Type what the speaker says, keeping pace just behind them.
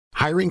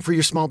Hiring for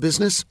your small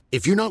business?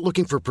 If you're not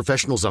looking for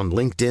professionals on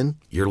LinkedIn,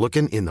 you're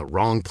looking in the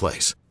wrong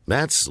place.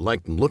 That's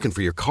like looking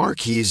for your car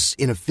keys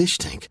in a fish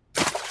tank.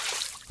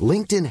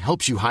 LinkedIn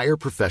helps you hire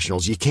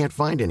professionals you can't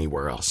find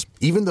anywhere else,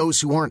 even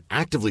those who aren't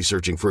actively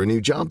searching for a new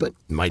job but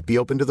might be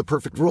open to the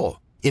perfect role.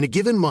 In a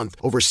given month,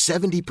 over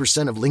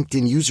 70% of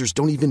LinkedIn users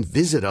don't even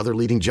visit other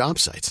leading job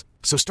sites.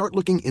 So start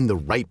looking in the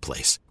right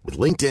place. With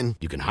LinkedIn,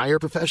 you can hire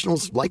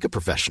professionals like a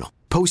professional.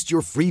 Post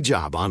your free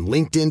job on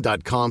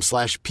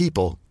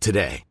linkedin.com/people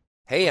today.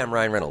 Hey, I'm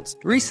Ryan Reynolds.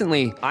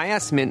 Recently, I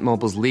asked Mint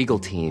Mobile's legal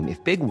team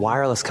if big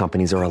wireless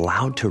companies are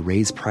allowed to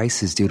raise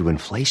prices due to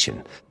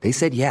inflation. They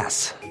said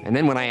yes. And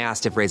then when I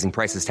asked if raising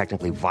prices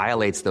technically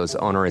violates those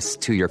onerous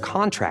 2-year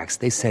contracts,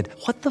 they said,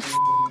 "What the f***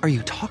 are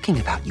you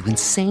talking about, you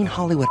insane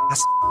Hollywood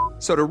ass?"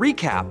 So to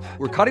recap,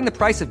 we're cutting the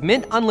price of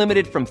Mint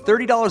Unlimited from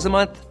 $30 a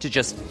month to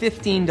just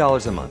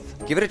 $15 a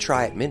month. Give it a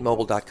try at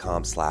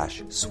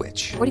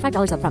mintmobile.com/switch.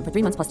 $45 up front for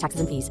 3 months plus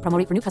taxes and fees. Promo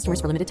rate for new customers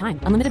for limited time.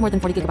 Unlimited more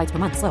than 40 gigabytes per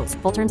month. Slows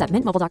full terms at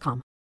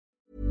mintmobile.com.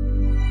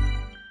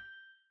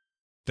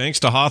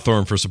 Thanks to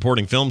Hawthorne for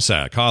supporting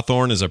FilmSack.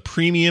 Hawthorne is a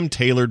premium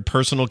tailored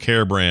personal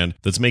care brand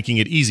that's making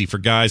it easy for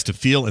guys to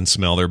feel and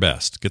smell their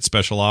best. Get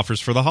special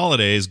offers for the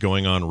holidays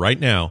going on right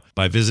now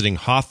by visiting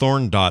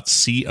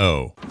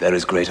hawthorne.co. There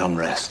is great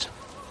unrest.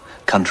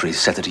 Countries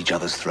set at each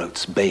other's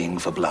throats, baying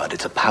for blood.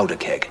 It's a powder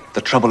keg.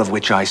 The trouble of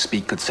which I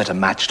speak could set a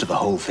match to the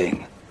whole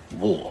thing.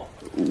 War.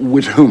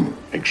 With whom,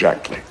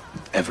 exactly?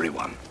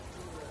 Everyone.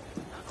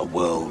 A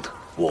world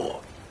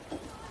war.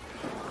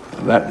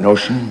 That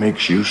notion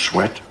makes you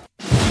sweat?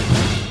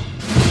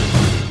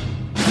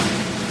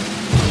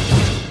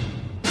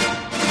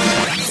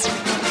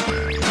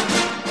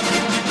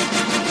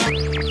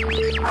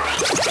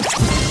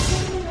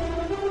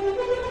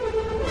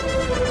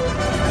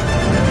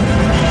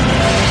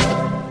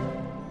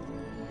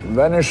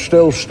 Venice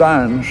still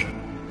stands.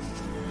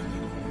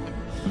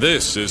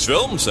 This is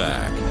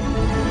FilmSack.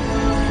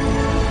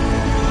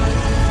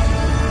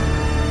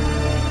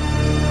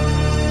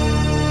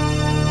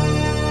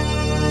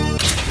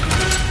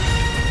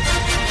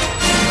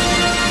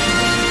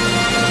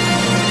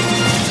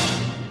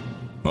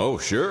 Oh,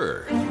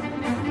 sure.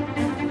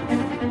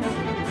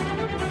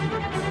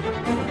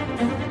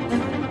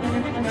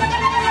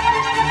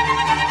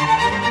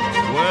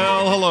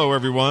 Well, hello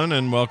everyone,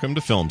 and welcome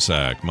to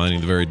FilmSack, mining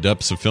the very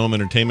depths of film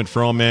entertainment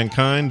for all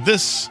mankind.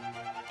 This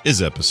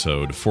is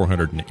episode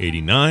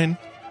 489,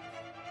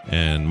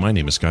 and my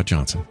name is Scott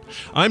Johnson.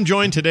 I'm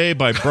joined today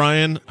by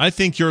Brian. I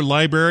think your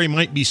library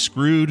might be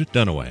screwed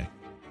Dunaway.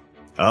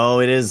 Oh,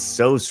 it is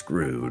so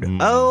screwed.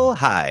 Oh,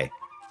 hi.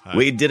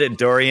 We did it,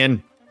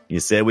 Dorian. You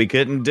said we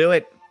couldn't do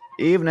it,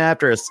 even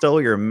after I stole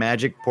your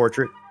magic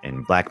portrait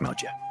and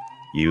blackmailed you.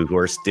 You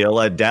were still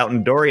a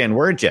doubting Dorian,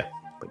 weren't you?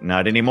 But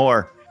not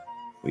anymore.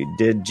 We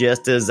did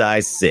just as I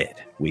said.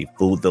 We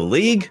fooled the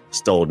League,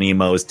 stole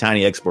Nemo's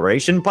tiny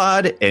exploration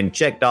pod, and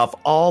checked off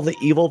all the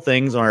evil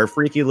things on our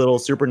freaky little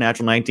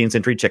supernatural 19th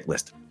century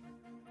checklist.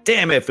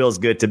 Damn, it feels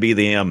good to be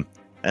the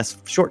that's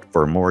short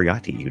for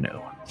Moriarty, you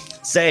know.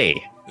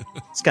 Say,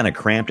 it's kind of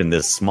cramped in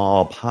this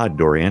small pod,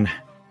 Dorian.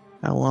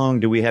 How long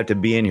do we have to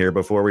be in here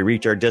before we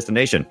reach our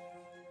destination?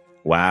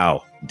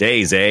 Wow,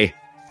 days, eh?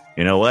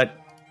 You know what?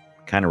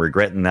 Kind of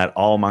regretting that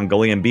all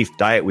Mongolian beef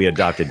diet we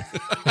adopted.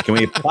 Can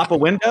we pop a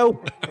window?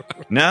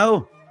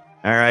 No?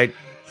 All right,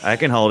 I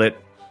can hold it.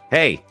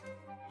 Hey,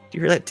 do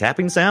you hear that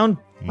tapping sound?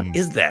 What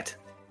is that?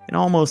 It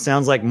almost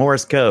sounds like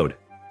Morse code.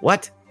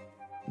 What?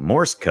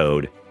 Morse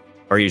code?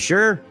 Are you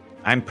sure?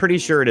 I'm pretty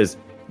sure it is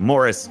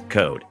Morse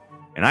code.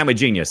 And I'm a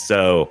genius,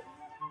 so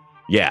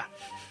yeah.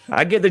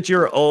 I get that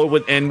you're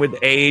old, and with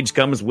age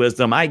comes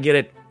wisdom. I get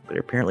it, but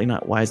you're apparently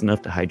not wise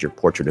enough to hide your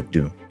portrait of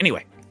doom.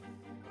 Anyway,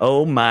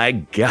 oh my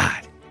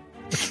God.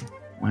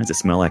 Why does it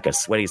smell like a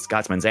sweaty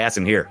Scotsman's ass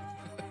in here?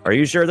 Are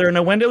you sure there are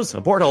no windows?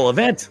 A porthole, a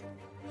vent?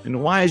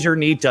 And why is your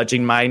knee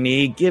touching my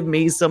knee? Give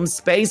me some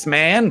space,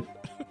 man.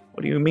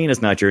 What do you mean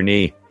it's not your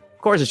knee?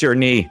 Of course it's your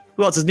knee.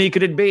 Who else's knee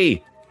could it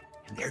be?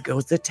 And there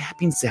goes the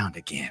tapping sound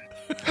again.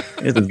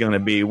 This is going to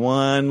be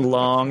one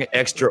long,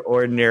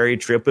 extraordinary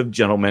trip of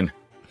gentlemen.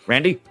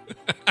 Randy?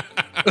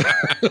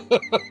 I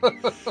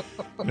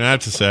have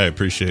to say, I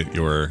appreciate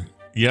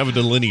you have a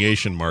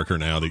delineation marker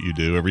now that you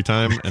do every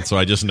time, and so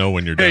I just know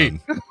when you're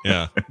done.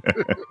 Yeah.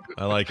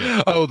 I like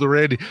it. Oh, the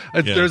Randy.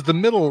 There's the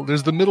middle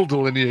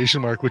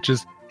delineation mark, which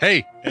is,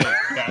 hey.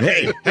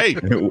 Hey.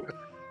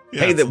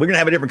 Hey, we're going to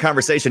have a different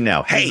conversation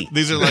now. Hey.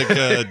 These are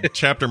like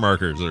chapter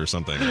markers or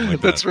something like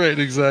that. That's right,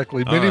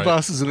 exactly. Mini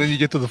bosses, and then you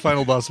get to the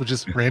final boss, which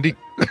is Randy.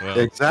 Well,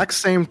 the exact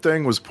same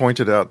thing was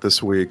pointed out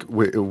this week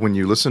when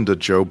you listen to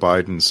Joe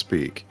Biden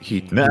speak.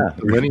 He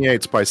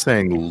delineates by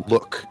saying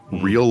look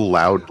real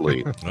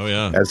loudly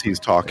as he's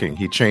talking.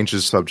 He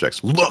changes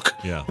subjects. Look!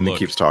 Yeah, and he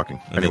keeps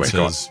talking. And anyway, it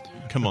go on. says,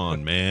 come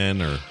on,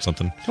 man, or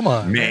something. Come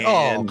on, man.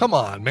 Oh, come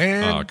on,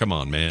 man. Oh, come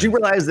on, man. Did you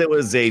realize there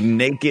was a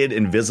naked,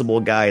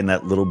 invisible guy in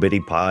that little bitty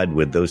pod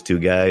with those two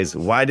guys?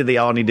 Why did they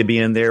all need to be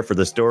in there for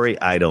the story?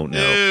 I don't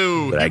know.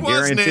 Ew, but I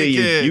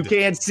guarantee you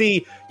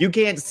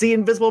can't see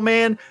Invisible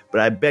Man,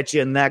 but I bet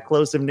you in that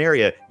close of an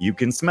area, you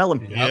can smell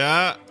him.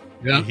 Yeah.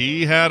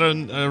 He had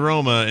an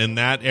aroma in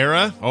that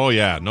era. Oh,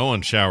 yeah. No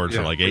one showered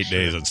for like 8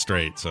 days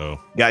straight. So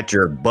got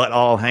your butt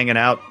all hanging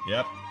out.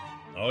 Yep.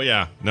 Oh,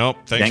 yeah. Nope.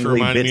 Thanks Dangly for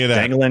reminding me of that.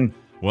 Dangling.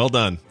 Well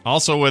done.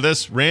 Also with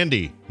us,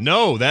 Randy.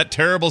 No, that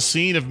terrible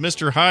scene of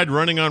Mr. Hyde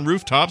running on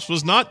rooftops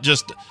was not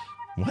just...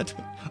 What?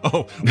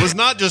 Oh, was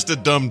not just a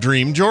dumb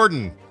dream.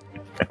 Jordan.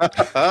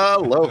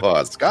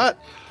 Aloha, Scott.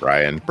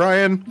 Brian.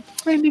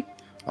 Randy.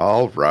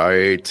 All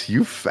right.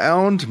 You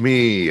found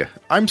me.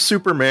 I'm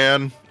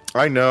Superman.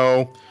 I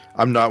know.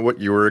 I'm not what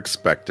you were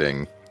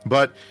expecting.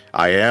 But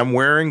I am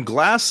wearing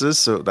glasses,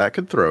 so that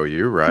could throw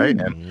you, right?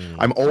 And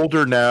I'm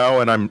older now,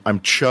 and I'm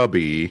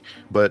chubby,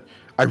 but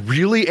I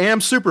really am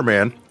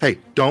Superman. Hey,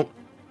 don't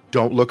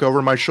look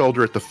over my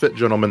shoulder at the fit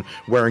gentleman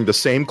wearing the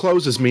same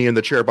clothes as me in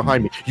the chair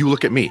behind me. You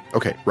look at me.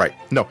 Okay, right.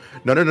 No.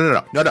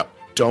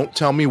 Don't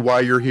tell me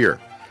why you're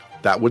here.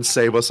 That would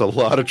save us a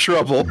lot of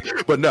trouble.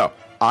 But no,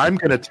 I'm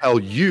going to tell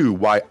you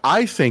why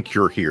I think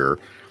you're here.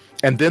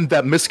 And then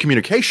that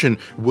miscommunication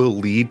will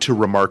lead to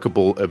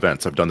remarkable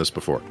events. I've done this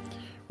before.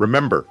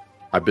 Remember,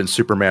 I've been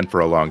Superman for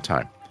a long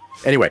time.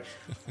 Anyway,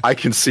 I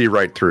can see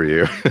right through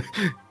you.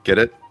 Get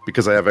it?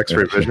 Because I have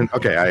X-ray vision?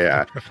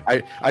 Okay,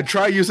 I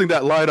try using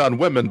that line on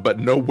women, but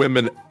no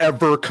women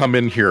ever come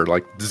in here,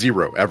 like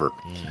zero, ever.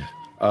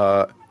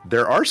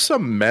 There are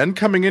some men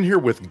coming in here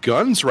with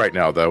guns right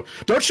now, though.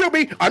 Don't shoot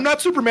me! I'm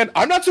not Superman!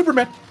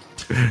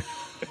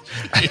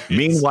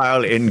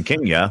 Meanwhile, in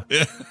Kenya,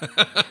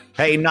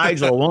 hey,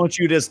 Nigel, won't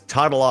you just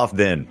toddle off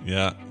then?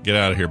 Yeah, get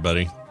out of here,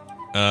 buddy.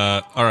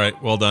 All right,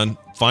 well done.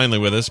 Finally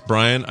with us,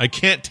 Brian. I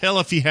can't tell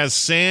if he has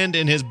sand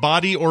in his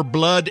body or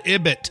blood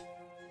ibit.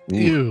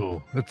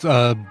 Ew. It's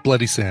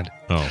bloody sand.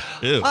 Oh,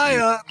 ew.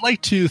 I'd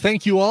like to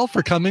thank you all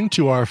for coming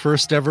to our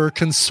first ever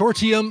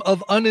Consortium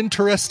of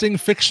Uninteresting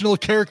Fictional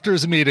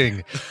Characters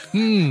meeting.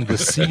 The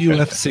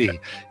CUFC.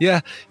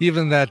 Yeah,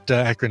 even that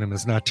acronym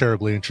is not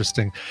terribly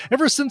interesting.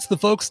 Ever since the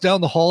folks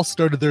down the hall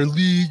started their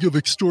League of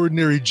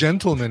Extraordinary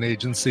Gentlemen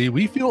agency,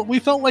 we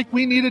felt like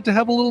we needed to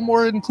have a little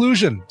more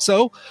inclusion.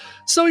 So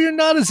you're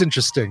not as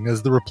interesting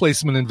as the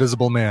replacement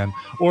Invisible Man,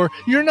 or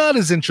you're not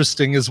as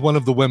interesting as one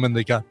of the women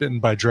that got bitten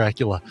by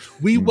Dracula.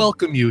 We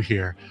welcome you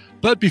here.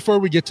 But before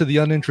we get to the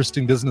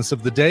uninteresting business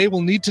of the day,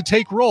 we'll need to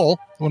take roll.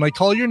 When I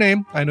call your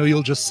name, I know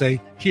you'll just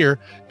say, here,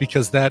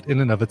 because that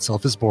in and of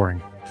itself is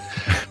boring.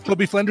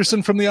 Toby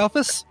Flenderson from The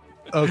Office?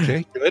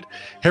 Okay, good.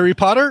 Harry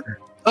Potter?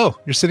 Oh,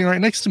 you're sitting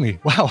right next to me.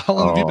 Wow, how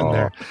long have you been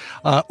there?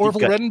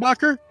 Orville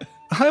Redenbacher?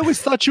 I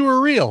always thought you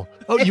were real.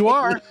 Oh, you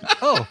are?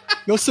 Oh,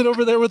 go sit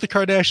over there with the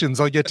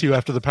Kardashians. I'll get to you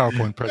after the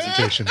PowerPoint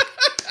presentation.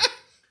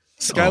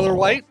 Skylar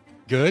White?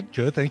 Good,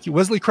 thank you.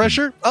 Wesley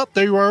Crusher? Oh,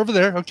 there you are over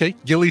there. Okay.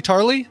 Gilly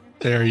Tarley?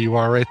 There you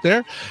are right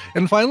there.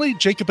 And finally,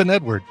 Jacob and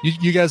Edward.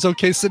 You guys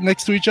okay sitting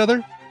next to each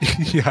other?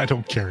 Yeah, I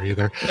don't care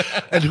either.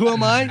 And who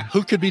am I?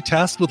 Who could be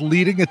tasked with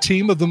leading a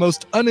team of the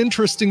most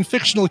uninteresting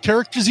fictional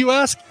characters, you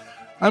ask?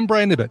 I'm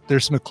Brian Ibbett.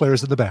 There's some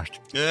eclairs in the back.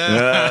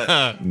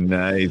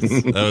 Nice.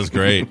 That was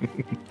great.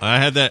 I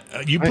had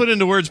that. You put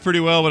into words pretty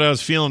well what I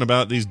was feeling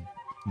about these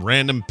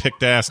random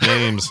picked ass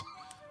names.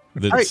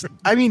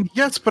 I mean,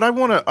 yes, but I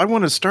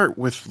want to start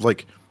with,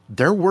 like,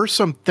 there were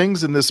some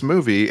things in this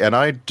movie, and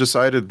I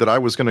decided that I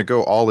was going to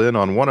go all in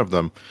on one of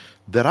them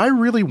that I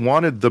really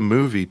wanted the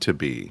movie to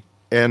be.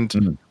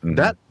 And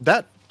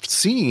that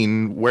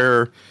scene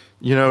where,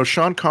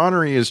 Sean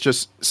Connery is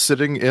just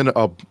sitting in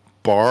a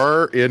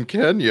bar in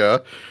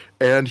Kenya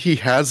and he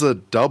has a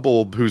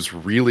double who's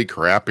really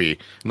crappy,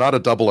 not a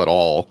double at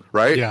all,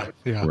 right? Yeah.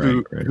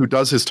 Who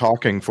does his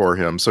talking for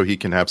him so he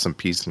can have some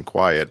peace and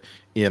quiet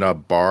in a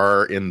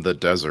bar in the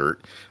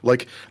desert.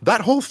 Like, that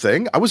whole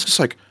thing, I was just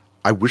like,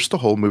 I wish the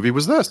whole movie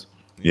was this.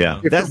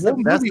 Yeah, that's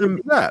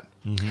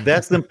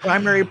the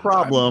primary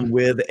problem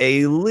with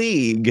a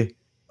league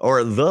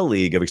or the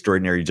League of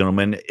Extraordinary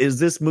Gentlemen is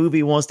this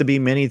movie wants to be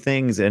many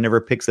things and never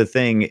picks a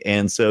thing,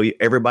 and so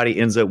everybody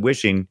ends up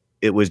wishing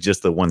it was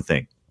just the one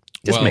thing.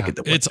 Just make it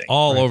the one it's thing.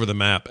 all over the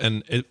map,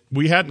 and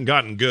we hadn't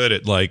gotten good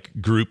at like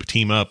group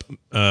team up,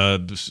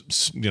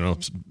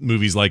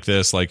 movies like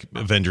this, like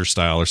Avengers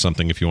style or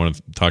something. If you want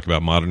to talk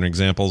about modern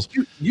examples,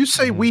 you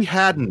say we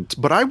hadn't,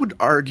 but I would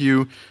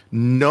argue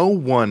no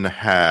one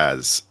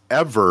has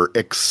ever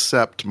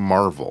except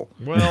Marvel.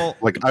 Well,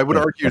 like I would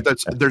argue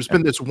that there's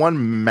been this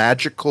one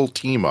magical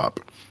team up,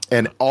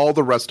 and all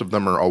the rest of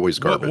them are always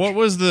garbage. What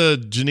was the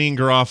Janine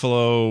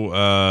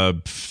Garofalo?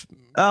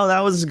 Oh, that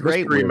was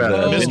great. Mystery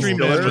Men. Mystery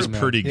Men was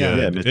pretty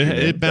good. Yeah,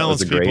 it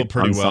balanced people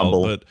pretty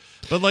ensemble. well.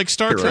 But like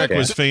Star Trek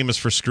was famous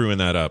for screwing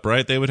that up,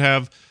 right? They would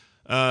have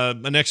a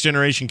Next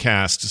Generation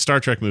cast, a Star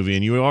Trek movie,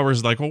 and you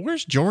always like, well,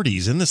 where's Geordi?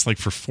 He's in this like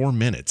for 4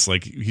 minutes.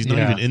 Like he's not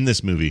even in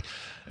this movie.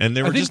 And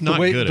they were just not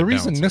good at the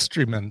reason balancing.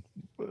 Mystery Men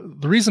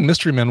the reason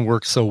Mystery Men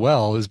works so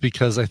well is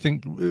because I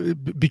think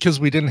because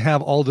we didn't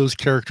have all those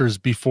characters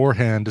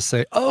beforehand to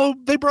say, oh,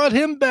 they brought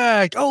him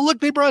back. Oh, look,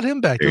 they brought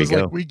him back. It was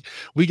like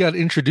we got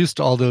introduced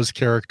to all those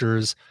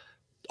characters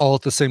all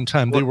at the same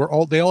time.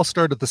 They all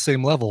start at the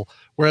same level.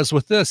 Whereas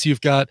with this,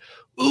 you've got,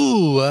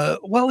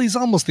 well, he's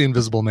almost the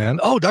Invisible Man.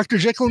 Oh, Dr.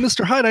 Jekyll and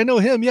Mr. Hyde. I know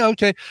him. Yeah,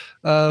 okay.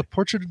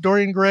 Portrait of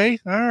Dorian Gray.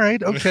 All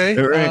right, okay.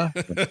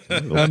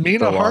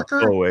 Mina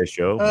Harker.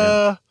 Show.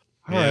 All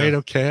right,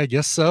 okay. I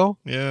guess so.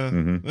 Yeah.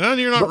 Well,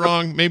 you're not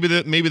wrong. Maybe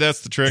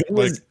that's the trick.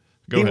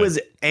 He was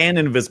an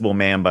Invisible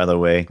Man, by the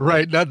way.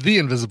 Right, not the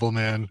Invisible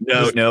Man.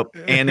 No,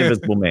 an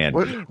Invisible Man.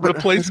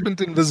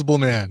 Replacement Invisible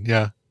Man.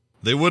 Yeah.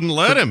 They wouldn't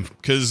let him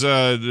because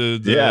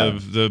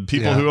the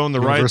people who own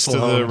the rights to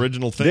the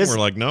original thing were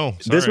like, no.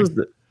 Sorry.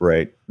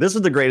 This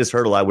was the greatest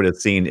hurdle I would have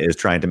seen is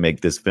trying to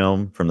make this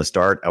film from the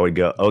start. I would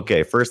go,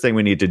 okay, first thing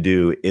we need to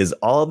do is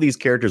all of these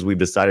characters we've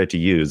decided to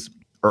use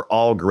are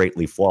all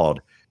greatly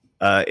flawed.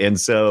 And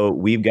so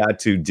we've got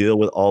to deal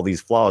with all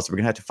these flaws. So we're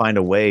going to have to find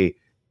a way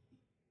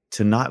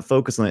to not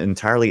focus on it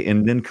entirely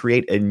and then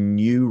create a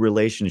new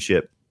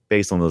relationship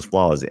based on those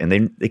flaws. And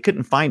they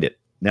couldn't find it.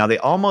 Now, they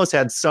almost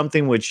had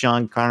something with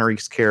Sean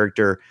Connery's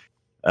character,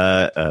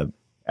 Alan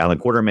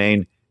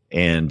Quatermain,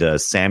 and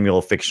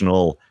Samuel,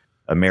 fictional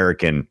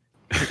American.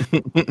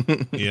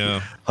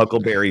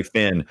 Huckleberry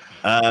Finn.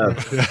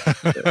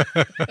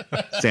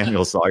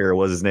 Samuel Sawyer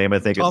was his name, I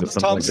think. Tom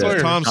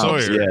Sawyer. Tom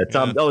Sawyer. Yeah,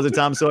 Tom. Oh, was it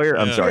Tom Sawyer?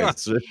 I'm sorry.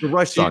 It's the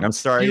Rush song. I'm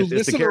sorry.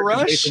 It's the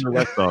character based on the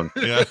Rush song.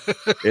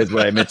 Is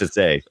what I meant to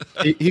say.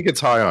 He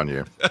gets high on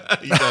you.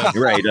 He does.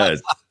 Right, he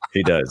does.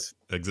 He does.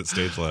 Exit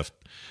stage left.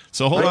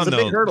 So hold on, though.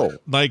 Big hurdle.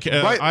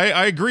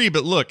 I agree,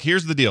 but look,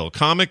 here's the deal.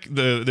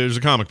 There's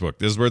a comic book.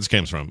 This is where this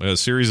comes from. A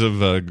series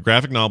of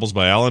graphic novels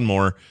by Alan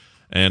Moore,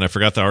 and I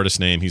forgot the artist's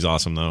name. He's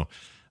awesome though.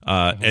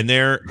 And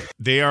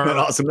they are not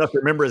awesome enough to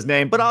remember his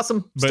name, but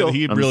awesome. But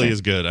he really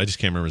is good. I just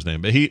can't remember his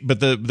name. But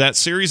that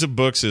series of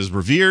books is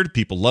revered.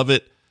 People love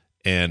it,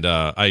 and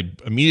I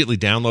immediately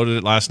downloaded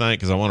it last night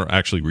because I want to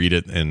actually read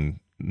it and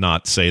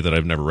not say that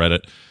I've never read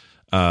it.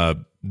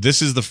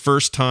 This is the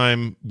first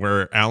time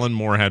where Alan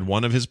Moore had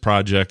one of his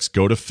projects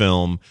go to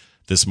film.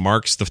 This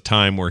marks the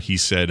time where he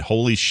said,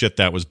 holy shit,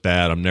 that was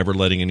bad. I'm never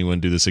letting anyone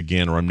do this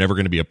again, or I'm never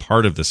going to be a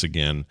part of this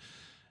again.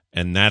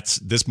 And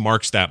this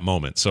marks that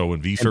moment. So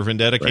when V for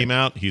Vendetta came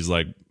out, he's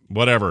like,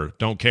 whatever,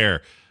 don't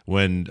care.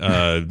 When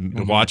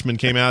Watchmen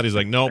came out, he's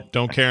like, nope,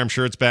 don't care. I'm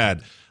sure it's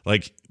bad.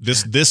 Like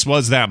this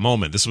was that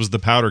moment. This was the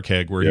powder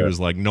keg where he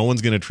was like, no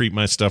one's going to treat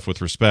my stuff with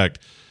respect.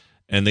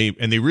 And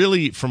they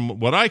really, from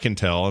what I can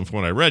tell and from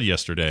what I read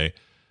yesterday,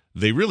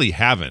 they really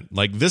haven't.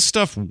 Like, this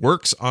stuff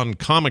works on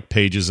comic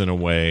pages in a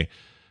way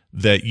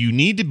that you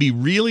need to be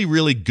really,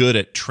 really good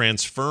at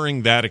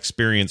transferring that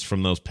experience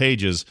from those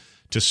pages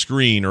to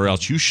screen, or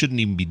else you shouldn't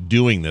even be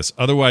doing this.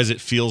 Otherwise,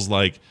 it feels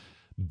like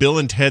Bill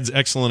and Ted's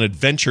Excellent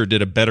Adventure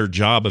did a better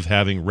job of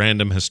having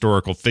random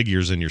historical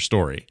figures in your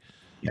story.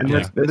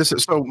 This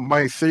is so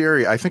my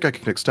theory. I think I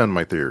can extend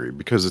my theory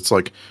because it's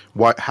like,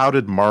 how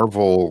did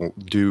Marvel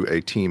do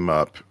a team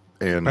up?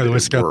 And by the way,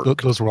 Scott,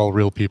 those were all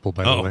real people,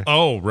 by the way.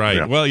 Oh, right.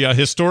 Yeah. Well, yeah,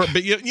 historic,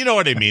 but you know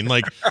what I mean.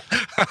 Like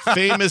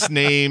famous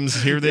names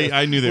here.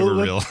 I knew they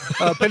were real.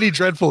 Penny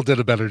Dreadful did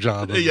a better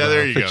job.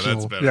 There you go.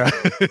 That's better. Yeah.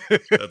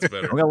 That's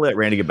better. I'm gonna let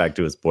Randy get back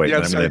to his point.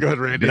 Yeah, sorry, go ahead,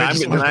 Randy. I'm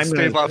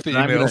gonna off the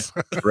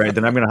emails.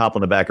 Then I'm gonna hop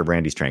on the back of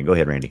Randy's train. Go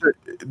ahead, Randy.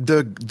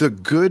 The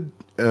good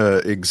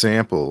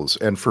examples,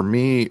 and for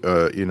me,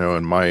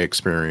 in my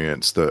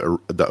experience,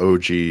 the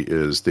OG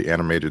is the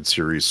animated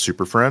series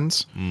Super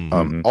Friends.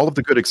 Mm-hmm. All of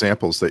the good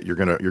examples that you're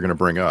gonna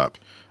bring up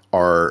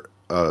are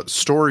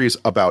stories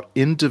about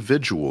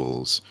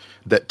individuals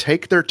that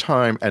take their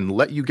time and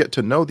let you get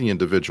to know the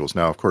individuals.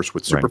 Now, of course,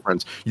 with Super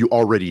Friends, you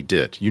already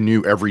did. You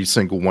knew every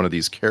single one of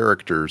these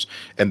characters,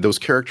 and those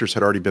characters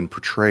had already been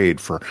portrayed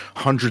for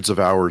hundreds of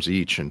hours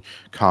each in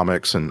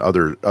comics and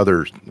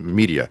other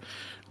media.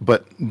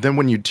 But then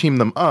when you team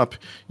them up,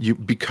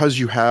 because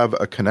you have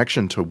a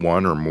connection to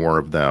one or more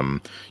of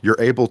them, you're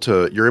able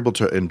to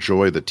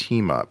enjoy the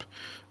team up.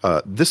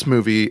 This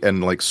movie,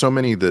 and like so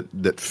many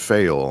that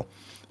fail,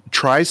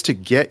 tries to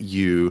get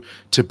you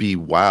to be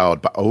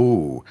wowed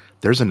by,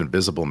 there's an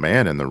invisible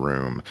man in the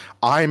room.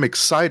 I'm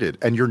excited.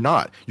 And you're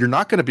not. You're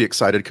not going to be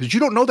excited because you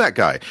don't know that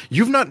guy.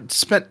 You've not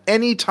spent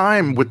any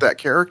time with that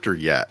character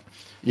yet.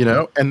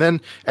 And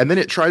then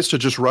it tries to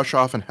just rush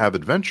off and have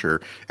adventure,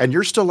 and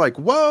you're still like,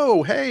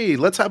 whoa, hey,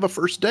 let's have a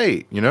first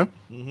date,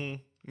 Mm-hmm.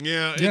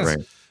 Yeah.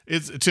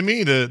 It's to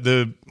me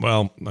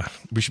well,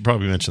 we should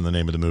probably mention the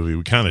name of the movie.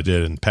 We kind of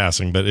did in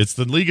passing, but it's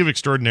The League of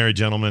Extraordinary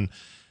Gentlemen,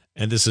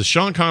 and this is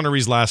Sean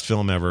Connery's last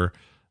film ever,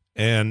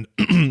 and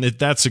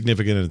that's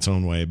significant in its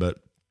own way. But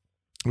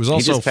it was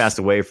also he just passed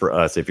away for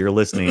us. If you're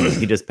listening,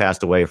 he just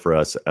passed away for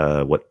us.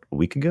 A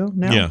week ago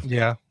now?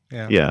 Yeah.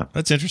 Yeah.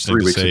 That's interesting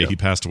 3 to weeks say ago. he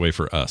passed away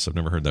for us. I've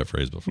never heard that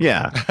phrase before.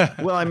 Yeah.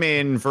 Well, I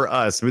mean, for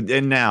us,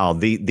 and now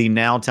the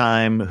now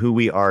time, who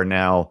we are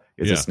now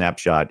is Yeah. a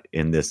snapshot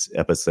in this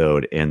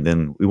episode, and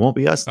then we won't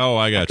be us. Oh,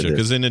 I got after you. this.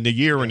 Because in a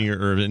year when you're,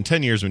 or in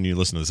 10 years when you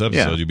listen to this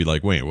episode, Yeah. you'd be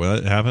like, wait,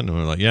 what happened? And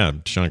we're like, yeah,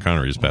 Sean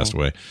Connery just passed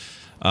away.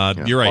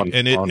 You're right.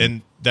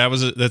 And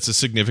that's a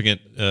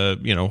significant,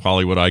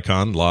 Hollywood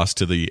icon lost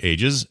to the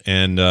ages,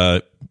 and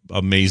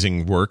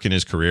amazing work in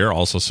his career.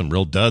 Also some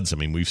real duds. I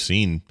mean, we've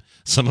seen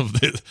some of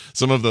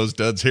those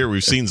duds here.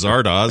 We've seen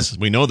Zardoz.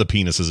 We know the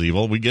penis is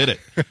evil. We get it.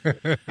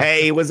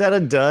 Hey, was that a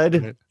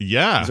dud?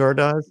 Yeah.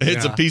 Zardoz?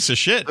 It's a piece of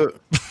shit.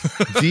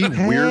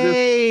 The weirdest.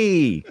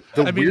 Hey,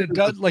 I mean, a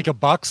dud, like a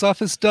box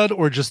office dud,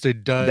 or just a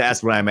dud?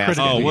 that's what I'm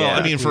asking. Oh, well, Yeah.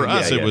 I mean, for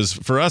us, Yeah, it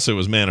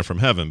was Manna from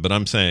Heaven, but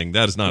I'm saying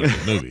that is not a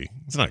good movie.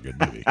 It's not a good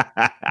movie.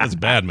 That's a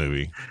bad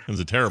movie. It was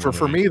a terrible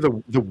For movie.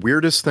 me, the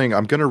weirdest thing,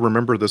 I'm going to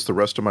remember this the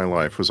rest of my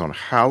life, was on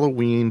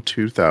Halloween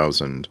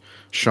 2000.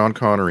 Sean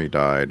Connery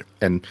died,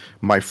 and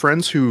my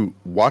friends who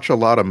watch a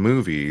lot of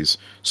movies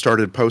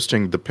started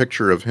posting the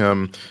picture of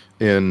him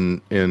in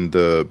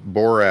the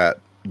Borat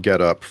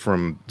getup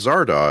from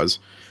Zardoz,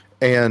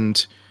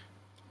 and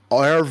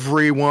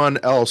everyone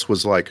else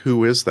was like,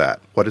 "Who is that?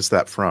 What is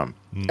that from?"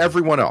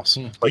 Everyone else.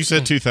 You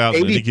said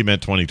 2000. 80 I think you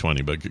meant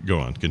 2020, but go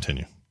on.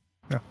 Continue.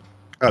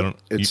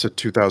 It's a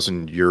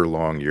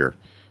 2,000-year-long year.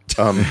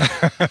 We're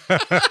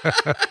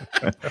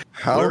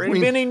Halloween,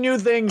 inventing new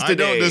things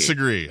today.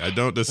 I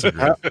don't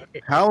disagree.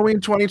 Halloween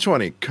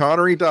 2020.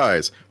 Connery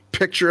dies.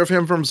 Picture of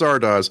him from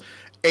Zardoz.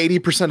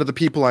 80% of the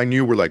people I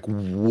knew were like,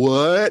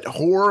 "What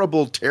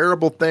horrible,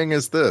 terrible thing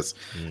is this?"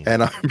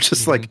 And I'm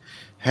just like,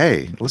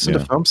 "Hey, listen to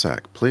Film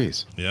Sack,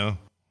 please." Yeah.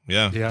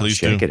 Please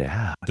Check do. it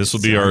out. This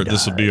will be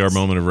our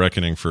moment of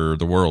reckoning for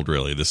the world.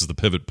 Really, this is the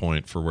pivot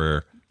point for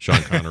where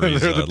Sean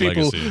Connery's They're the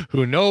people legacy.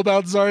 who know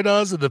about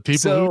Zardoz and the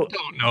people who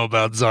don't know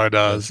about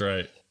Zardoz.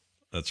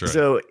 That's right.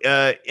 So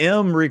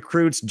M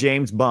recruits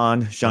James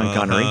Bond, Sean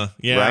Connery.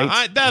 Yeah,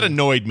 right? that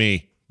annoyed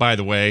me. By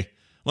the way,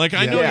 like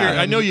I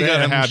know you got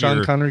to have Sean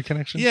your Connery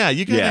connection. Yeah,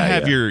 you got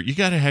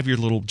to have your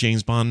little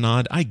James Bond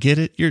nod. I get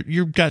it.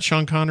 You've got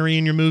Sean Connery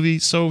in your movie,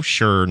 so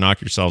sure,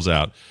 knock yourselves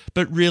out.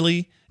 But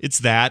really, it's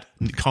that.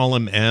 Call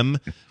him M,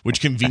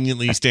 which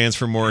conveniently stands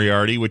for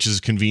Moriarty, which is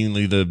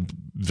conveniently the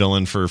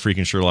villain for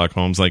freaking Sherlock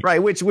Holmes. Like,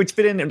 right, which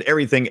fit in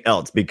everything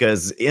else,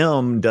 because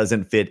M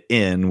doesn't fit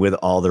in with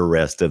all the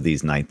rest of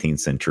these 19th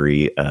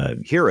century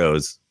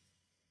heroes.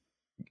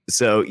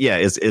 So yeah,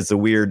 it's a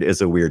weird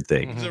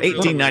thing.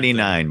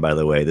 1899, by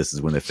the way, this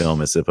is when the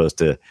film is supposed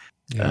to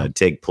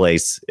take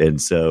place,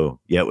 and so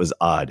it was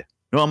odd.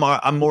 No,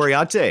 I'm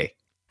Moriarty.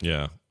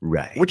 Yeah.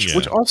 Right. Which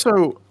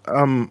also,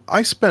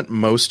 I spent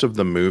most of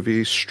the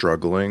movie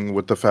struggling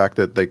with the fact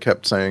that they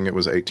kept saying it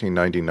was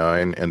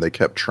 1899, and they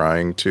kept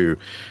trying to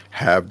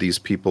have these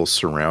people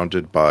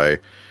surrounded by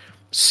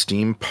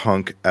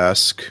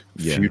steampunk-esque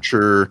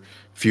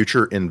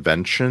future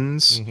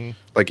inventions.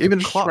 Like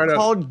even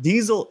called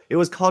diesel. It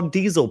was called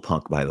diesel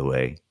punk, by the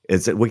way.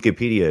 It's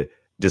Wikipedia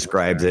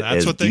describes it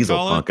as what they diesel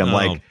call it?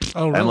 punk.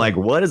 I'm like,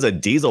 what is a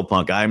diesel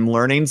punk? I'm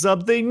learning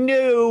something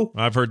new.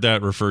 I've heard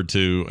that referred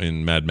to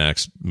in Mad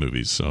Max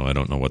movies, so I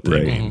don't know what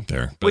they mean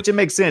there. But Which it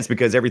makes sense,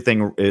 because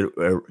everything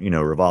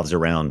revolves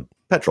around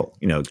petrol.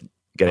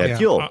 Gotta have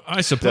fuel. I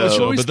suppose.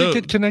 You always think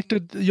it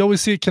connected. You always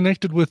see it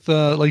connected with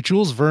like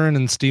Jules Verne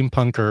and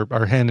steampunk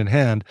are hand in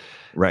hand,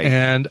 right?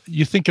 And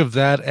you think of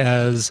that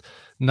as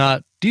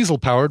not diesel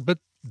powered, but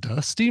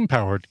steam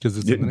powered, because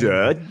it's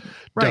right.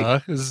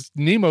 Because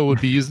Nemo would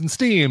be using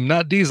steam,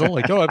 not diesel.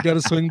 Like, I've got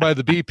to swing by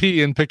the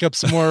BP and pick up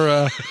some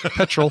more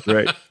petrol,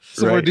 right?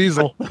 Some more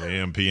diesel.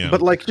 AM PM.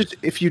 But like,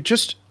 if you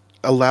just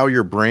allow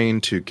your brain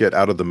to get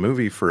out of the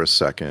movie for a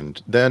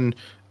second, then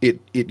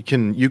you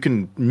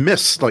can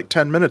miss like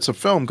 10 minutes of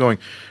film going,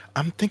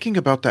 I'm thinking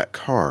about that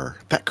car.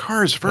 That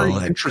car is very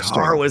interesting.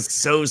 That car was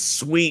so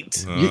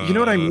sweet. You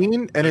know what I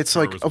mean? And it's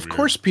like, of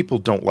course people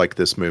don't like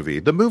this movie.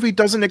 The movie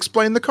doesn't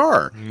explain the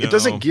car. No. It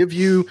doesn't give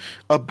you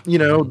the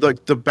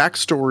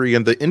backstory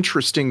and the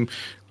interesting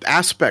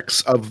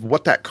aspects of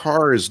what that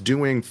car is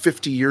doing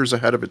 50 years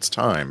ahead of its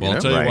time. Well, I'll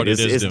tell you what it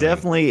is It's doing.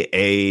 definitely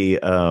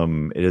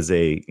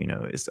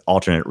it's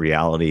alternate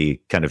reality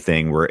kind of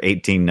thing, where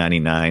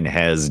 1899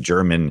 has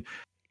German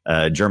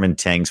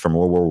tanks from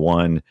World War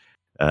One.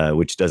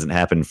 Which doesn't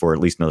happen for at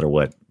least another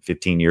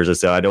 15 years or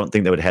so. I don't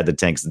think they would have had the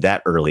tanks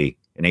that early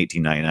in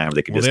 1899 where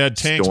they could they had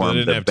just tanks, but storm they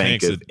didn't the have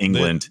Bank tanks of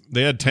England.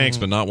 They had tanks,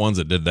 but not ones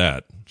that did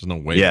that. There's no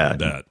way they did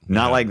that.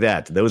 Not like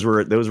that. Those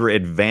were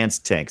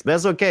advanced tanks. But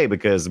that's okay,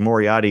 because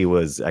Moriarty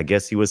was, I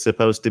guess he was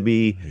supposed to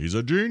be. He's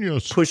a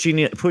genius. Pushing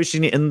it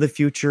in the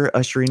future,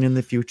 ushering in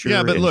the future.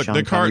 Yeah, but look,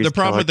 the problem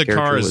with the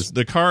car is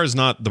the car is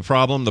not the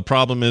problem. The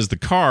problem is the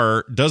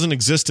car doesn't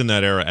exist in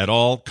that era at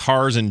all.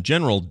 Cars in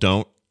general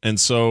don't. And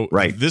so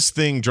this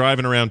thing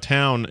driving around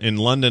town in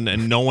London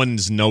and no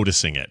one's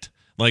noticing it.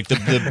 Like the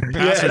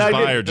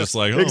passers-by are just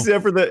like,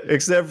 except for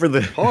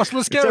the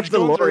horseless carriage. The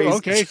lorries.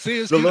 Okay,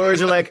 see, the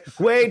lorries are like,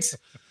 wait,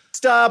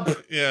 stop.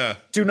 Yeah.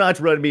 Do not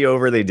run me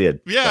over. They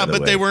did. Yeah,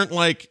 but they weren't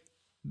like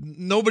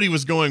nobody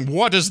was going,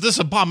 what is this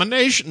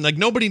abomination? Like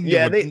nobody knew.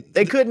 Yeah,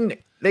 they couldn't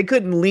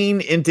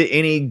lean into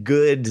any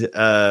good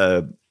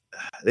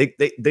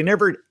they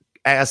never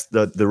asked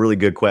the really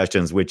good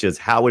questions, which is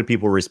how would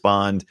people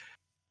respond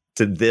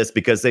to this,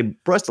 because they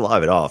brushed a lot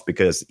of it off,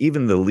 because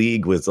even the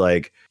league was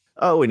like,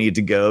 oh, we need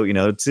to go,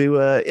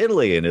 to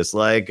Italy, and it's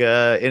like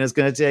and it's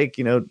going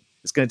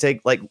to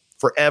take like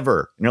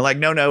forever, and they're like,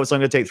 no, it's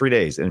only going to take 3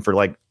 days, and for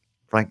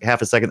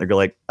half a second they're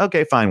like,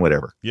 okay, fine,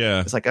 whatever.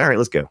 Yeah, it's like, all right,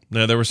 let's go.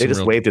 No, they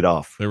just waved it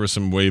off. There was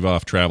some wave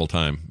off travel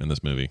time in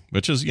this movie,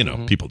 which is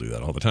people do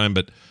that all the time,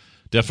 but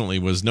definitely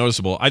was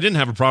noticeable. I didn't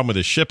have a problem with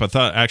his ship. I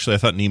thought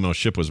Nemo's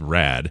ship was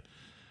rad.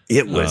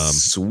 It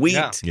was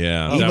sweet.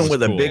 Yeah. Even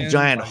with cool. a big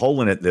giant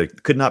hole in it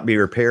that could not be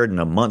repaired in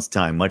a month's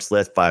time, much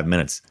less 5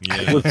 minutes.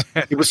 Yeah.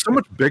 It was so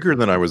much bigger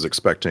than I was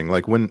expecting.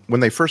 Like when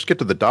they first get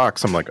to the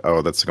docks, I'm like,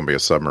 oh, that's going to be a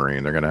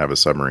submarine. They're going to have a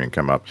submarine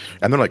come up.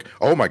 And they're like,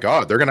 oh my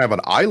God, they're going to have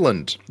an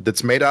island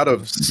that's made out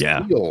of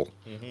steel.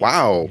 Mm-hmm.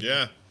 Wow.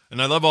 Yeah.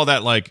 And I love all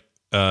that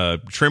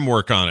trim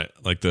work on it,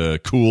 like the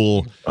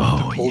cool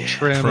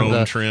trim,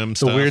 chrome trim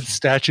stuff. The weird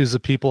statues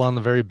of people on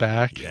the very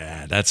back.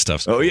 Yeah, that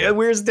stuff's cool. Yeah,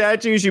 weird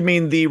statues. You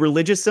mean the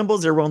religious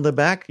symbols that are on the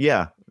back?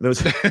 Yeah,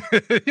 those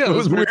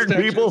those weird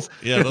people.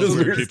 Yeah, those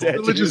weird people.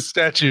 Religious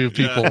statue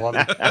people.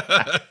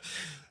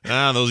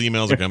 Yeah. Those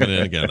emails are coming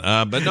in again.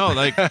 But no,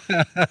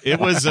 it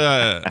was.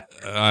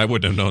 I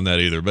wouldn't have known that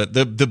either. But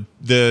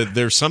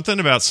there's something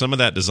about some of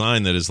that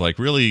design that is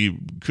really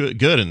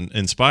good and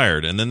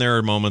inspired. And then there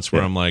are moments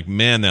where I'm like,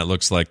 man, that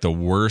looks like the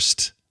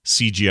worst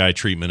CGI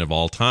treatment of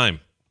all time.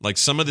 Like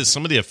some of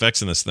the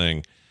effects in this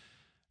thing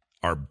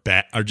are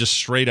bad, are just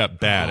straight up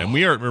bad. And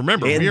we are in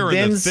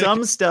the thick.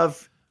 Some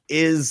stuff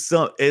is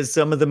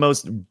some of the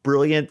most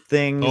brilliant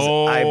things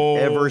I've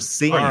ever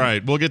seen. All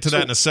right, we'll get to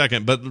that in a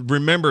second. But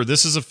remember,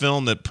 this is a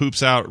film that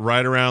poops out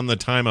right around the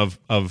time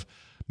of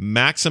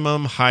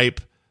maximum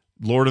hype,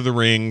 Lord of the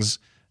Rings,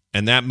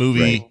 and that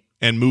movie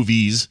and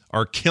movies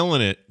are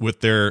killing it with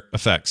their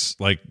effects,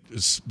 like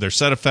their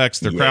set effects,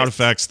 their crowd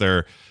effects,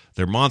 their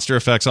monster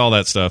effects, all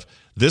that stuff.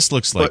 This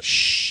looks like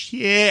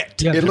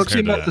shit. Yeah, it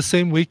came out the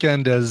same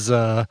weekend as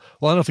I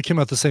don't know if it came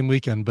out the same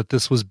weekend, but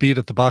this was beat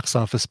at the box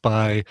office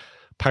by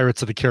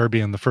Pirates of the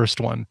Caribbean, the first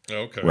one.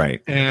 Okay.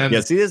 Right. And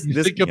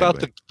think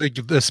about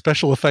the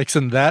special effects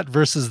in that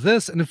versus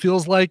this, and it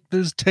feels like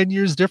there's 10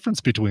 years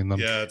difference between them.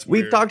 Yeah, it's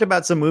weird. We've talked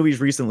about some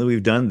movies recently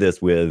we've done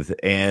this with,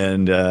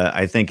 and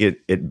I think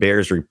it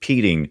bears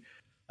repeating.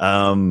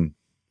 When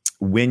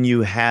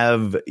you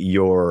have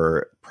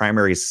your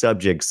primary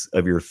subjects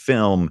of your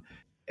film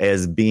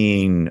as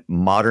being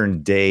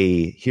modern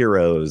day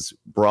heroes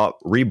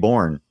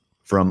reborn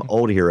from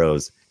old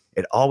heroes,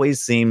 it always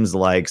seems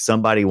like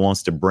somebody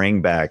wants to bring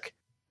back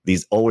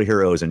these old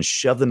heroes and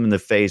shove them in the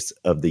face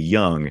of the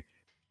young.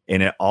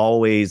 And it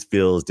always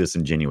feels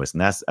disingenuous.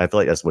 And I feel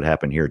like that's what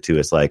happened here too.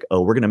 It's like,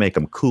 oh, we're going to make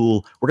them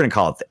cool. We're going to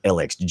call it the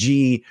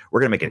LXG. We're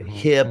going to make it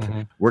hip.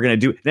 We're going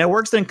to do, now it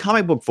works in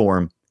comic book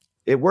form.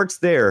 It works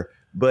there,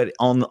 but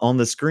on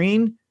the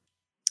screen,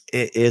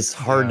 it is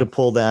hard to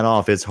pull that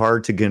off. It's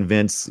hard to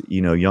convince,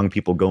 young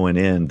people going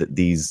in that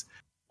these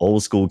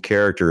old school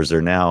characters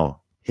are now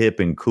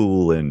hip and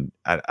cool, and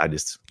I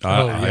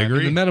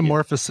agree. The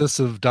metamorphosis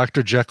of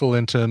Dr. Jekyll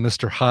into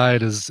Mr.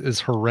 Hyde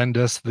is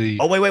horrendous. The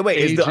wait,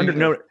 is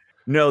the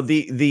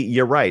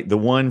you're right. The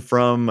one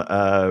from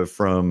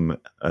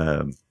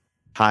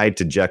Hyde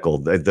to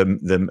Jekyll.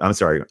 I'm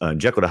sorry,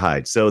 Jekyll to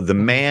Hyde. So the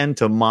man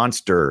to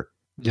monster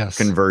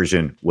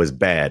conversion was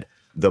bad.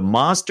 The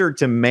monster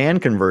to man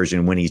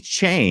conversion when he's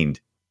chained,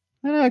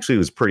 that actually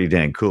was pretty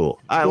dang cool.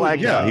 I like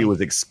how he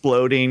was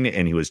exploding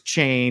and he was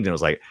chained, and it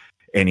was like,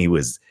 and he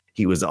was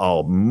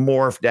all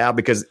morphed out,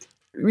 because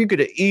we could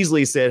have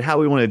easily said, how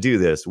we want to do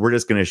this. We're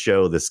just going to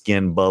show the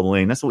skin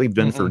bubbling. That's what we've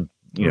done for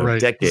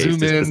decades.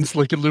 Zoom in,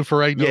 like Lou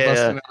Ferrigno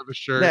busting out of his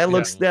shirt. That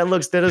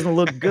doesn't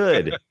look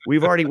good.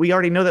 we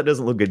already know that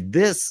doesn't look good.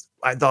 This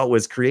I thought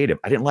was creative.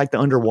 I didn't like the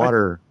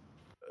underwater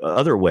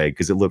other way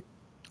because it looked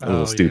a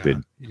little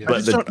stupid. Yeah.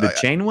 But the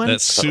chain one,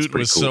 that suit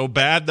was cool. So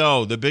bad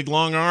though. The big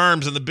long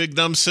arms and the big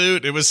dumb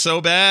suit. It was so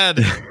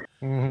bad.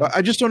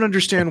 I just don't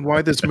understand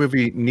why this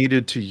movie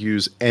needed to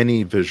use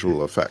any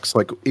visual effects.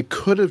 Like, it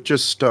could have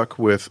just stuck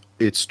with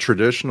its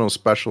traditional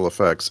special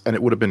effects, and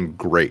it would have been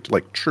great,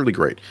 like truly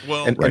great.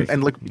 Well,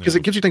 and like, because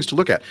it gives you things to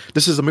look at.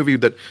 This is a movie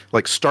that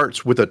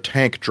starts with a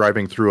tank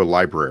driving through a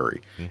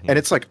library, and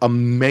it's like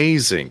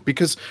amazing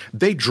because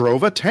they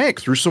drove a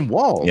tank through some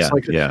walls.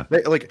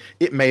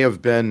 It may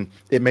have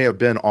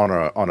been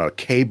on a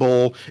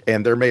cable,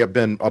 and there may have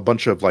been a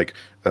bunch of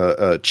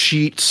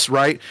cheats,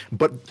 right?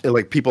 But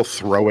like people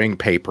throwing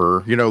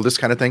paper, this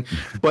kind of thing.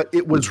 But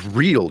it was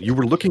real. You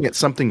were looking at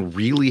something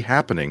really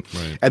happening.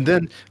 Right. And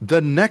then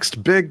the next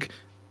big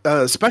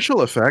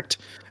special effect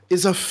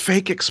is a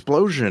fake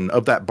explosion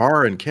of that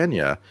bar in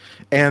Kenya,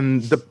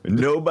 and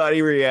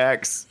nobody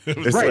reacts.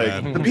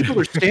 Right, the people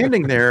are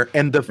standing there,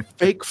 and the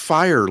fake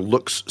fire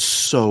looks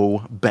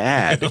so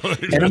bad.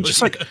 And I'm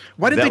just like,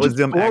 why did they just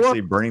them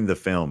actually burning the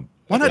film?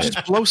 Why not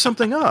just blow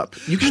something up?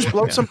 You can just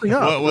blow something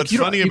up. Well, what's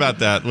funny about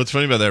that,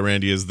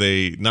 Randy, is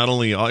they not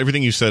only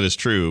everything you said is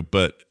true,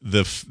 but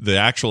the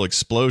actual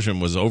explosion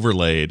was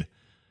overlaid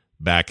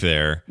back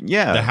there.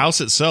 Yeah, the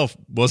house itself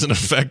wasn't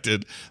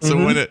affected. So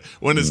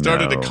when it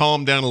started to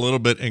calm down a little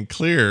bit and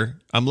clear,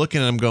 I'm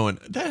looking and I'm going,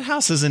 that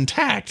house is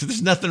intact.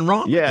 There's nothing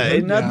wrong. Yeah,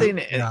 nothing.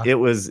 Yeah.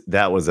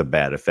 That was a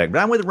bad effect. But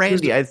I'm with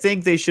Randy. I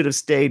think they should have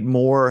stayed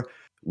more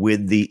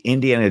with the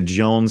Indiana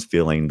Jones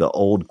feeling, the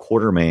old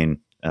Quatermain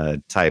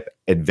type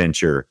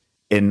adventure,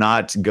 and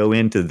not go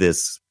into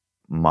this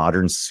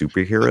modern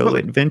superhero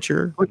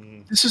adventure. But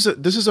this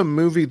is a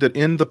movie that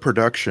in the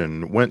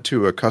production went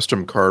to a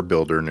custom car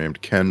builder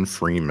named Ken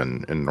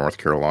Freeman in North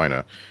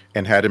Carolina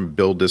and had him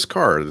build this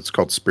car that's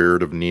called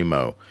Spirit of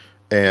Nemo.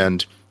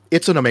 And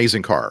it's an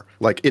amazing car.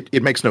 Like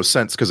it makes no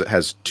sense because it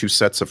has two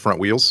sets of front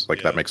wheels.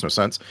 Like that makes no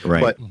sense.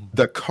 Right. But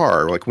the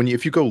car, like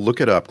if you go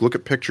look it up, look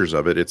at pictures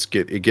of it,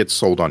 it gets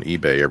sold on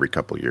eBay every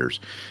couple of years.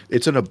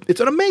 It's an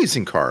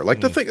amazing car.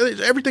 Like the thing,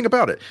 everything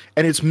about it,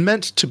 and it's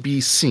meant to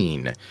be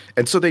seen.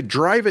 And so they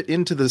drive it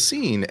into the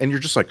scene, and you're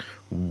just like,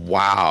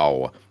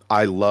 wow,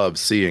 I love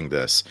seeing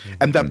this.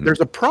 And that there's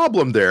a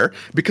problem there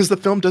because the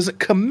film doesn't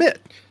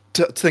commit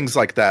to things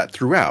like that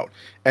throughout.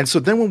 And so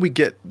then when we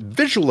get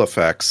visual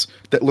effects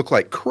that look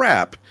like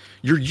crap,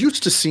 you're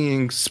used to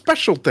seeing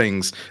special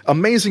things,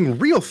 amazing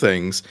real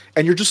things,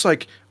 and you're just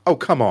like, oh,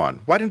 come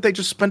on. Why didn't they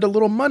just spend a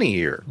little money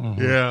here?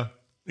 Yeah.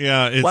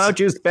 Yeah. Why don't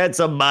you spend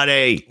some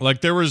money? Like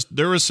there was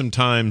some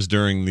times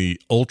during the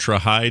Ultra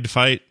Hyde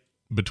fight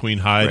between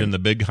Hyde and the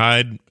Big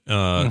Hyde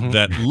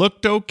that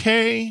looked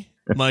okay.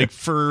 Like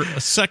for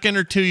a second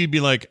or two, you'd be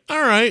like,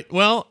 all right,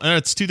 well,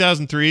 it's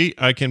 2003.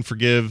 I can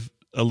forgive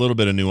a little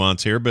bit of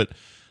nuance here, but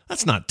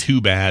that's not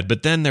too bad.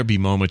 But then there'd be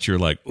moments you're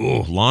like,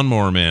 oh,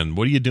 Lawnmower Man,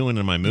 what are you doing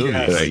in my movie?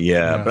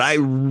 Yes. But I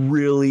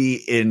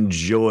really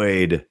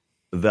enjoyed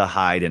the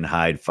Hyde and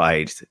Hyde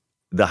fight,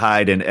 the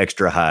Hyde and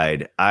Extra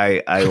Hyde.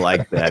 I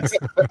like that.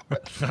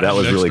 That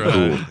was really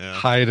cool.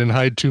 Hyde and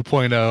Hyde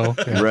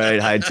 2.0. Yeah. Right,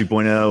 Hyde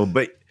 2.0.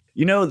 But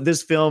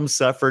this film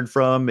suffered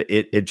from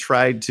it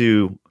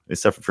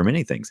suffered from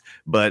many things.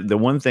 But the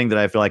one thing that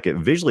I feel like it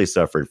visually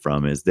suffered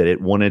from is that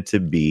it wanted to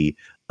be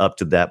up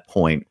to that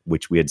point,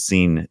 which we had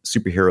seen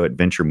superhero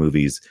adventure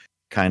movies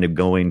kind of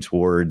going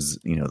towards,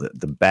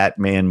 the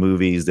Batman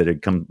movies that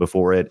had come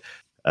before it,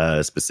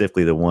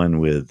 specifically the one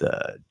with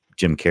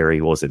Jim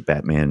Carrey. What was it?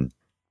 Batman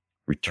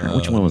Return.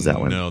 Which one was that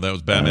one? No, that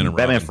was Batman and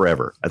Batman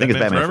Forever. I think it's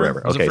Batman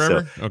Forever. Was okay, it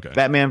Forever? So okay.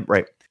 Batman,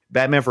 right.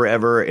 Batman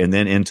Forever, and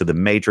then into the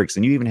Matrix,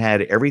 and you even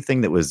had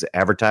everything that was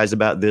advertised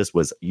about this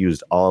was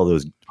used all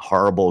those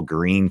horrible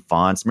green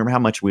fonts. Remember how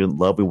much we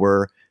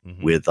were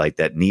with like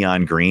that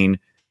neon green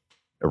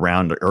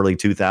around the early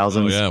 2000s?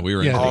 Oh yeah, we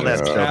were all that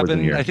stuff was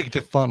in here. I think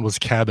the font was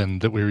Cabin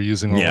that we were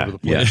using all over the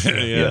place.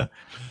 Yeah.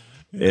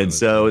 And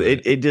so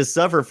it just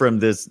suffered from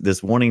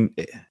this wanting.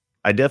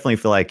 I definitely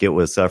feel like it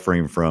was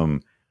suffering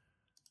from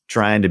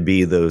trying to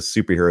be those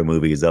superhero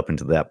movies up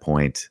until that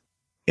point,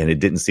 and it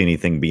didn't see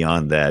anything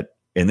beyond that.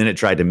 And then it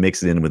tried to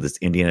mix it in with this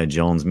Indiana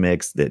Jones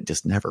mix that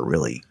just never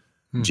really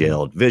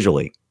gelled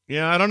visually.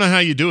 Yeah, I don't know how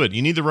you do it.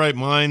 You need the right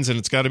minds, and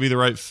it's got to be the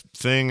right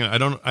thing. I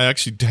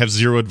actually have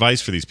zero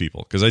advice for these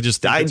people because I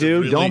just think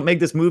don't make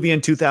this movie in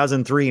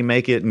 2003.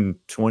 Make it in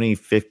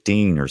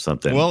 2015 or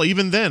something. Well,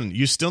 even then,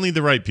 you still need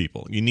the right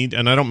people. You need,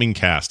 and I don't mean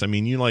cast. I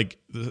mean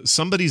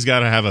somebody's got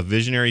to have a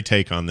visionary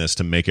take on this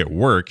to make it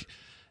work.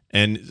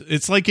 And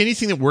it's like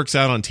anything that works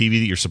out on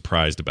TV that you're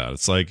surprised about.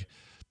 It's like,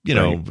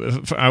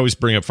 I always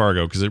bring up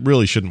Fargo because it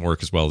really shouldn't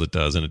work as well as it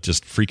does, and it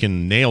just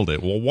freaking nailed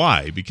it. Well,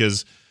 why?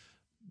 Because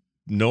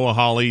Noah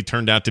Hawley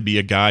turned out to be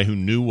a guy who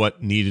knew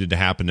what needed to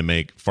happen to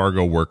make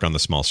Fargo work on the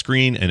small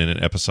screen and in an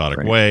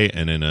episodic way,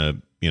 and in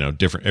a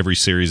different. Every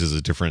series is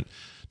a different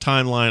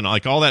timeline,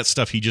 like all that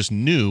stuff. He just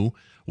knew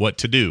what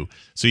to do.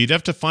 So you'd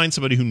have to find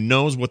somebody who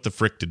knows what the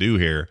frick to do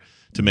here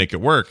to make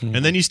it work.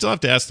 And then you still have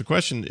to ask the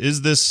question: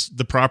 is this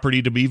the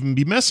property to even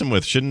be messing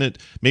with? Shouldn't it?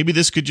 Maybe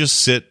this could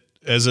just sit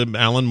as an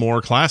Alan Moore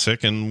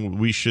classic, and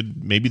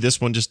maybe this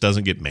one just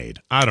doesn't get made.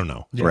 I don't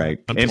know. Yeah. Right.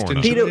 I'm and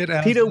torn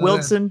Peter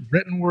Wilson,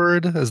 written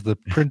word as the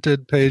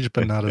printed page,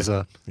 but not as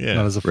a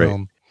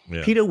film.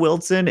 Yeah. Peter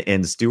Wilson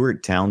and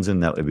Stuart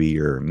Townsend, that would be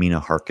your Mina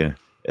Harker.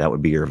 That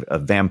would be your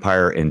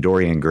vampire, and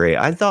Dorian Gray.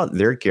 I thought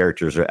their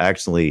characters are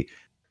actually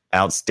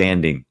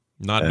outstanding.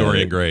 Not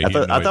Dorian Gray. I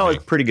thought it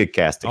was pretty good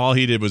casting. All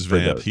he did was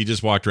vamp. He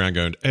just walked around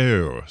going,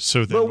 "Oh,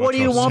 so." But what do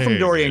you want from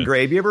Dorian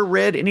Gray? Have you ever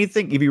read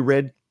anything? Have you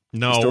read?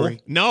 No,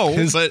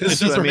 but it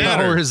doesn't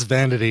matter. Or his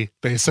vanity,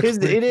 basically.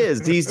 It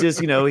is. He's just,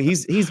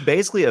 he's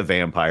basically a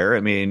vampire. I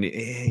mean,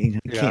 he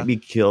can't be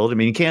killed. I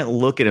mean, he can't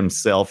look at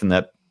himself in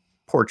that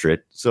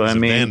portrait. So he's a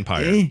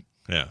vampire.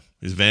 Yeah,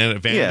 he's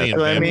vanity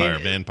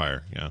and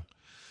vampire. Yeah,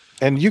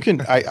 and you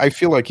can. I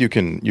feel like you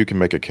can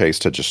make a case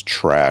to just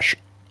trash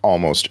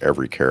almost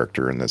every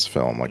character in this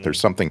film. Like there's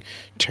something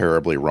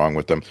terribly wrong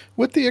with them,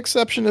 with the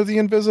exception of the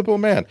Invisible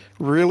Man.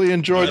 Really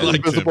enjoyed the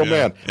Invisible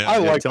Man. Yeah. I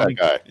like Tony,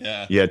 that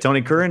guy. Yeah,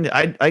 Tony Curran.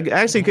 I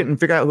actually couldn't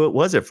figure out who it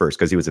was at first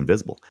because he was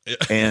invisible.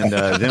 And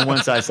then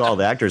once I saw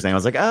the actor's name, I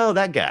was like, oh,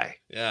 that guy.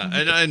 Yeah,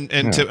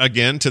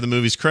 and to the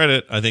movie's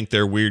credit, I think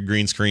their weird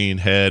green screen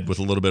head with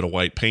a little bit of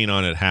white paint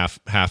on it, half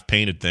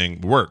painted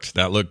thing, worked.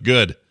 That looked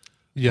good.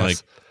 Yes. Like,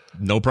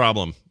 no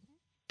problem.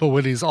 But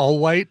when he's all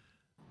white,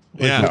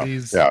 Yeah.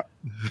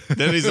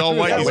 Then he's all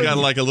white. He's got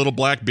like a little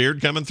black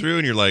beard coming through,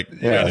 and you're like,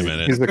 wait a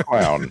minute. He's a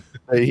clown.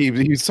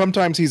 He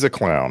sometimes he's a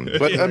clown,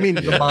 but I mean,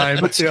 the mime.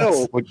 but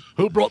still, like,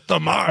 Who brought the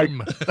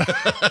mime?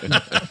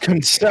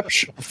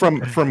 conception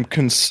from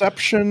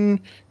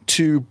conception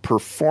to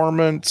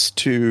performance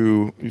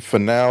to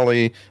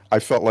finale, I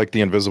felt like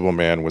The Invisible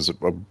Man was a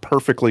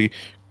perfectly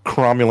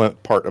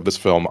cromulent part of this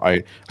film.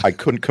 I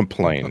couldn't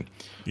complain.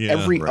 Yeah,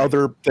 Every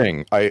other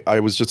thing, I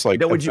was just like,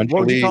 Now, what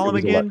would you call him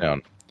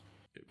again?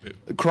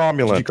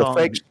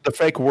 Cromulent, the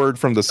fake word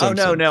from The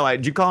Simpsons. Oh no!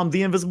 Did you call him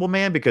the Invisible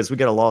Man? Because we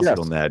got a lawsuit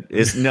on that.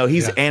 He's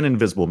an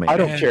Invisible Man. I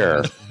don't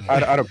care.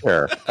 I don't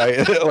care.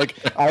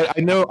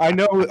 I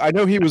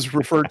know he was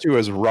referred to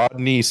as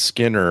Rodney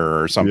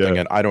Skinner or something,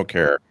 and I don't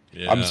care.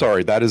 Yeah. I'm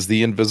sorry. That is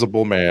the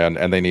Invisible Man,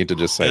 and they need to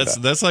just say that.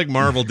 That's like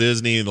Marvel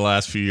Disney the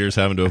last few years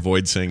having to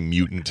avoid saying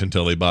mutant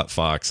until they bought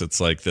Fox.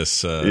 It's like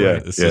this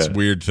this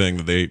weird thing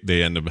that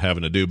they end up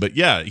having to do. But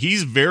yeah,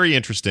 he's very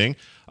interesting.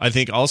 I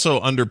think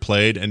also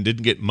underplayed and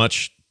didn't get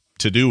much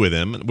to do with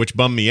him, which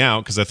bummed me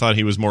out because I thought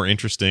he was more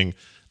interesting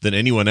than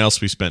anyone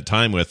else we spent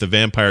time with. The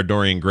vampire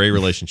Dorian Gray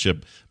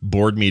relationship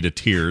bored me to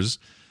tears.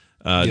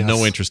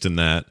 No interest in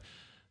that.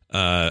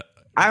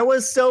 I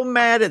was so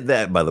mad at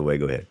that, by the way.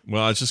 Go ahead.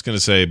 Well, I was just going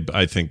to say,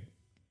 I think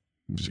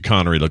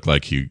Connery looked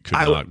like he could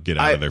not get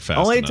out of there fast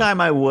enough. Only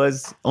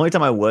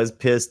time I was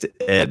pissed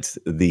at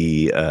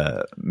the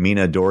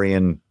Mina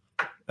Dorian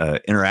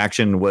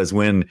interaction was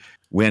when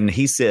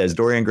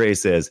Dorian Gray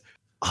says,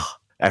 oh,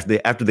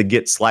 after they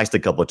get sliced a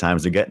couple of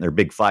times, they're getting their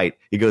big fight.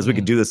 He goes, "We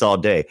could do this all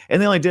day,"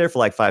 and they only did it for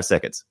like 5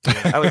 seconds.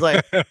 I was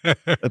like,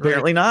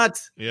 apparently not.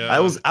 Yeah. I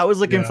was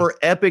looking for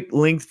epic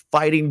length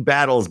fighting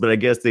battles, but I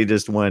guess they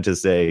just wanted to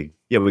say,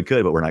 "Yeah, we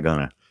could, but we're not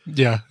gonna."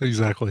 Yeah,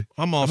 exactly.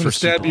 I'm all for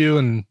stab you,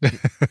 and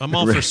I'm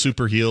all for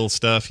super heel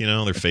stuff. You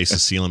know, their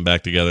faces sealing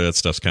back together. That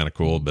stuff's kind of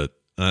cool, but.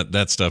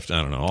 That stuff,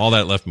 I don't know. All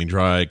that left me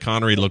dry.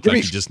 Connery looked like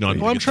he just not.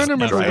 Well, I'm trying to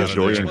remember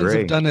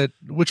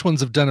which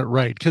ones have done it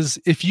right. Because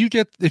if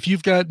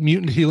you've got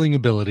mutant healing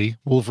ability,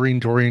 Wolverine,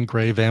 Dorian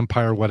Gray,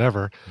 vampire,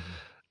 whatever,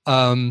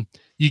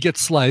 you get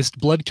sliced,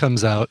 blood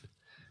comes out.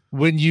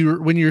 When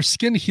your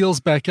skin heals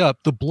back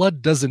up, the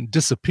blood doesn't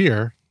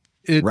disappear.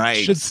 It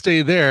should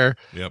stay there,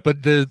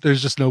 but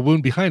there's just no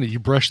wound behind it. You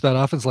brush that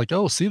off, it's like,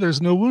 oh, see, there's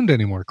no wound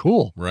anymore.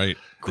 Cool. Right.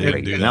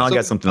 Great. Now I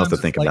got something else to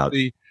think about.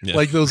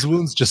 Like those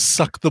wounds just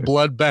suck the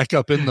blood back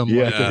up in them.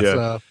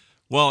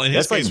 Well, in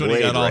his case, when he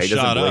got all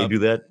shot up, do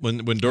that?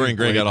 when Dorian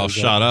Gray got all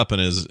shot up and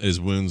his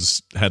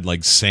wounds had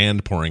like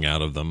sand pouring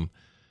out of them.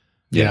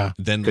 Yeah.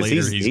 Then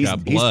later he's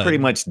got blood. He's pretty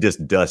much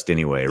just dust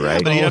anyway,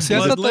 right? But he had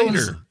blood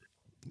later.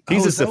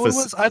 He's just a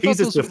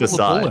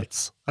facade.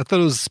 I thought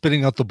it was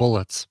spitting out the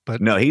bullets, but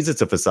no, he's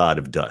just a facade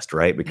of dust,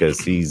 right? Because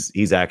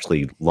he's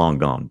actually long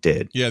gone,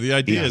 dead. Yeah, the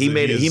idea is he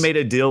made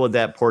a deal with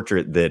that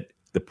portrait that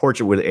the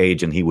portrait would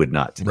age and he would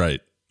not.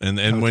 Right.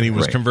 And when he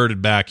was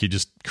converted back, he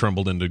just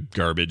crumbled into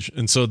garbage.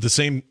 And so the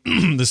same.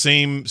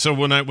 So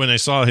when I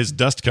saw his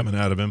dust coming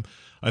out of him,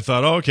 I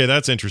thought, oh, okay,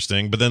 that's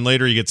interesting. But then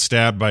later he gets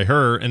stabbed by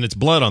her, and it's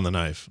blood on the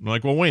knife. I'm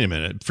like, well, wait a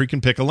minute,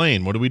 freaking pick a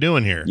lane. What are we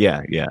doing here?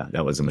 Yeah,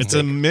 that was a mistake. It's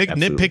a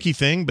nitpicky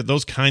thing, but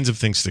those kinds of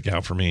things stick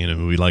out for me in a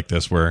movie like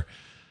this, where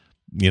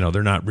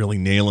they're not really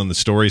nailing the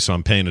story, so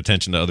I'm paying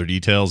attention to other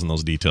details, and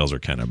those details are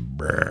kind of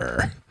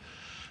brr.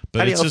 But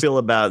how do you feel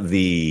about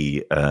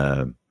the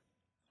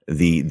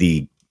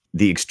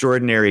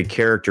extraordinary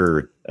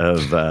character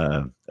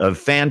of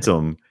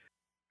Phantom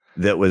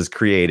that was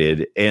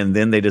created, and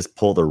then they just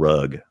pull the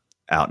rug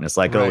out, and it's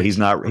like, oh, he's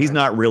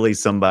not really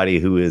somebody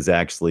who is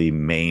actually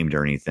maimed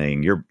or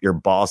anything. Your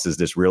boss is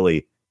just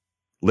really,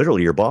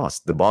 literally your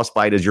boss. The boss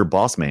fight is your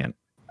boss man.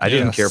 I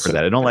didn't care for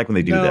that. I don't like when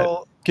they do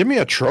that. Give me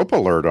a trope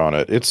alert on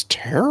it. It's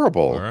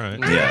terrible. All right.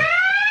 Yeah.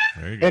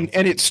 And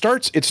it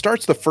starts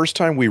the first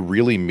time we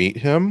really meet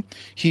him.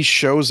 He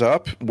shows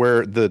up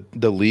where the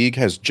League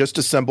has just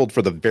assembled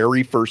for the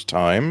very first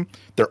time.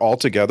 They're all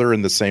together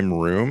in the same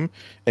room,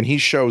 and he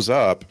shows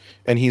up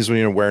and he's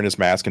wearing his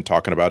mask and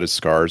talking about his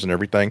scars and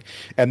everything.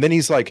 And then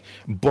he's like,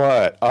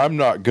 "But I'm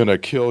not gonna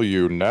kill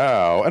you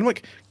now." I'm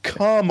like,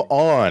 "Come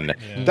on."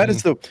 Yeah. That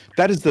is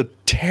the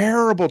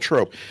terrible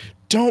trope.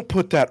 Don't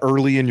put that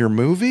early in your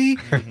movie.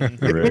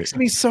 It makes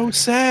me so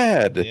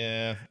sad.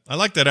 Yeah. I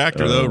like that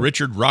actor, though.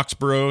 Richard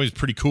Roxburgh. He's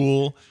pretty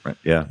cool. Right.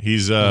 Yeah.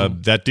 He's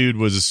that dude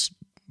was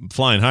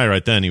flying high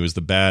right then. He was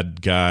the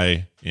bad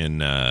guy in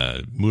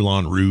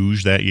Moulin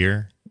Rouge that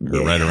year,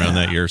 or right around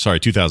that year. Sorry,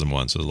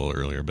 2001, so a little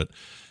earlier. But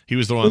he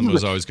was the one that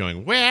was always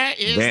going, "Where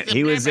is the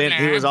He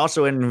was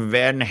also in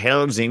Van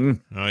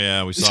Helsing. Oh,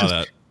 yeah, we saw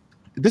that.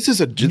 This is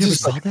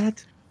saw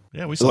that?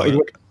 Yeah, we saw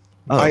it.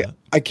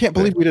 I can't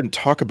believe we didn't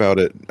talk about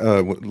it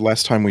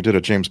last time we did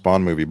a James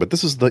Bond movie, but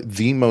this is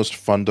the most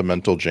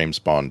fundamental James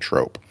Bond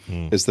trope,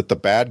 is that the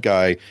bad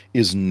guy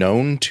is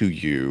known to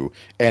you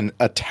and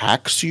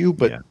attacks you,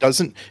 but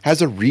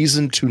has a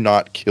reason to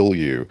not kill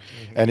you.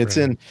 And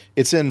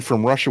it's in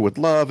From Russia with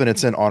Love, and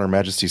it's in On Her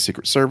Majesty's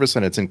Secret Service,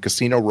 and it's in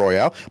Casino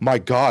Royale. My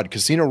God,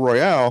 Casino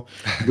Royale,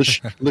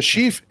 Le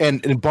Chiffre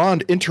and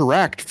Bond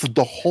interact for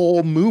the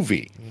whole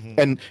movie.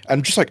 And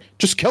I'm just like,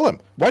 just kill him.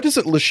 Why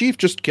doesn't Le Chiffre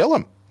just kill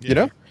him? You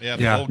know? Yeah,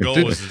 the whole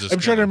goal was to just I'm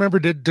trying to remember,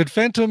 did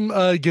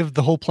Phantom give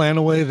the whole plan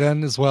away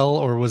then as well,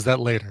 or was that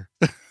later?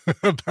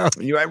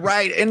 You're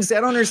right. And I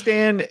don't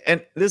understand.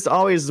 And this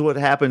always is what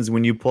happens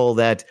when you pull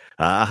that,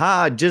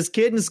 just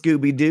kidding,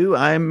 Scooby-Doo.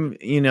 I'm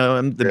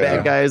the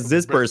bad guy is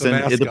this person.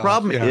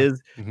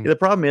 The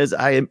problem is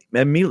I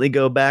immediately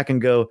go back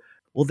and go,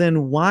 well,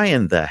 then why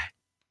in the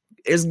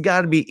there's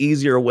got to be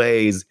easier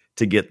ways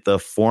to get the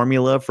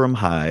formula from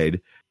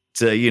Hyde,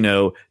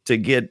 to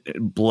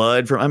get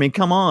blood from, I mean,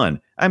 come on.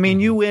 I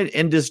mean, you went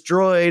and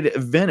destroyed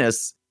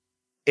Venice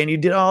and you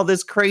did all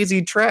this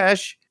crazy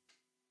trash.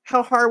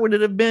 How hard would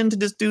it have been to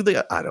just do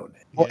I don't know.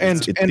 Well,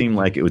 it seemed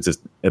like it was just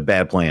a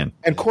bad plan.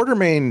 And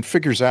Quartermain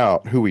figures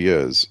out who he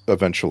is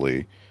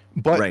eventually,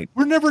 but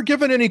we're never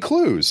given any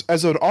clues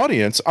as an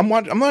audience. I'm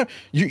not,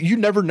 you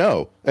never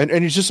know. And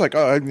he's just like,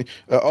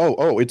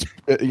 it's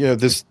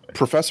this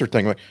professor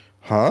thing. Like,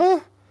 huh?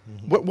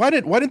 Why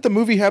didn't the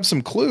movie have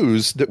some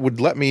clues that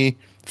would let me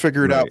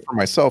figure it out for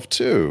myself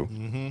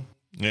too?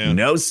 Yeah.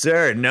 No,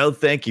 sir. No,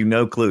 thank you.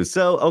 No clue.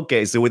 So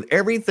with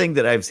everything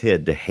that I've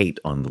had to hate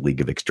on the League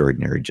of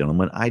Extraordinary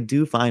Gentlemen, I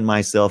do find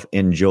myself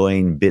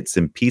enjoying bits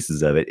and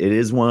pieces of it. It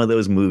is one of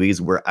those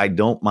movies where I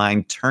don't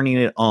mind turning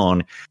it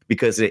on,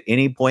 because at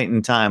any point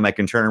in time, I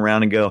can turn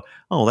around and go,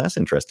 oh, that's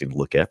interesting to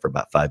look at for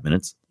about 5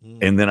 minutes.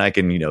 And then I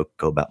can,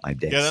 go about my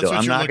day. Yeah, so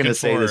I'm not going to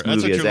say this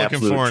movie is absolute trash. That's what you're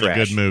looking for in a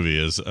good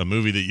movie, is a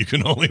movie that you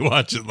can only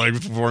watch at like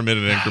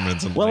 4-minute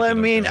increments. And well, I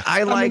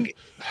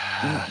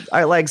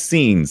like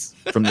scenes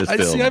from this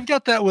film. See, I've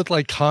got that with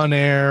like Con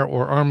Air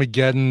or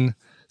Armageddon,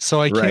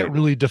 so I can't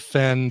really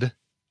defend.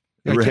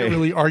 I can't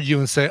really argue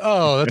and say,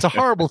 oh, that's a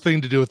horrible thing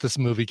to do with this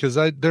movie, because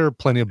there are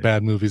plenty of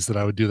bad movies that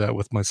I would do that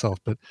with myself.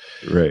 But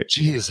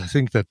geez, I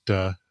think that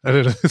I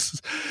don't know.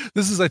 This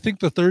is I think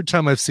the third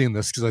time I've seen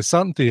this, because I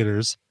saw it in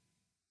theaters.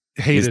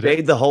 Hated it.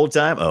 Stayed the whole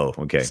time? Oh,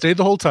 okay. Stayed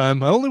the whole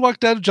time. I only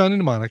walked out of Johnny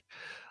Mnemonic.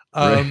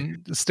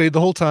 Stayed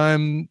the whole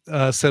time.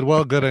 Said,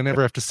 well, good. I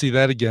never have to see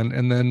that again.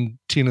 And then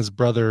Tina's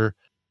brother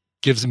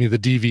gives me the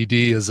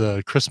DVD as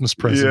a Christmas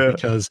present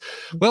because,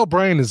 well,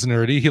 Brian is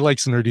nerdy. He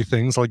likes nerdy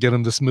things. I'll get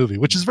him this movie,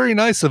 which is very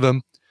nice of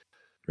him.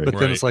 But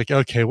then it's like,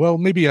 okay, well,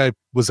 maybe I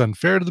was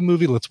unfair to the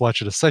movie. Let's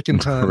watch it a second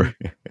time.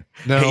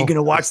 No. Hey, you going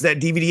to watch that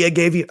DVD I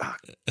gave you?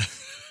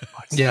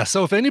 Yeah,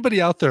 so if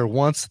anybody out there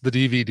wants the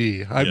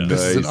DVD,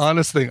 this is an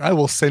honest thing. I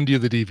will send you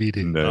the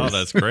DVD. Nice. Oh,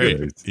 that's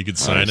great. You could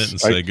sign it and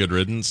say good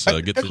riddance.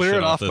 Get the clear shit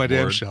it off my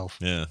damn board. shelf.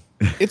 Yeah.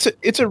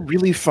 It's a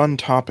really fun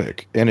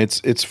topic, and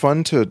it's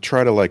fun to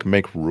try to like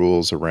make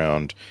rules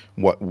around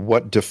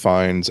what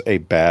defines a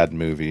bad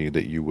movie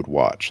that you would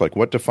watch. Like,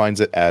 what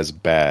defines it as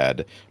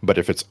bad, but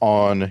if it's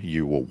on,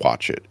 you will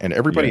watch it. And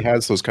everybody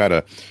has those kind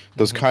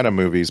of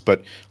movies,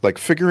 but like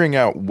figuring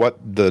out what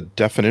the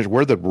definition,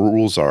 where the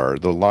rules are,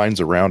 the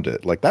lines around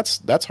it, like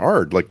that's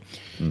hard. Like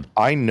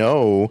I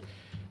know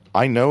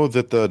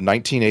that the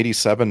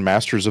 1987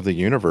 Masters of the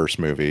Universe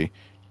movie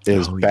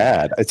is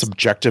bad. It's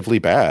objectively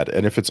bad,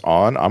 and if it's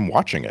on, I'm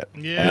watching it.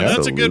 Yeah,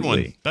 that's a good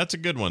one. That's a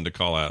good one to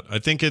call out. I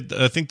think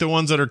the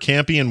ones that are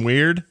campy and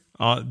weird,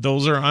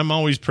 I'm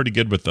always pretty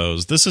good with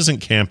those. This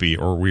isn't campy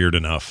or weird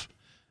enough.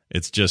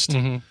 It's just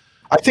I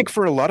think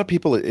for a lot of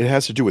people it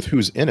has to do with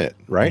who's in it,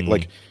 right?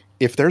 Like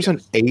if there's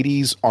an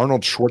 80s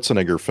Arnold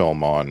Schwarzenegger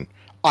film on,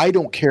 I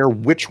don't care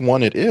which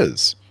one it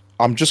is.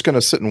 I'm just going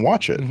to sit and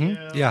watch it.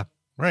 Yeah.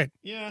 Right.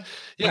 Yeah.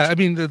 Yeah. I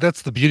mean,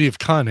 that's the beauty of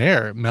Con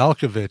Air,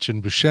 Malkovich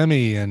and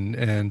Buscemi and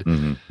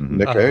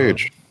Nick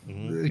Cage.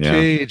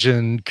 Cage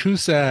and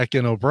Cusack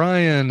and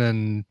O'Brien,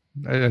 and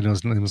I know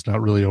his name is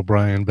not really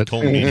O'Brien, but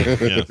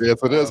yes,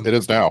 it is. It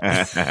is now.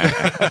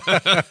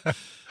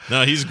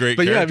 No, he's a great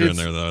character in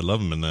there, though. I love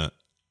him in that.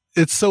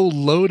 It's so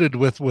loaded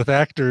with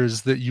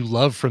actors that you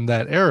love from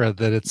that era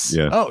that it's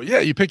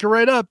you pick it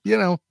right up,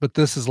 but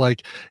this is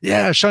like,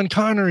 Sean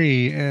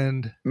Connery,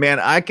 and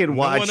man, I could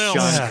watch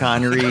Sean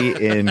Connery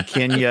in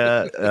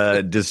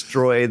Kenya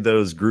destroy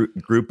those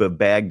group of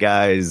bad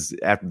guys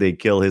after they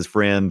kill his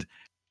friend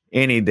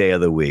any day of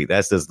the week.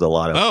 That's just a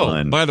lot of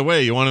fun. By the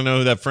way, you want to know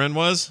who that friend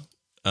was?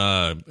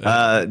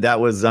 That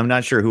was, I'm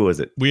not sure who was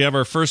it. We have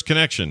our first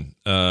connection.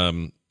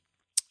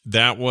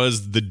 That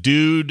was the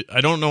dude. I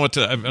don't know what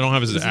to. I don't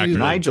have his actor name.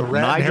 Nigel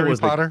Harry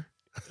Potter.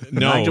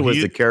 Nigel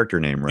was the character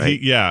name,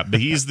 right?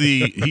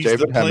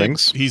 David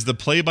Hemmings. He's the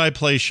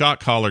play-by-play shot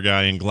caller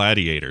guy in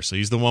Gladiator. So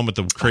he's the one with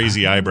the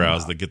crazy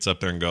eyebrows that gets up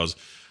there and goes,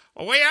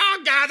 "We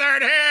all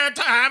gathered here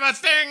to have a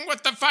thing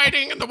with the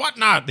fighting and the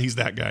whatnot." He's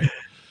that guy.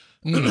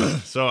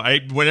 So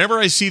whenever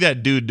I see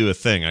that dude do a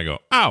thing, I go,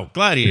 "Oh,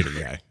 Gladiator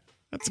guy."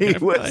 That's He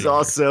was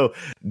also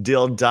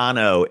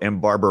Dildano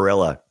and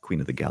Barbarella,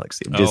 Queen of the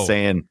Galaxy. I'm just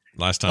saying.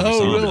 Last time I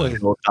saw really?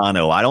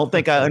 Dildano. I don't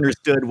think I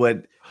understood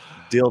what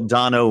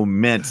Dildano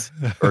meant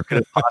or could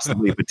have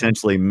possibly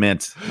potentially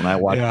meant when I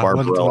watched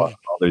Barbarella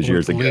all those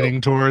years ago.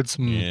 Leaning towards.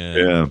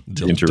 Yeah.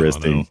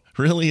 Interesting.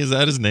 Really? Is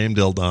that his name,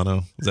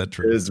 Dildano? Is that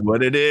true? Is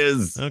what it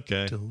is.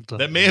 Okay.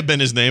 That may have been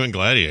his name in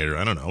Gladiator.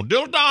 I don't know.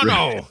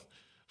 Dildano!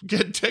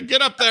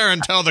 Get up there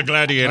and tell the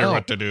gladiator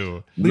what to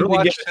do. We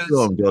watched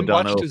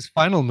his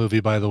final movie,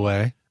 by the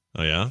way.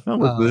 Oh, yeah?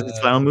 Was his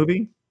final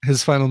movie?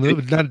 His final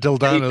movie, not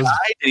Dildano's.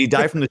 Did he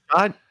die from the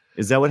shot?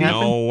 Is that what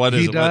happened? No, what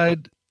is he it?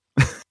 died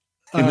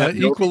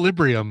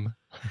Equilibrium.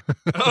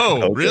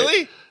 Oh,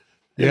 really?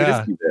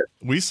 Yeah.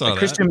 We saw that.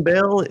 Christian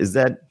Bale, is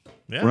that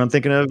what I'm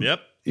thinking of? Yep.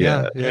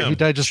 Yeah. He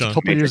died just a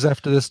couple years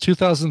after this,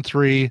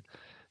 2003,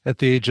 at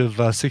the age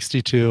of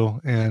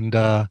 62,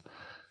 and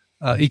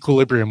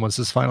Equilibrium was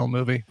his final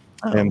movie.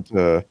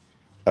 And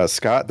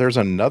Scott, there's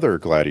another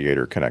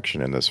Gladiator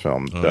connection in this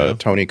film. yeah?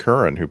 Tony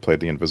Curran, who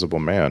played the Invisible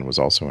Man, was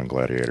also in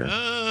Gladiator.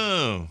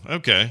 Oh,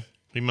 okay.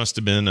 He must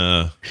have been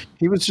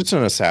He was just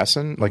an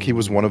assassin. Like, he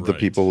was one of the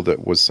people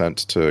that was sent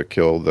to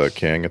kill the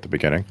king at the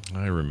beginning.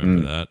 I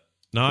remember that.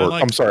 No,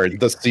 I'm sorry,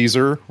 the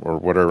Caesar or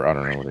whatever. I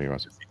don't know what he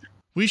was.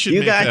 We should. Do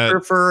you guys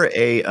prefer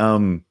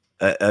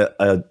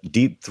a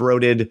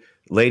deep-throated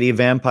lady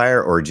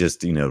vampire or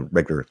just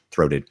regular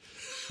throated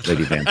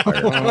lady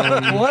vampire?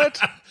 What?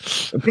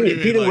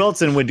 Peter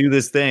Wilson would do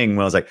this thing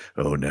when I was like,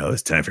 "Oh, now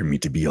it's time for me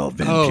to be all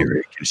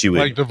vampiric," and she would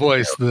like the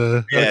voice.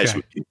 she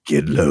would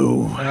get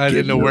low. I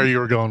didn't know where you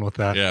were going with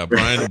that. Yeah,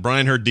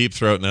 Brian heard deep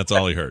throat, and that's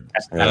all he heard.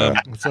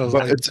 So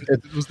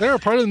was there a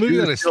part of the movie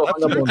that I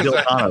slept through?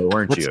 Dildano,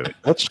 weren't you?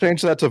 Let's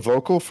change that to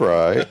vocal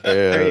fry.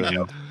 There you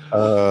go.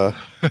 I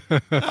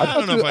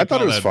don't know if I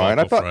thought it was fine.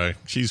 I thought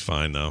she's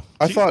fine though.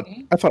 I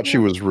thought she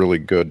was really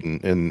good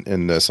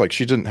in this. Like,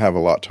 she didn't have a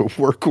lot to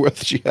work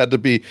with. She had to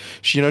be,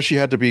 she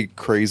had to be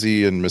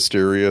crazy and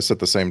mysterious at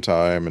the same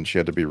time, and she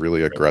had to be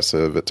really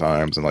aggressive at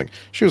times. And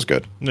she was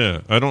good. Yeah,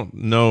 I don't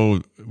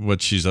know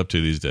what she's up to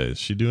these days. Is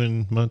she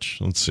doing much?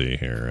 Let's see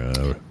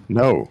here.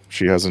 No,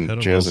 she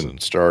hasn't. She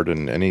hasn't starred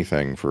in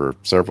anything for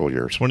several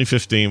years.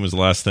 2015 was the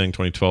last thing.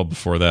 2012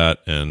 before that,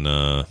 and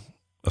a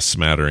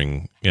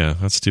smattering. Yeah,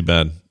 that's too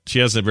bad. She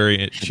has a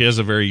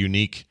very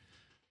unique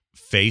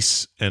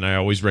face, and I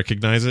always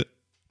recognize it.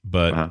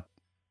 But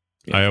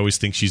I always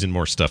think she's in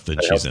more stuff than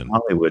she's in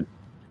Hollywood.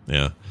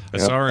 Yeah, I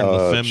saw her in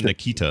La Femme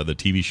Nikita, the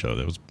TV show.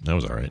 That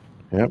was all right.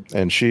 Yep,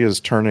 and she is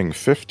turning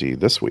 50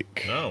 this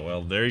week. Oh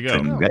well, there you go.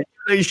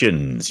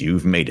 Congratulations,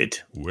 you've made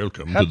it.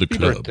 Welcome Happy to the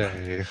club.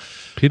 Birthday.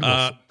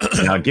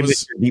 Now give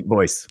it your deep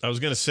voice. I was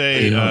going to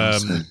say,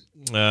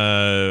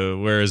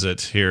 where is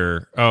it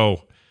here?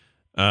 Oh,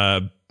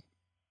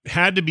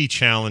 had to be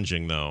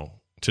challenging though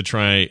to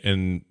try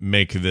and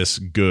make this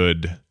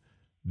good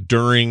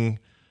during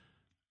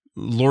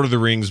Lord of the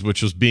Rings,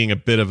 which was being a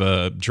bit of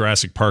a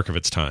Jurassic Park of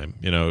its time.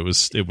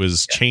 It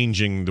was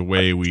changing the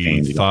way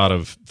we thought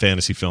of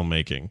fantasy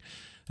filmmaking,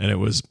 and it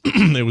was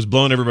it was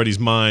blowing everybody's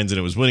minds, and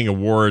it was winning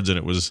awards, and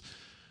it was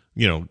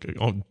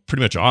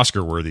pretty much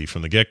Oscar worthy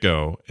from the get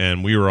go.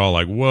 And we were all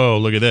like, "Whoa,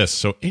 look at this!"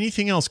 So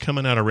anything else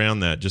coming out around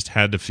that just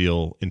had to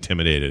feel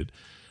intimidated.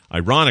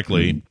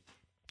 Ironically,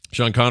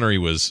 Sean Connery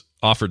was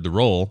offered the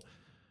role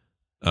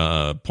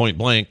point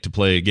blank to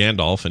play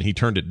Gandalf, and he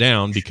turned it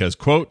down because,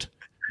 quote,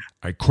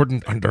 "I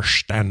couldn't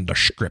understand the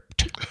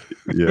script."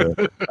 Yeah,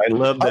 I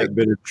love that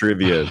bit of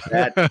trivia.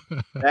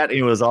 That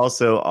he was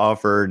also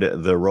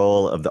offered the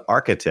role of the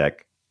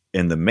architect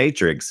in The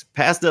Matrix,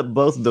 passed up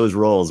both of those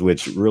roles,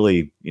 which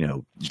really,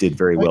 did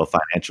very well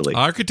financially.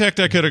 Architect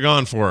I could have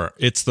gone for.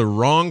 It's the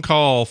wrong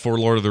call for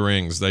Lord of the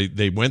Rings.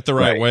 They went the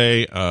right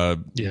way.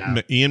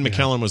 Ian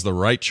McKellen was the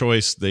right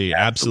choice. They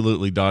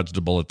absolutely dodged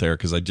a bullet there,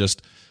 because I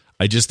just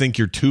think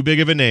you're too big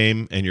of a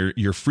name, and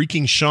you're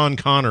freaking Sean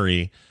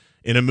Connery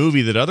in a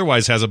movie that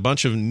otherwise has a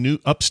bunch of new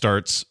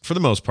upstarts for the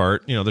most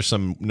part. There's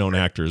some known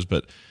actors,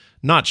 but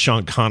not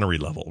Sean Connery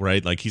level,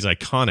 right? Like, he's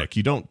iconic.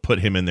 You don't put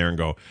him in there and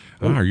go,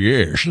 "Oh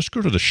yes, let's go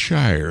to the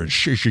Shire."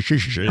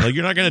 Like,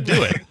 you're not going to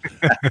do it.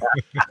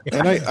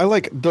 And I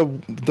like the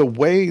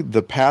way,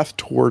 the path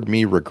toward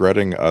me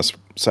regretting us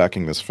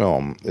sacking this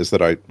film is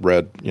that I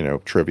read,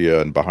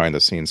 trivia and behind the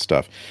scenes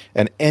stuff.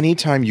 And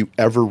anytime you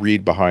ever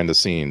read behind the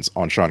scenes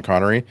on Sean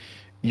Connery,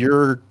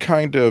 you're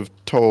kind of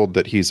told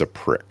that he's a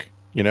prick.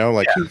 He's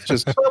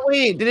just. But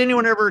wait, did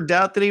anyone ever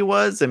doubt that he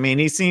was? I mean,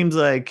 he seems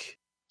like,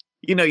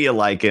 you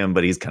like him,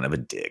 but he's kind of a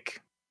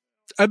dick.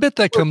 I bet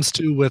that comes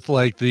to with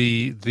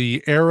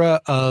the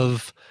era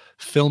of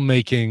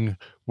filmmaking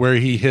where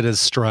he hit his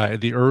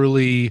stride, the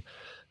early,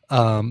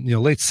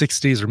 late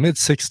 60s or mid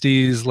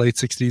 60s, late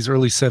 60s,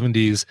 early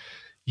 70s.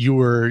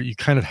 You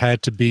kind of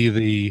had to be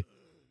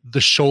the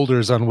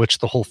shoulders on which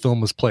the whole film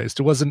was placed.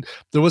 There wasn't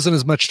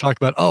as much talk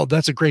about, "Oh,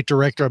 that's a great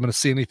director, I'm going to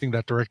see anything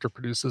that director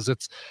produces."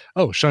 It's,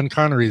 "Oh, Sean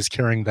Connery is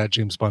carrying that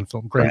James Bond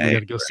film. Great, we got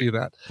to go see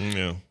that."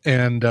 Yeah.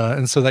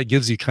 And so that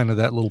gives you kind of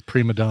that little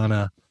prima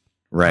donna.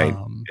 Right.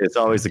 It's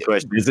always the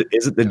question, is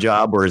it the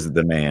job or is it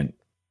the man?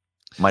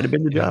 Might have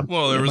been the job.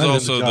 Well, there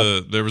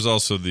was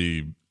also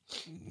the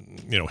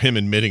him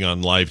admitting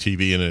on live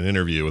TV in an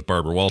interview with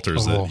Barbara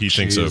Walters that he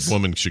thinks a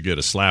woman should get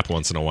a slap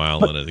once in a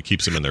while, and it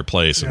keeps them in their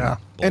place. Yeah.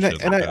 And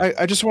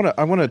I just want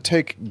to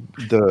take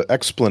the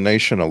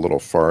explanation a little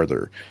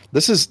farther.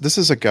 This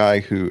is a guy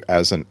who,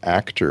 as an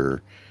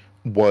actor,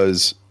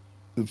 was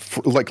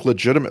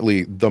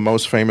legitimately the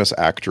most famous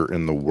actor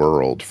in the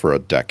world for a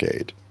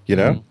decade.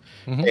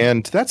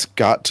 And that's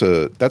got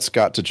to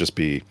just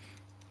be,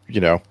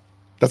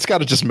 that's got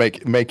to just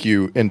make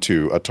you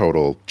into a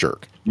total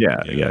jerk.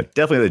 Yeah,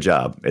 definitely the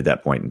job at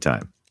that point in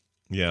time.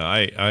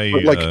 Yeah,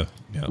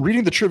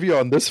 reading the trivia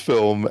on this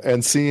film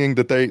and seeing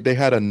that they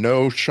had a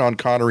no Sean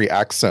Connery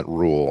accent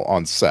rule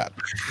on set.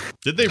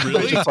 Did they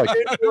really? Just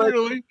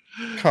really?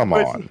 Come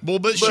on. Well,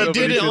 but she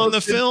did it on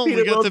the film.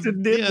 We got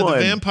the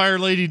vampire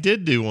lady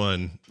did do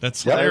one.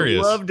 That's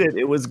hilarious. I loved it.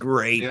 It was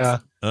great. Yeah.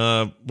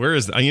 Where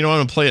is I'm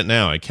gonna play it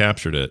now. I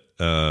captured it.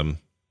 I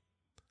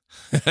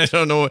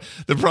don't know.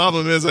 The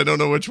problem is I don't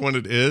know which one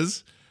it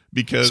is.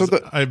 Because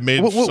I've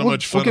made so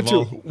much fun of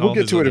all We'll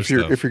get to it if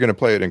you're going to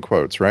play it in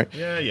quotes, right?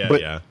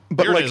 Yeah.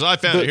 But here it is. I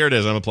found it. Here it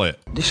is. I'm going to play it.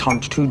 This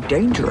hunt's too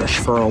dangerous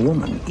for a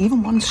woman,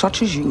 even one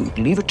such as you.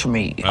 Leave it to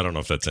me. I don't know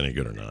if that's any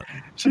good or not.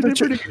 She did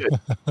pretty good.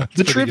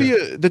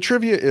 The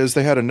trivia is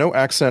they had a no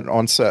accent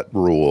on set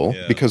rule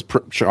because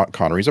Sean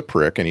Connery's a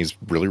prick and he's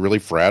really, really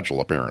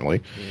fragile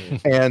apparently.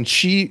 And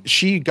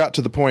she got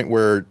to the point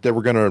where they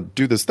were going to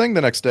do this thing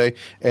the next day,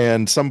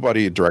 and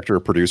somebody, director or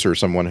producer,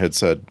 someone had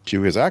said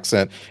do his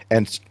accent,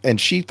 and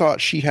she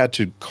thought she had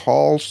to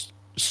call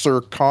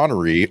Sir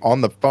Connery on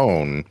the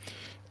phone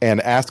and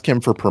ask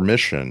him for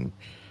permission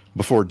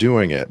before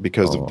doing it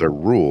because of their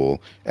rule.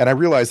 And I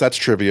realize that's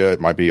trivia. It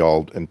might be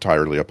all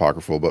entirely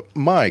apocryphal, but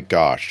my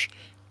gosh,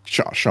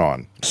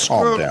 Sean,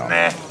 calm down.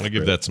 I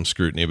give that some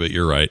scrutiny, but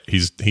you're right.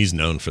 He's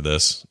known for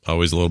this.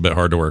 Always a little bit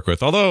hard to work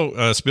with.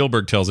 Although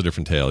Spielberg tells a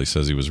different tale. He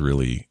says he was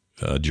really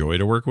a joy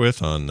to work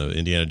with on the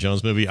Indiana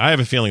Jones movie. I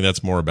have a feeling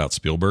that's more about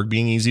Spielberg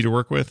being easy to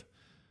work with.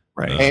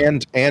 Right.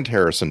 And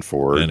Harrison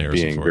Ford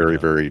being very,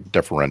 very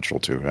deferential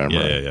to him.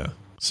 Yeah.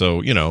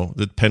 So,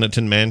 the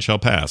penitent man shall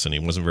pass, and he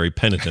wasn't very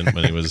penitent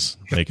when he was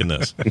making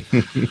this.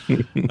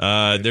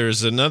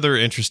 There's another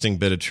interesting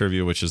bit of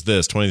trivia, which is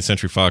this. 20th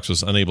Century Fox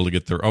was unable to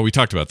get their... Oh, we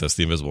talked about this,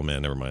 The Invisible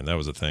Man. Never mind. That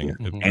was a thing.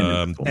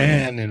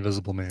 And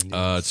Invisible Man.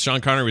 Yes.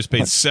 Sean Connery was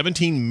paid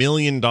 $17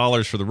 million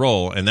for the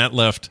role, and that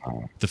left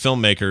the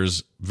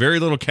filmmakers very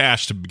little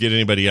cash to get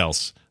anybody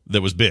else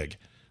that was big.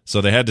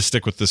 So they had to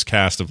stick with this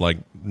cast of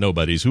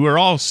nobodies, who are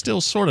all still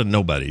sort of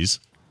nobodies.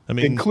 I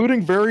mean,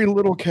 including very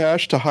little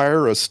cash to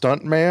hire a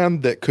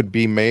stuntman that could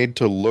be made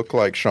to look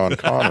like Sean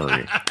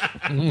Connery.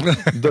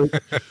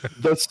 The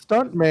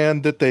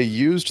stuntman that they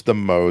used the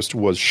most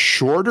was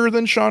shorter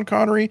than Sean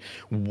Connery,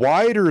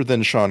 wider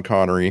than Sean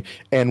Connery,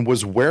 and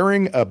was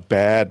wearing a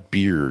bad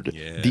beard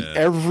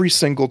every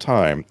single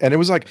time. And it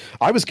was like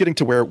I was getting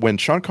to where when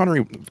Sean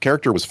Connery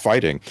character was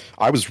fighting,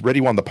 I was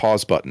ready on the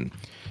pause button.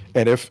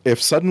 And if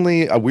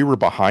suddenly we were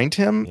behind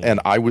him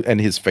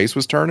and his face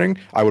was turning,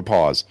 I would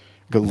pause.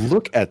 Go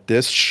look at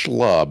this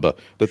schlub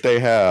that they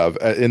have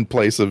in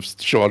place of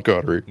Sean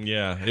Connery.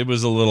 Yeah, it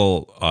was a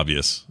little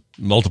obvious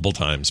multiple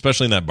times,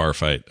 especially in that bar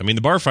fight. I mean,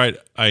 the bar fight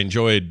I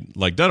enjoyed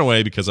like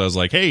Dunaway because I was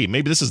like, hey,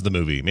 maybe this is the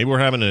movie. Maybe we're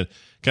having a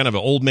kind of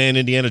an old man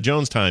Indiana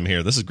Jones time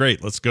here. This is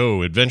great. Let's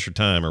go adventure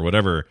time or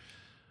whatever.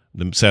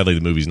 Sadly, the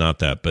movie's not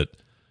that, but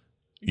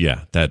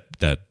yeah, that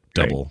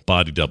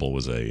body double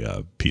was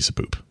a piece of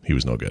poop. He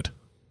was no good.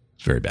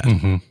 It's very bad.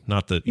 Mm-hmm.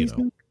 Not that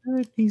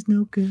He's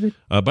no good.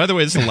 By the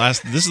way, this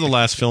is the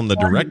last film the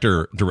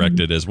director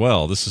directed as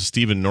well. This is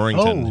Stephen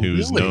Norrington,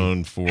 who's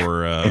known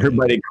for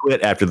everybody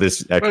quit after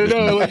this.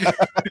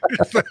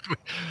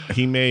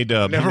 He made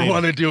never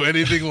want to do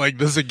anything like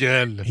this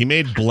again. He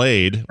made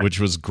Blade, which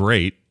was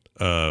great.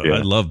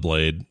 I love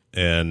Blade,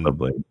 and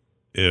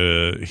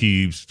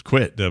he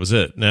quit. That was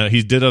it. Now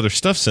he did other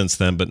stuff since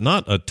then, but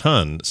not a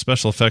ton.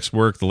 Special effects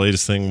work. The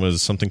latest thing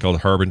was something called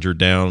Harbinger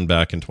Down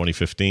back in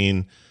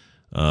 2015.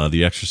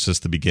 The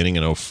Exorcist, the beginning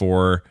in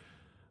 2004,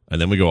 and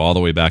then we go all the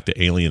way back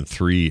to Alien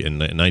 3 in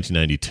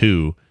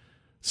 1992.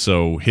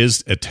 So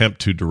his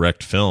attempt to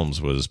direct films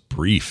was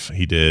brief.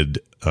 He did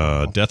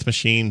Death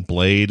Machine,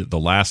 Blade, The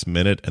Last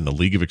Minute, and The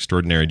League of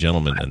Extraordinary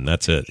Gentlemen, and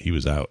that's it. He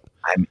was out.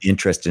 I'm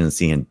interested in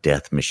seeing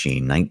Death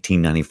Machine,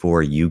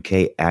 1994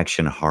 UK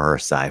action horror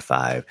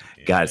sci-fi.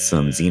 Got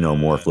some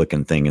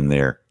xenomorph-looking thing in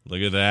there.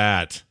 Look at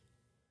that.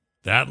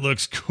 That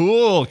looks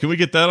cool. Can we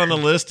get that on the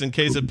list in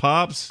case it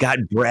pops? Got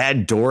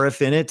Brad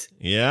Dourif in it.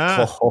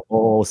 Yeah.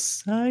 Oh,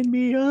 sign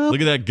me up.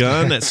 Look at that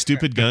gun, that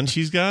stupid gun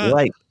she's got.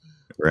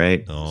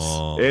 Right.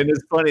 Oh. And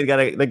it's funny.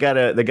 They got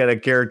a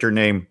character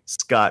named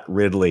Scott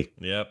Ridley.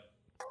 Yep.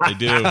 They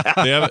do.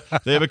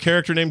 They have a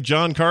character named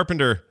John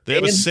Carpenter. They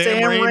have a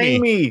Sam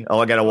Raimi. Oh,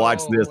 I gotta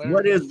watch this.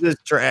 What is this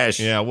trash?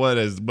 Yeah. What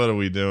are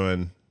we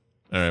doing?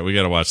 All right, we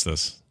gotta watch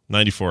this.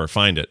 94.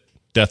 Find it.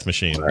 Death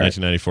Machine.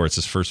 1994. It's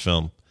his first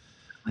film.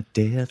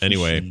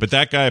 Anyway, but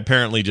that guy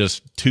apparently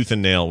just tooth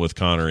and nail with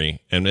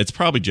Connery, and it's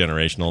probably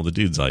generational. The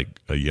dude's like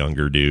a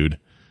younger dude,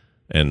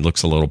 and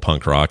looks a little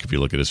punk rock if you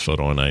look at his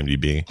photo on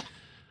IMDb.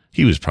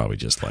 He was probably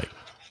just like,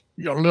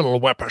 "You little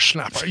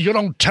whippersnapper, you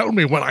don't tell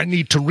me when I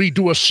need to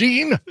redo a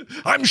scene.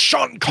 I'm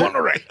Sean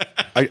Connery."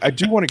 I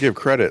do want to give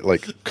credit.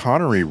 Like,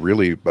 Connery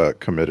really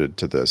committed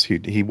to this.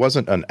 He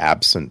wasn't an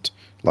absent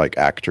like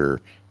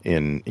actor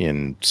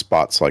in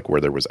spots like where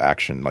there was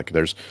action. Like,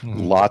 there's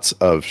lots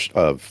of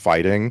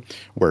fighting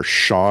where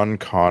Sean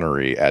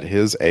Connery at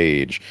his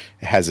age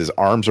has his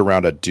arms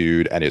around a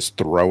dude and is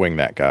throwing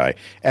that guy.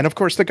 And of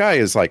course the guy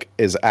is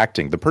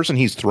acting. The person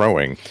he's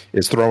throwing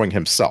is throwing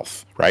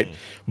himself, right?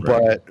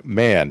 But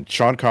man,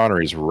 Sean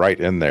Connery's right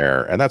in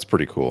there, and that's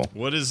pretty cool.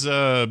 What is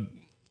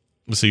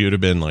let's see, he would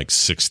have been like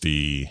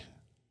 60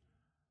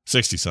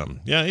 something.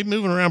 Yeah, he's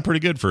moving around pretty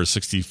good for a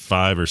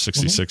 65 or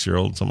 66 year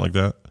old, something like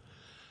that.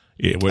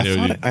 Yeah,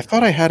 I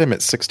thought I had him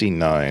at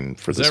 69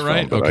 for this film.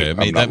 Is that right?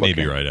 Okay, that may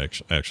be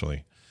right,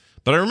 actually.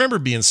 But I remember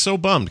being so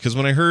bummed because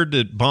when I heard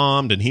it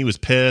bombed and he was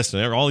pissed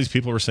and all these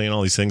people were saying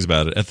all these things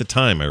about it, at the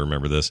time I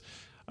remember this,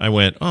 I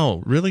went,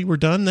 "Oh, really? We're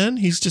done then?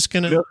 He's just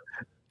gonna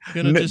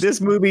just..."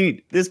 This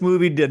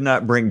movie did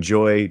not bring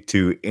joy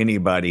to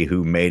anybody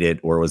who made it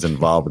or was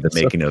involved with the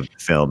making of the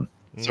film.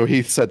 So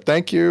he said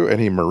thank you,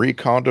 and he Marie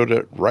Kondo'd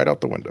it right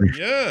out the window.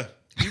 Yeah,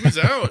 he was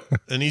out,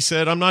 and he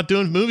said, "I'm not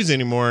doing movies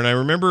anymore." And I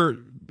remember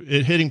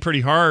it hitting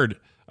pretty hard.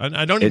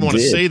 I don't even want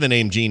to say the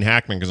name Gene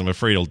Hackman because I'm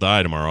afraid he'll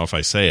die tomorrow if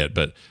I say it.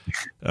 But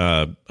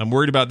I'm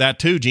worried about that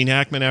too. Gene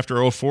Hackman, after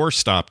 2004,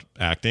 stopped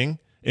acting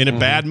in a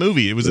bad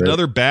movie. It was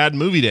another bad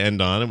movie to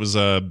end on. It was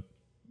what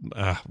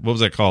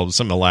was that called?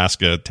 Some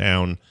Alaska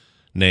town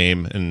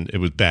name, and it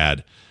was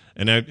bad.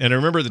 And I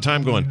remember at the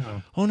time going,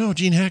 "Oh no,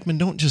 Gene Hackman,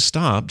 don't just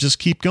stop. Just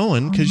keep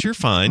going because you're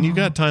fine. You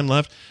got time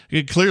left."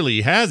 Clearly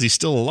he has. He's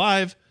still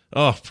alive.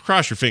 Oh,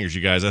 cross your fingers,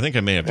 you guys. I think I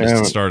may have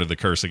just started the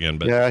curse again.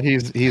 But yeah,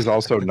 he's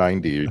also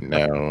 90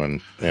 now,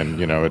 and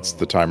you know, it's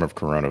the time of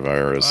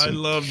coronavirus. I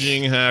love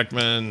Gene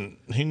Hackman.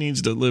 He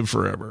needs to live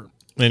forever.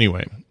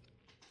 Anyway,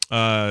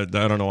 I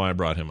don't know why I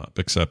brought him up,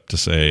 except to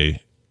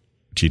say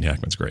Gene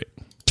Hackman's great.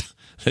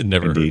 It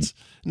never hurts.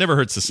 Never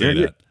hurts to say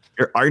that.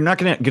 You're not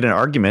going to get an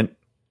argument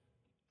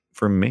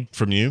from me.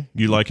 From you?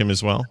 You like him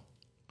as well?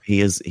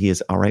 He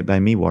is all right by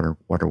me,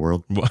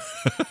 Waterworld.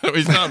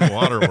 He's not in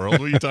Waterworld.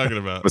 What are you talking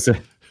about? What's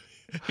that?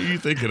 Who are you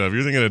thinking of?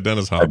 You're thinking of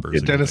Dennis Hopper.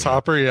 Dennis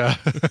Hopper, yeah.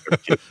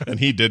 And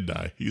he did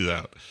die. He's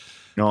out.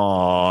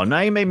 Oh, now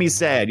you made me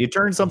sad. You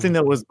turned something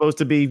that was supposed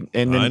to be.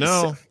 And I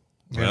know.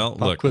 Well,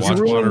 look, watch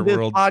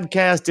Waterworld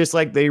podcast just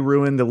like they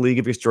ruined the League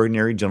of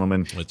Extraordinary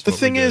Gentlemen. The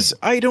thing is,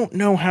 I don't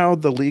know how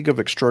the League of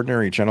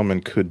Extraordinary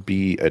Gentlemen could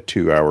be a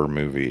 2-hour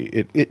movie.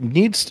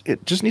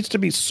 It just needs to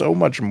be so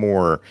much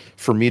more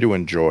for me to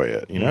enjoy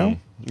it. You know?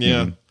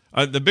 Yeah.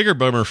 The bigger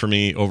bummer for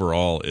me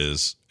overall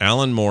is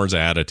Alan Moore's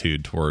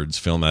attitude towards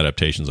film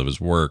adaptations of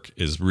his work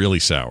is really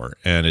sour,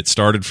 and it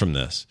started from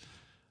this.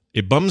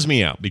 It bums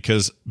me out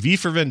because V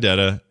for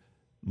Vendetta,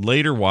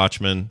 later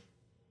Watchmen,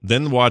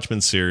 then the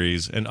Watchmen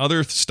series, and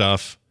other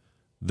stuff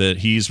that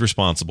he's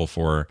responsible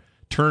for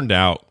turned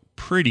out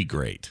pretty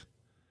great,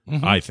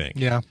 I think.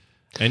 Yeah.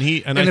 And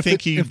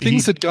if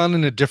things had gone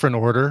in a different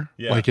order,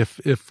 like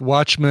if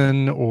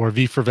Watchmen or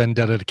V for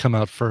Vendetta had come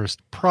out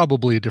first,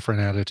 probably a different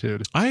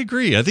attitude. I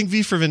agree. I think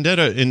V for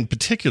Vendetta in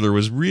particular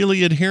was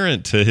really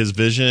adherent to his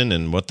vision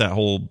and what that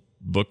whole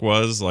book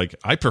was. Like,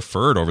 I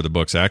prefer it over the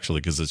books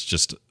actually because it's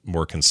just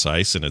more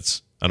concise and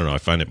I don't know, I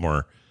find it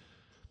more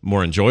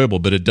enjoyable,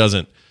 but it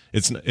doesn't.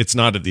 It's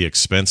not at the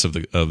expense of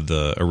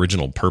the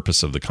original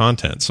purpose of the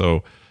content.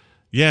 So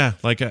yeah,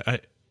 like I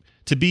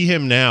to be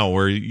him now,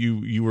 where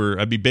you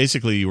were,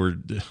 basically you were.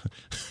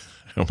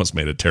 I almost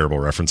made a terrible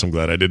reference. I'm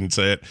glad I didn't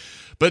say it.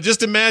 But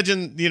just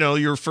imagine,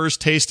 your first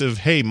taste of,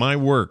 hey, my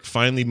work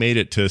finally made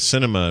it to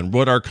cinema, and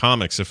what are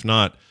comics if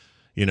not,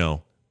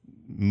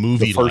 movie-like?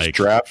 The first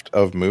draft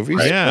of movies.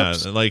 Right? Yeah,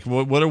 like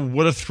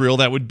what a thrill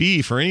that would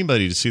be for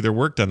anybody to see their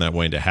work done that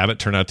way, and to have it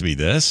turn out to be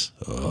this.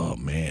 Oh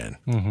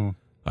man,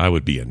 I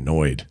would be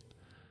annoyed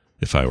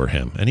if I were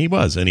him, and he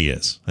was, and he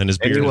is, and his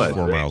beard is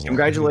 4 miles long.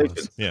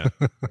 Congratulations! Yeah,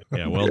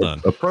 well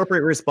done.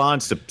 Appropriate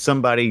response to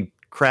somebody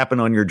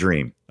crapping on your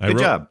dream. Good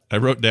job. I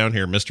wrote down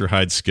here, Mr.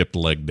 Hyde skipped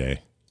leg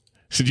day.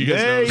 Did you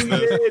guys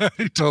notice that?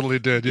 He totally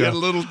did. He Yeah, had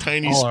little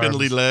tiny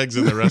spindly legs,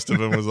 and the rest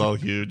of him was all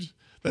huge.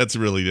 That's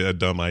really a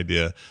dumb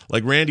idea.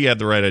 Like, Randy had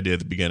the right idea at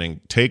the beginning.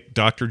 Take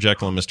Dr.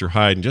 Jekyll and Mr.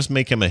 Hyde and just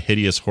make him a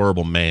hideous,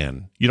 horrible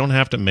man. You don't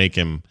have to make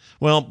him,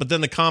 but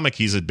then the comic,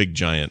 he's a big,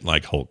 giant,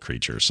 like, Hulk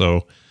creature.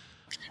 So,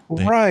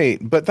 right.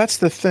 But that's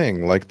the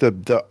thing. Like,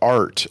 the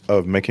art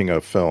of making a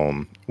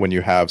film when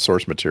you have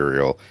source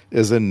material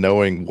is in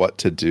knowing what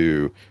to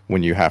do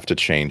when you have to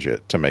change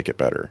it to make it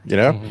better,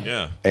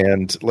 Yeah.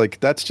 And, like,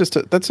 that's just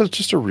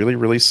a really,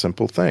 really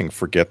simple thing.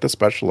 Forget the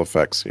special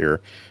effects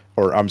here.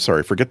 Or I'm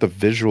sorry, forget the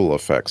visual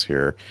effects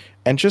here,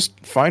 and just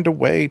find a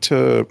way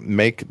to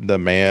make the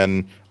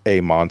man a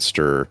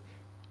monster,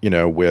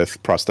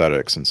 with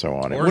prosthetics and so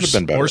on. It would have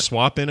been better. Or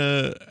swap in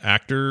a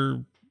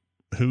actor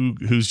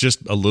who's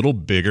just a little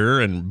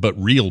bigger but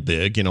real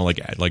big,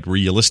 like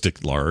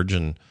realistic large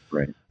and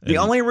right. The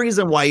only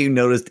reason why you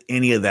noticed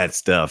any of that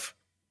stuff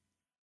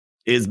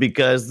is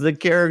because the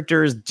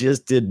characters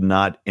just did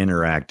not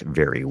interact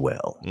very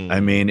well. I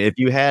mean, if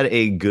you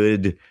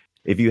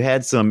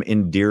had some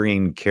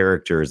endearing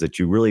characters that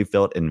you really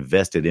felt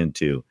invested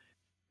into,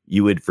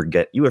 you would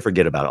forget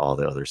about all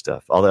the other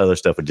stuff. All the other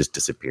stuff would just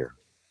disappear.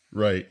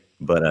 Right.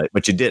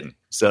 But you didn't.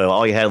 So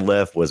all you had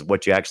left was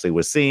what you actually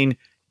was seeing,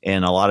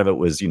 and a lot of it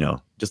was,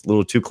 just a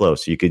little too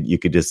close. You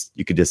could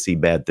just see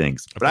bad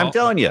things. But I'm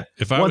telling you,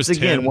 once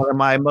again, one of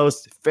my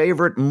most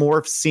favorite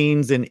morph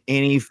scenes in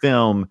any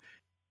film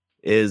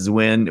is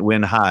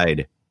when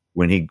Hyde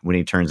when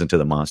he turns into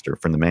the monster,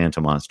 from the man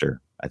to monster.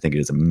 I think it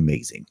is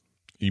amazing.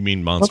 You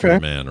mean Monster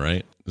Man,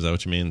 right? Is that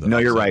what you mean? No,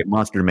 you're right.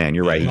 Monster Man.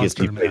 You're right.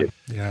 Monster Man.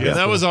 Yeah,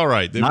 that was all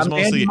right. It was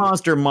mostly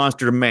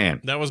Monster Man.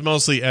 That was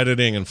mostly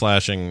editing and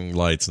flashing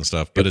lights and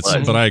stuff. But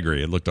but I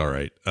agree. It looked all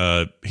right.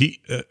 I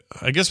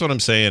guess what I'm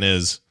saying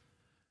is,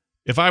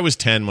 if I was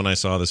 10 when I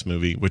saw this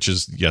movie, which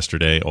is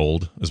yesterday,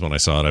 old is when I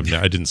saw it.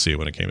 I didn't see it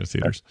when it came to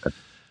theaters.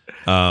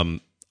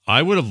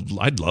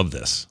 I'd love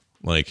this.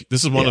 Like,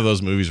 this is one of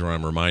those movies where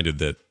I'm reminded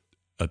that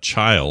a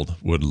child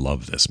would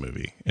love this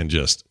movie and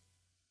just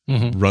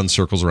run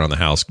circles around the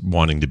house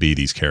wanting to be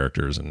these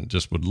characters and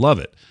just would love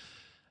it.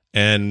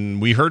 And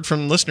we heard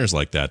from listeners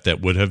like that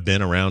would have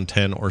been around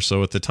 10 or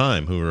so at the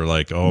time, who were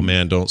like, oh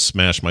man, don't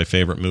smash my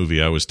favorite movie.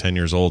 I was 10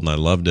 years old and I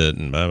loved it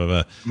and blah,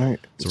 blah, blah.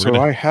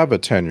 So I have a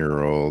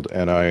 10-year-old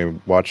and I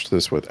watched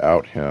this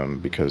without him,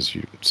 because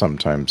you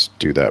sometimes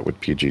do that with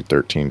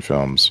PG-13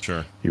 films.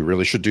 Sure. You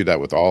really should do that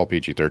with all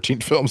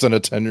PG-13 films and a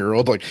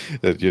 10-year-old.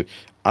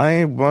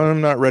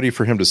 I'm not ready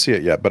for him to see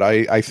it yet, but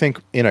I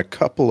think in a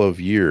couple of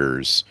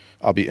years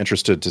I'll be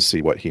interested to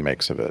see what he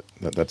makes of it.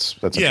 That's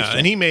yeah,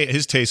 and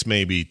his taste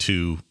may be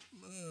too,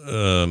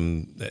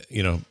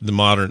 the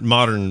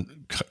modern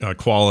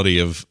quality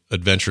of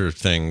adventure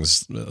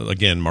things.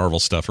 Again,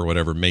 Marvel stuff or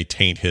whatever may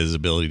taint his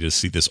ability to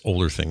see this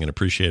older thing and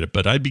appreciate it.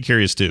 But I'd be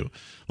curious too,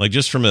 like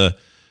just from a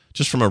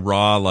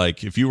raw,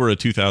 like if you were a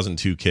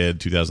 2002 kid,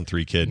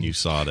 2003 kid, and you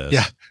saw this,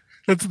 yeah.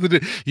 That's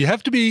you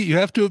have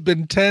to have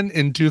been 10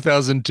 in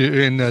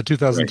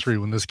 2003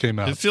 when this came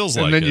out. It feels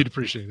and like then it. You'd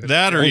appreciate it.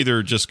 That, or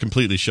either just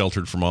completely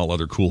sheltered from all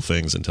other cool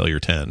things until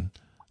you're 10,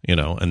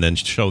 and then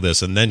show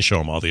this and then show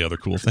them all the other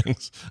cool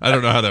things. I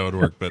don't know how that would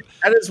work, but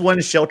how does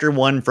one shelter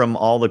one from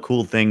all the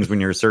cool things when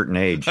you're a certain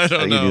age? I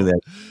don't know. You do that?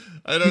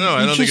 I don't know.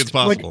 I don't think it's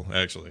possible.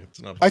 Actually,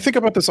 it's not possible. I think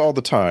about this all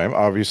the time.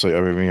 Obviously,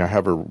 I mean, I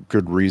have a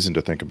good reason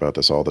to think about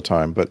this all the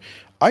time. But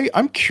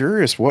I'm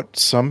curious what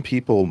some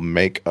people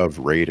make of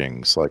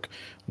ratings. Like,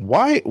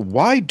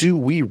 why do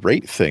we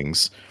rate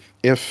things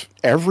if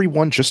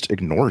everyone just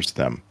ignores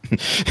them?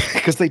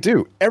 Because they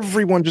do.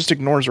 Everyone just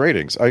ignores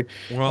ratings.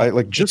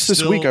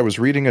 This week I was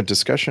reading a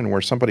discussion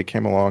where somebody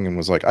came along and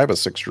was like, I have a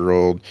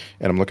 6-year-old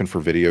and I'm looking for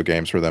video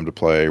games for them to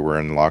play. We're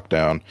in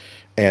lockdown.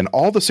 And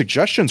all the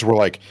suggestions were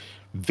like,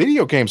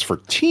 video games for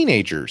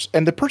teenagers,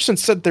 and the person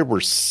said there were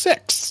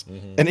 6.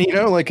 And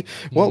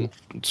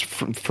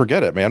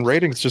forget it, man.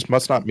 Ratings just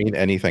must not mean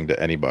anything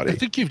to anybody. I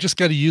think you've just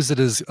got to use it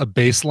as a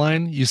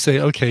baseline. You say,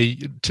 okay,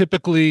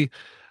 typically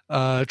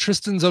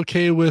Tristan's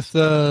okay with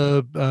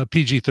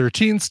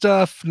PG-13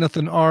 stuff,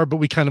 nothing R, but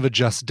we kind of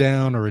adjust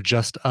down or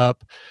adjust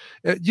up.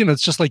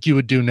 It's just like you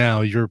would do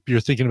now. You're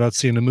thinking about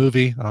seeing a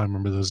movie. I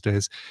remember those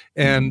days.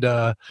 And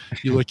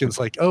you look and it's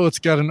like, oh, it's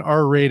got an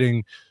R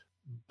rating.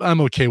 I'm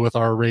okay with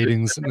our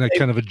ratings, and I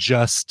kind of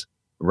adjust.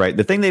 Right.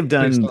 The thing they've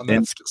done on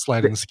that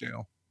sliding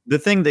scale. The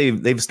thing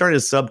they've started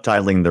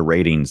subtitling the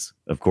ratings.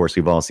 Of course,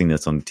 we've all seen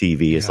this on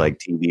TV. It's like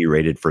TV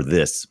rated for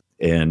this,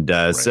 and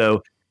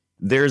so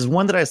there's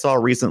one that I saw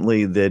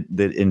recently that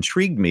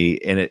intrigued me,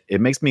 and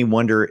it makes me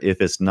wonder if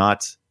it's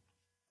not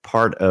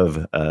part of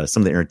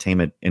some of the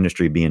entertainment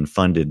industry being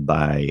funded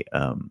by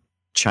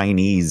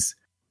Chinese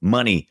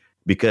money,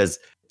 because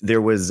there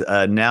was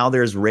now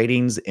there's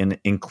ratings, and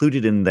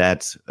included in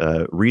that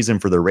reason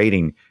for the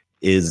rating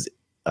is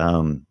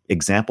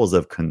examples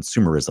of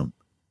consumerism.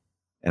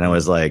 And I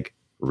was like,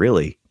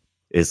 really?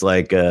 It's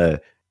like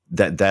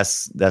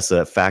that's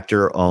a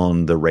factor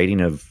on the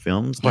rating of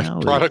films, like now?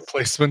 Product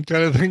placement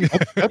kind of thing.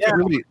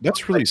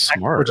 That's really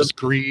smart. Or just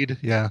greed.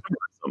 Yeah.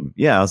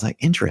 Yeah, I was like,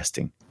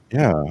 interesting.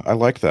 Yeah, I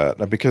like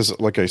that, because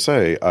like I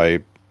say,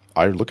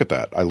 I look at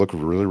that. I look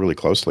really, really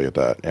closely at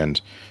that, and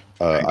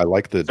I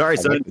like the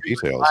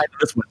details.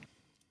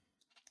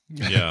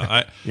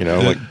 Yeah,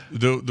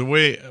 the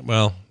way.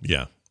 Well,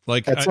 yeah,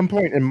 like at some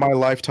point in my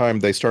lifetime,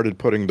 they started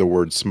putting the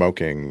word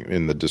smoking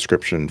in the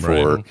description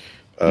for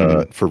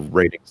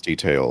ratings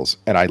details,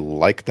 and I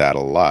like that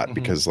a lot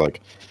because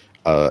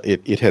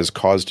it has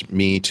caused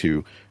me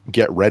to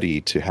get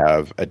ready to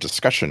have a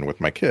discussion with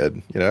my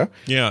kid. Yeah,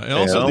 and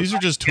also these are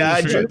just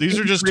tools. These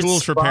are just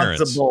tools for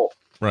parents.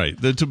 Right.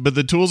 But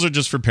the tools are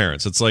just for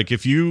parents. It's like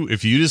if you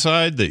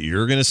decide that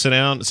you're going to sit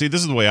down. See,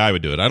 this is the way I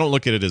would do it. I don't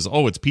look at it as,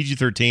 oh, it's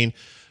PG-13.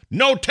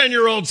 No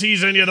 10-year-old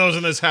sees any of those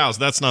in this house.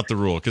 That's not the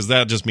rule, because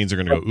that just means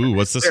they're going to go, ooh,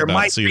 what's this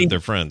about? See it with their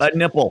friends. A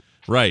nipple.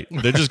 Right.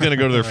 They're just going to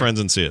go to their friends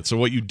and see it. So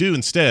what you do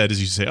instead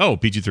is you say, oh,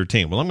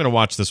 PG-13. Well, I'm going to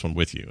watch this one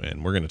with you,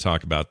 and we're going to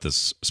talk about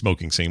this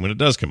smoking scene when it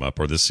does come up,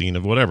 or this scene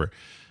of whatever.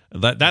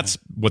 That's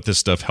what this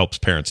stuff helps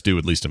parents do,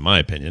 at least in my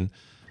opinion.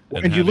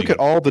 And you look at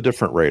all the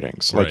different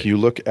ratings. Like you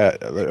look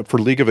at, for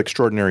League of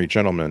Extraordinary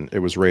Gentlemen, it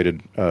was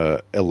rated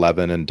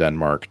 11 in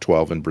Denmark,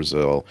 12 in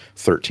Brazil,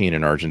 13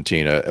 in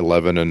Argentina,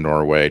 11 in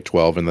Norway,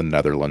 12 in the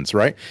Netherlands,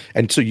 right?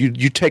 And so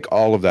you take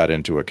all of that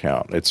into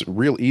account. It's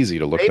real easy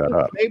to look that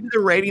up. Maybe the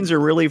ratings are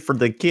really for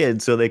the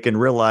kids so they can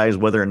realize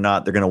whether or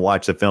not they're going to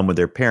watch the film with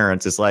their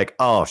parents. It's like,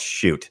 oh,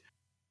 shoot.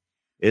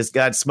 It's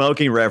got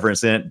smoking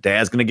reference in it.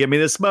 Dad's going to give me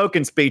the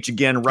smoking speech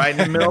again right in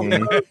the middle of the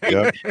movie.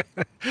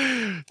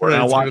 We're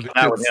going to watch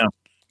that with him.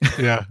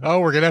 Yeah.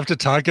 Oh, we're going to have to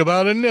talk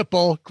about a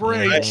nipple.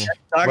 Great.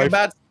 Talking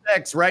about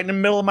sex right in the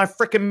middle of my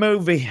freaking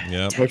movie.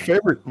 Yep.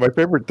 My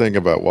favorite thing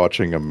about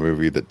watching a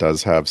movie that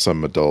does have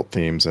some adult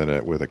themes in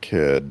it with a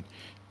kid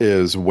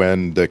is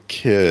when the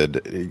kid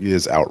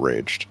is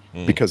outraged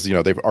because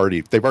they've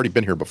already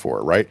been here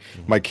before, right?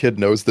 My kid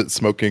knows that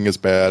smoking is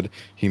bad.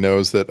 He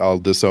knows that I'll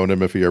disown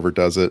him if he ever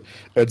does it,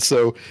 and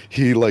so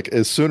he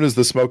as soon as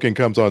the smoking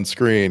comes on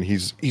screen,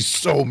 he's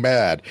so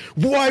mad.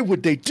 Why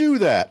would they do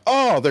that?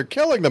 Oh, they're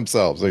killing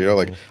themselves.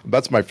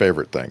 That's my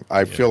favorite thing.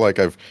 I feel like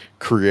I've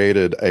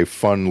created a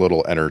fun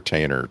little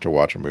entertainer to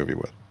watch a movie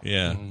with.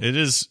 Yeah, it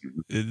is.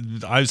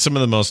 Some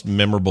of the most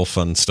memorable,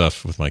 fun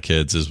stuff with my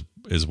kids is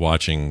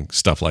watching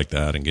stuff like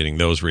that and getting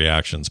those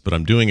reactions, but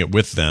I'm doing it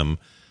with them.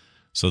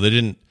 So they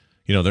didn't,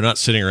 they're not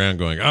sitting around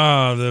going,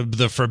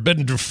 the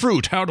forbidden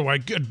fruit. How do I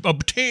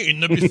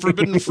obtain the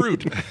forbidden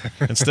fruit?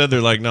 Instead, they're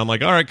like, no, I'm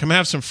like, all right, come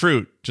have some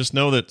fruit. Just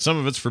know that some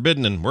of it's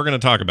forbidden and we're going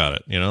to talk about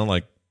it.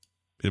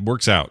 It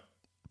works out.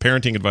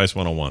 Parenting Advice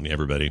 101,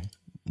 everybody.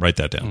 Write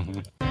that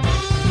down.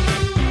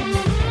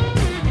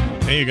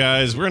 Hey, you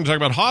guys, we're going to talk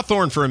about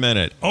Hawthorne for a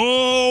minute.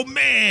 Oh,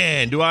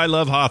 man, do I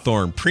love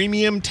Hawthorne.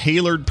 Premium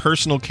tailored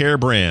personal care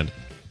brand.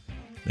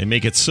 They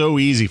make it so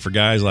easy for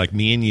guys like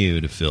me and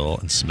you to feel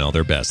and smell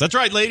their best. That's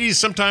right, ladies.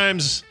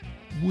 Sometimes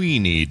we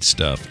need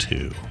stuff,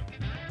 too.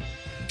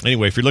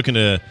 Anyway, if you're looking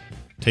to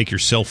take your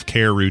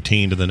self-care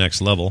routine to the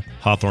next level,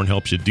 Hawthorne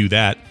helps you do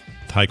that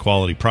with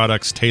high-quality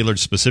products tailored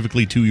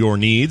specifically to your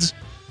needs.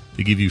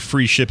 They give you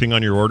free shipping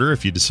on your order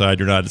if you decide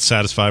you're not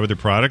satisfied with their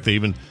product. They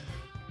even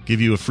give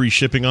you a free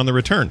shipping on the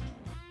return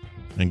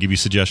and give you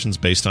suggestions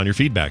based on your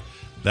feedback.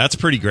 That's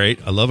pretty great.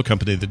 I love a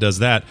company that does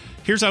that.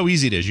 Here's how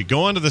easy it is. You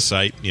go onto the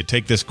site, you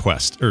take this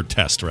test.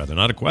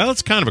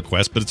 It's kind of a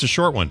quest, but it's a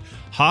short one.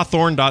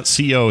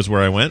 Hawthorne.co is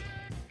where I went.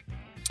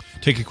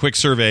 Take a quick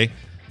survey,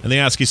 and they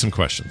ask you some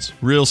questions.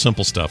 Real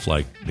simple stuff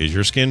like, is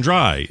your skin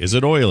dry? Is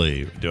it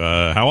oily?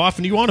 How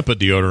often do you want to put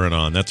deodorant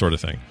on? That sort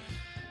of thing.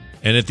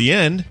 And at the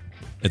end,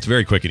 it's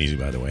very quick and easy,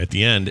 by the way. At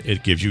the end,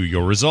 it gives you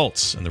your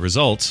results, and the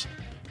results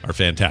are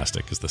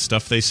fantastic because the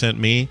stuff they sent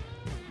me,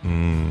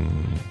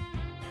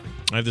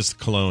 I have this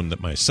cologne that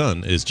my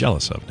son is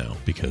jealous of now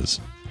because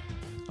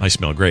I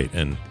smell great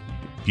and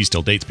he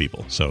still dates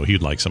people, so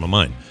he'd like some of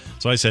mine.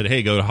 So I said,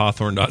 hey, go to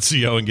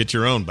hawthorne.co and get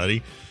your own,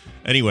 buddy.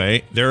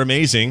 Anyway, they're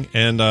amazing,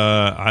 and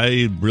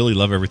I really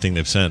love everything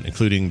they've sent,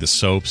 including the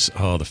soaps.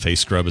 Oh, the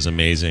face scrub is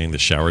amazing. The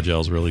shower gel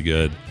is really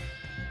good.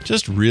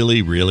 Just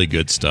really, really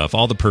good stuff.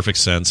 All the perfect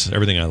scents,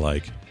 everything I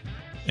like.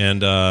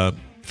 And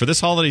for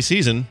this holiday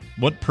season,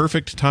 what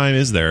perfect time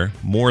is there,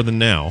 more than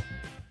now,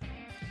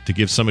 to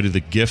give somebody the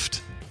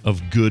gift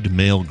of good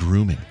male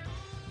grooming?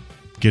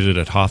 Get it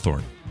at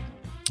Hawthorne.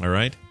 All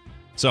right?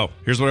 So,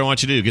 here's what I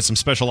want you to do. Get some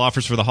special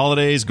offers for the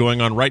holidays going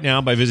on right now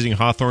by visiting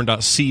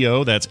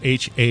hawthorne.co. That's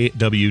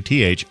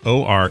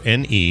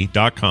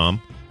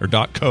HAWTHORNE.com, or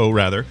 .co,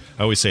 rather.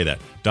 I always say that.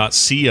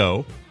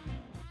 .co,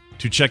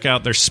 to check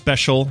out their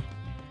special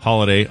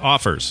holiday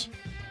offers.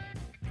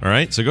 All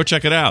right? So, go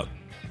check it out.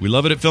 We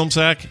love it at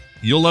FilmSack.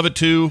 You'll love it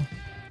too.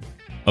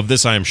 Of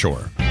this, I am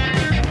sure.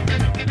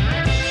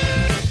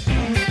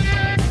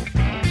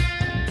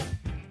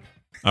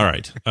 All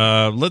right.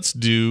 Let's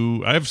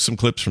do... I have some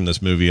clips from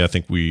this movie I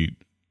think we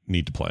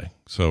need to play.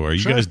 So are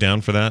you guys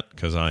down for that?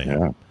 Because I am.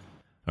 Yeah.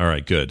 All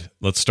right, good.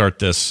 Let's start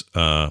this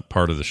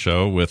part of the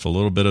show with a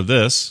little bit of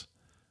this,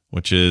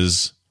 which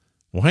is...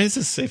 Why does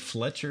this say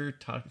Fletcher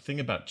thing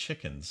about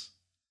chickens?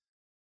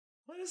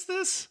 What is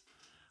this?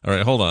 All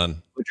right, hold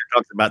on. Fletcher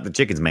talks about the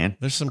chickens, man.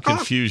 There's some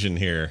confusion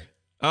here.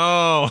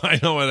 Oh, I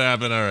know what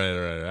happened. All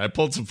right. I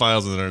pulled some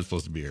files that aren't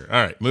supposed to be here.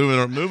 All right,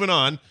 moving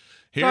on.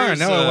 Now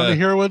I want to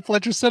hear what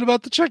Fletcher said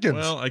about the chickens.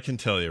 Well, I can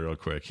tell you real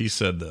quick. He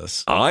said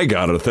this. I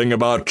got a thing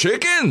about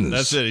chickens.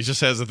 That's it. He just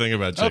has a thing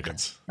about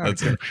chickens. Okay.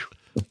 That's it.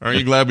 Aren't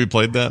you glad we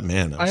played that?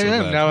 Man, I am.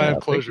 Glad. Now I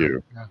have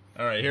closure. Yeah.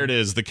 All right, here it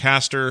is. The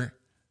caster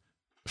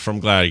from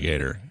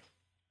Gladiator,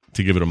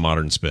 to give it a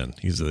modern spin.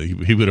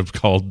 He would have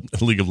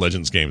called League of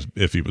Legends games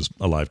if he was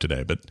alive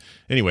today. But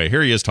anyway,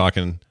 here he is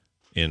talking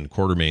in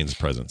Quartermain's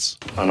presence.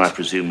 And I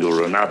presume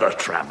you're another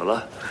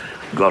traveller.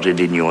 Got it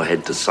in your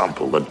head to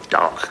sample the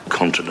Dark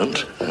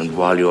Continent, and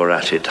while you're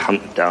at it,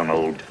 hunt down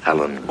old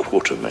Alan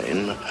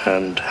Quartermain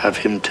and have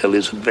him tell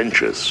his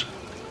adventures.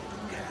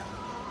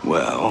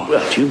 Well,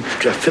 you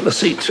fill a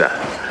seat, sir.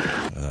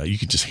 You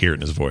can just hear it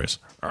in his voice.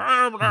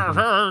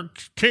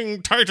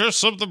 King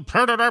Titus of the...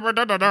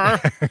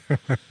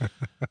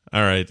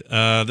 All right.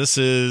 This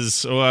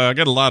is... I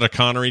got a lot of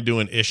Connery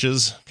doing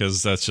ishes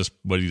because that's just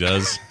what he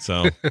does.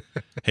 So,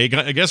 hey,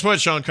 guess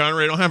what, Sean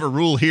Connery? I don't have a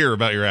rule here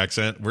about your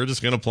accent. We're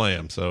just going to play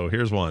him. So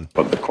here's one.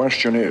 But the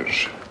question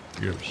is,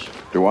 yes,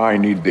 do I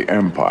need the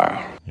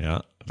Empire?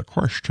 Yeah. The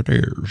question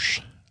is,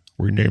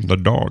 we named the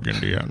dog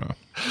Indiana.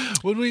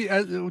 Would we,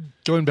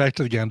 going back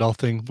to the Gandalf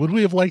thing, would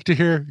we have liked to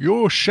hear,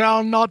 "You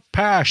shall not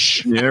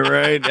pass"? Yeah,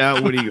 right.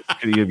 Could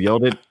you have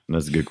yelled it?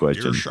 That's a good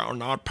question. You shall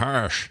not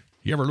pass.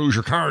 You ever lose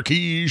your car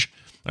keys?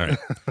 All right.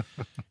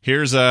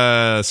 Here's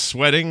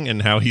sweating,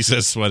 and how he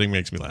says sweating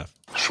makes me laugh.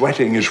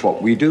 Sweating is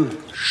what we do.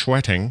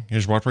 Sweating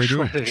is what we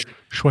do.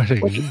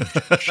 Sweating.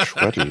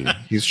 Sweaty.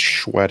 He's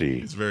sweaty.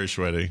 He's very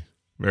sweaty.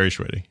 Very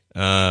sweaty.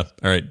 All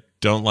right.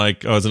 Don't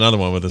like... Oh, it's another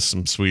one with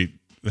some sweet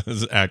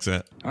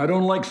accent. I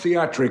don't like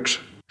theatrics.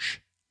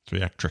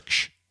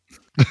 Theatrics.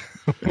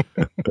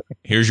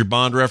 Here's your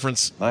Bond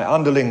reference. My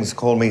underlings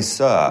call me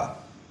Sir.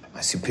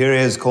 My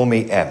superiors call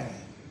me M.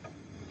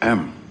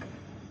 M.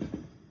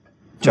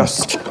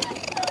 Just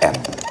M.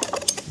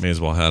 May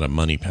as well have a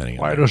money penny.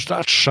 Why does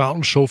that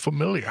sound so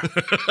familiar?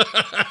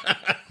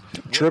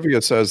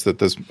 Trivia says that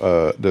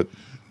that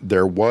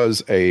there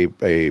was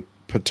a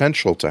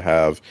potential to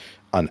have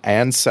an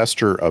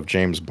ancestor of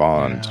James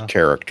Bond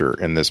character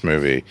in this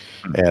movie,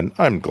 and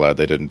I'm glad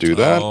they didn't do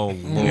that. Oh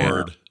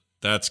Lord,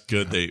 that's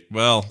good.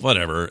 Well,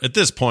 whatever. At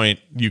this point,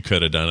 you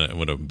could have done it; it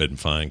would have been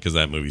fine because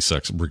that movie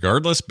sucks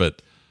regardless.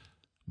 But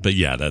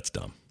yeah, that's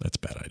dumb. That's a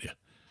bad idea.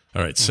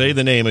 All right, say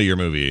the name of your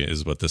movie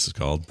is what this is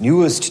called.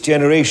 Newest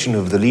generation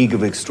of the League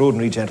of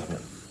Extraordinary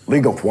Gentlemen.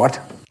 League of what?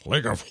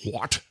 League of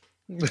what?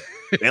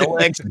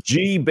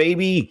 LXG,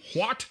 baby.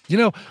 What? You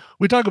know,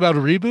 we talk about a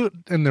reboot,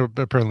 and there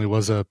apparently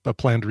was a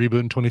planned reboot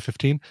in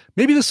 2015.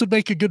 Maybe this would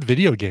make a good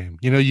video game.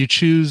 You know, you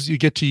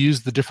get to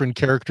use the different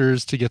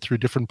characters to get through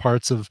different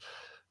parts of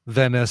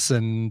Venice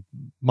and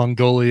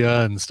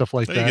Mongolia and stuff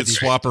like that. You could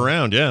swap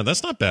around. Yeah,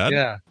 that's not bad.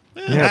 Yeah.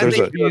 There's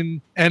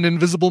an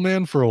Invisible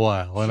Man for a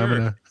while,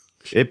 and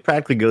Sure. It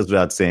practically goes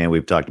without saying.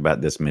 We've talked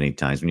about this many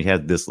times. When you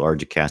have this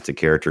large a cast of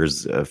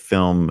characters, a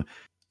film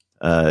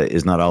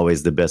is not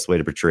always the best way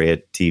to portray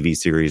it. TV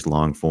series,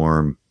 long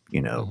form,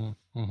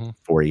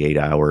 48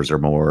 hours or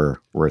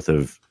more worth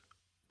of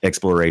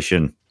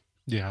exploration.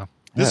 Yeah.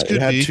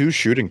 It had two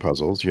shooting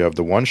puzzles. You have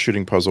the one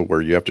shooting puzzle where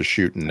you have to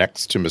shoot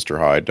next to Mr.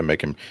 Hyde to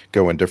make him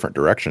go in different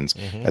directions.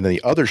 And then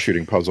the other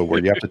shooting puzzle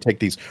where you have to take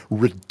these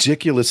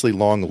ridiculously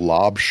long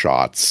lob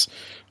shots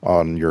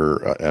on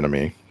your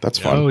enemy. That's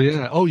fun.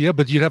 Oh yeah.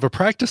 But you'd have a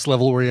practice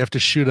level where you have to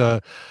shoot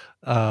a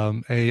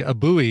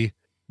buoy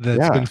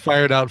that's been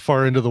fired out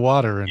far into the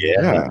water. And,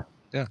 yeah.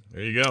 There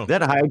you go.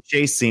 That Hyde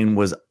chase scene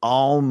was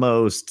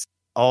almost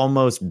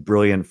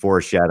brilliant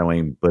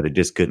foreshadowing, but it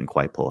just couldn't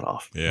quite pull it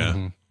off.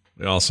 Yeah.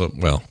 It also,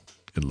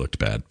 it looked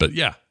bad, but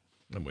yeah,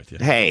 I'm with you.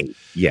 Hey,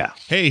 yeah.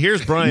 Hey,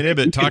 here's Brian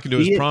Ibbett talking to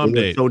his prom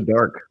date. So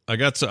dark. I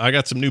got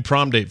some new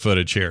prom date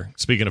footage here.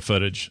 Speaking of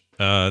footage,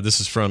 this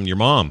is from your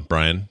mom,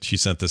 Brian. She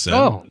sent this in.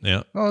 Oh,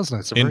 yeah. Oh, that's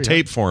nice. In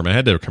tape form. I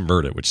had to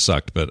convert it, which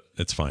sucked, but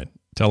it's fine.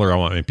 Tell her I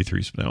want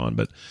MP3s from now on.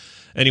 But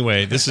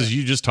anyway, this is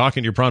you just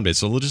talking to your prom date.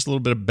 So just a little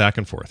bit of back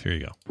and forth. Here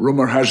you go.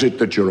 Rumor has it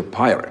that you're a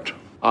pirate.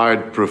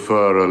 I'd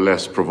prefer a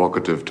less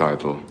provocative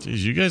title. Jeez,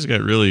 you guys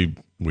got really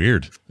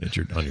weird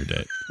on your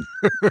date.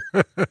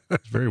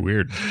 It's very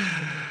weird.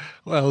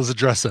 Well, it was a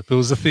dress up. It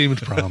was a themed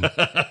prom.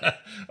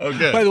 Oh,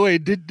 good. By the way,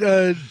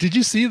 did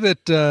you see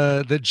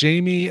that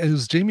Jamie, it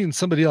was Jamie and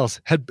somebody else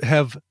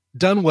have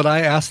done what I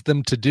asked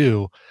them to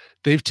do?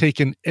 They've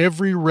taken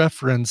every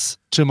reference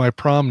to my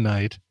prom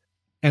night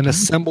and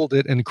assembled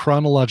it in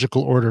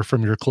chronological order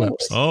from your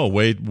clips. Oh,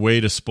 way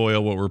to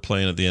spoil what we're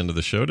playing at the end of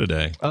the show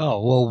today.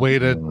 Oh, well, way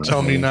to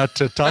tell me not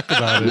to talk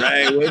about it.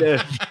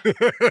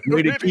 Right,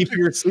 way to keep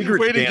your secret.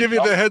 Way to give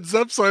you the heads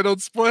up so I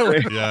don't spoil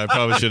it. Yeah, I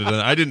probably should have done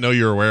that. I didn't know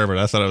you were aware of it.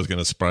 I thought I was going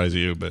to surprise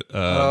you, but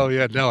oh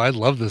yeah, no, I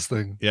love this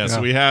thing. Yeah,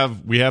 so we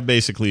have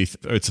basically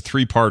it's a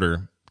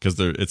 3-parter because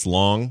it's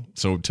long.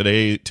 So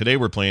today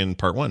we're playing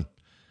part 1.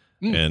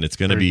 And it's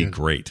going to be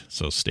great.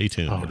 So stay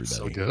tuned, everybody.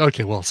 So good.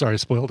 Okay, well, sorry, I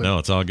spoiled it. No,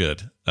 it's all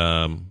good.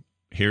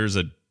 Here's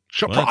a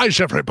surprise,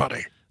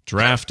 everybody.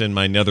 Draft in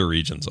my nether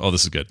regions. Oh,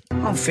 this is good.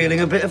 I'm feeling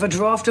a bit of a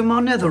draft in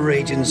my nether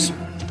regions.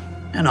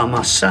 And I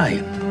must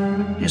say,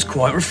 it's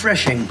quite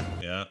refreshing.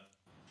 Yeah.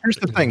 Here's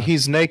the thing.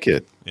 He's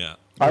naked. Yeah.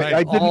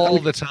 I didn't all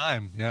the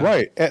time. Yeah.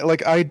 Right.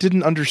 Like, I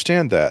didn't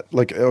understand that.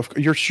 Like,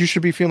 you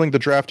should be feeling the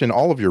draft in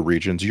all of your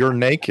regions. You're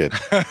naked.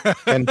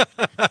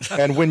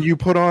 and when you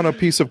put on a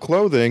piece of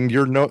clothing,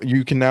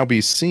 you can now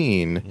be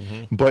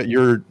seen, but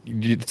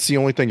it's the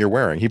only thing you're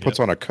wearing. He puts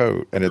on a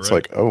coat, and it's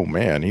like, oh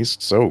man, he's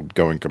so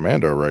going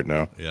commando right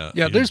now. Yeah.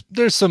 Yeah.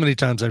 There's so many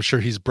times I'm sure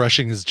he's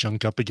brushing his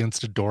junk up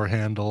against a door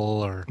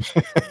handle or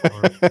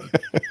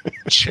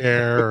a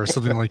chair or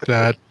something like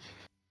that.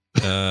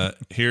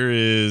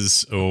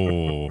 Here's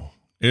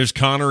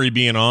Connery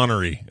being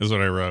honorary is what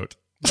I wrote.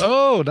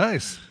 Oh,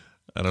 nice.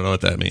 I don't know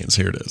what that means.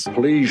 Here it is.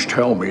 Please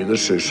tell me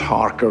this is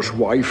Harker's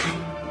wife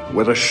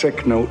with a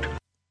sick note.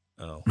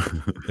 Oh,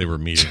 they were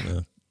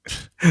meeting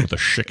with a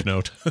schick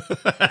note.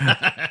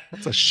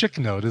 What's a schick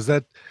note? Is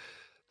that?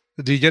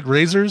 Do you get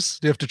razors?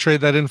 Do you have to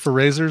trade that in for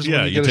razors?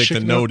 Yeah, when you take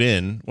the note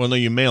in. Well, no,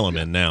 you mail them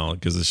in now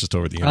because it's just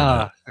over the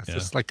internet. It's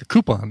just like a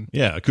coupon.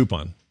 Yeah, a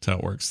coupon. That's how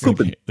it works.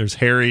 Like, there's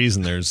Harry's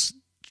and there's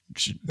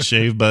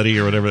Shave Buddy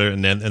or whatever,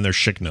 and there's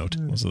Schick Note.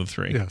 Those are the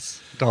three.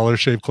 Yes, Dollar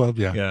Shave Club.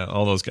 Yeah,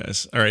 all those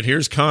guys. All right,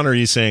 here's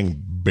Connery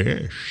saying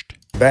best.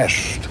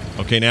 Best.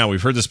 Okay, now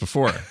we've heard this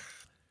before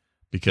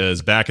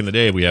because back in the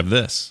day we have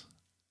this.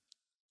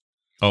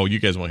 Oh, you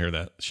guys won't hear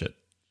that shit.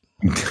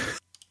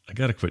 I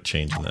got to quit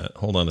changing that.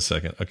 Hold on a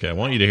second. Okay, I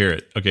want you to hear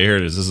it. Okay, here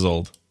it is. This is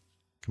old.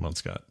 Come on,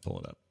 Scott.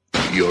 Pull it up.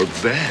 You're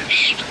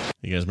best.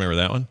 You guys remember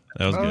that one?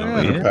 That was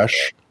good. Yeah.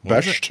 Best.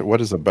 Best. What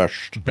is a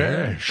best?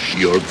 Best.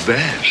 You're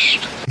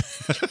best.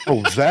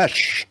 Oh,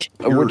 best.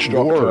 Which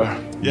doctor?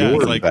 Yeah,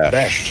 it's like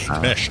best.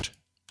 Best.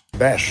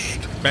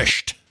 Best.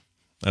 Best.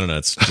 I don't know.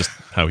 It's just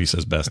how he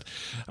says best.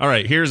 All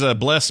right, here's a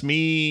bless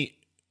me.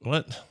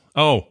 What?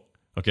 Oh,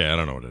 okay. I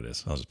don't know what it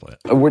is. I'll just play it.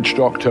 A witch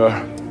doctor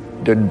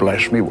did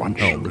bless me once.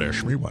 Oh,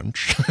 bless me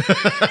once.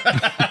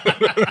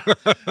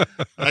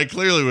 I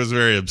clearly was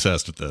very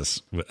obsessed with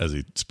this as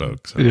he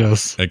spoke. So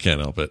yes. I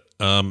can't help it.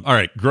 All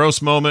right.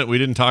 Gross moment. We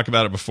didn't talk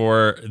about it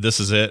before.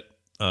 This is it.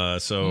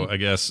 So I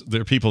guess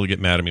there are people who get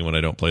mad at me when I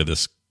don't play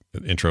this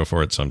intro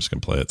for it. So I'm just going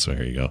to play it. So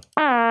here you go.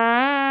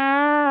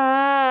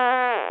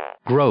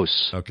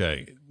 Gross.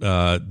 Okay.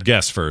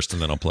 Guess first,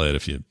 and then I'll play it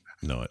if you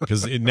know it.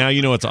 Because now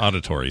you know it's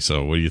auditory.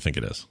 So what do you think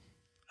it is?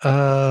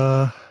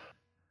 Let's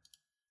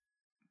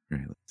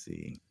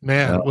see.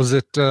 Man, was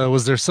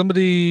there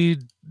somebody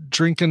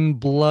drinking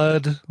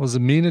blood? Was it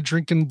Mina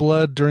drinking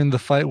blood during the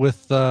fight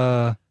with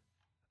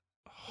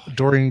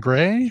Dorian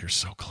Gray? You're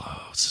so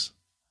close.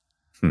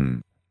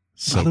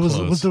 So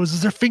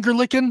was there finger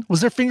licking?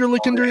 Was there finger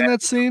licking during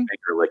that scene?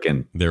 Finger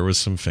licking. There was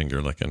some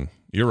finger licking.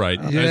 You're right.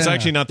 Yeah. It's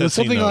actually not that There's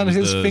something scene, on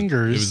his the,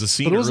 fingers. It was the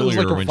scene but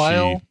earlier like when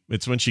vial.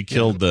 it's when she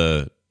killed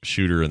the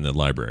shooter in the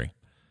library,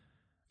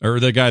 or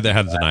the guy that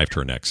had the knife to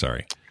her neck.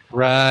 Sorry.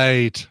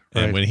 Right.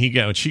 And when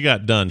she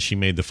got done, she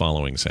made the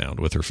following sound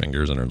with her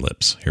fingers and her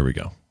lips. Here we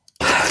go.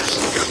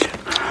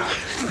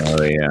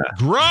 Oh yeah.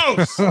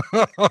 Gross. Oh,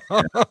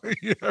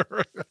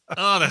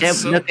 that's Don't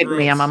so look at gross.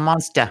 me. I'm a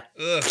monster.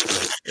 Ugh.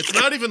 It's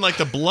not even like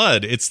the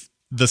blood. It's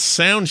the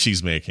sound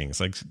she's making. It's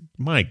like,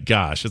 my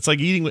gosh. It's like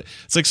eating.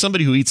 It's like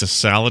somebody who eats a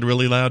salad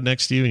really loud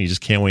next to you, and you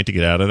just can't wait to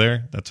get out of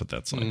there. That's what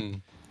that's like.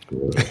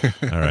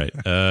 All right.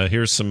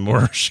 Here's some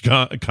more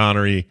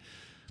Connery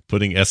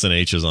putting S and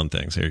H's on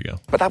things. Here you go.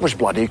 But that was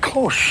bloody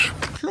close.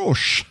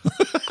 Close.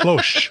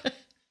 Close.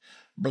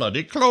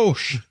 Bloody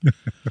close.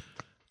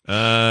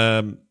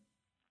 All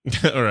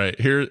right.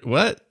 Here.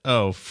 What?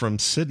 Oh, from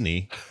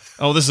Sydney.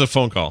 Oh, this is a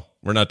phone call.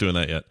 We're not doing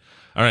that yet.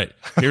 All right.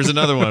 Here's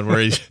another one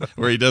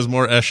where he does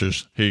more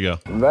S's. Here you go.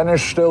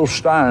 Venice still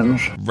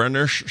stands.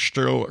 Venice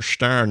still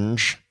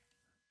stands.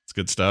 It's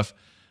good stuff.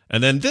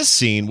 And then this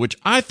scene, which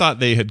I thought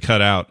they had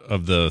cut out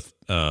of the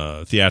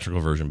theatrical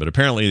version, but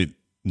apparently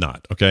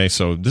not. Okay.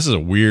 So this is a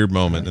weird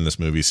moment in this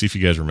movie. See if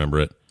you guys remember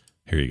it.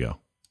 Here you go.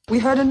 We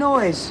heard a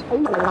noise.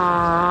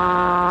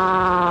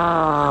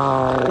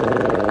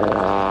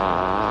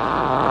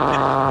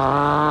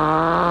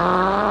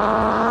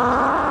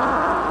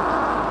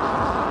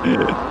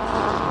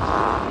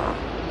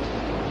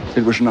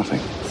 It was nothing.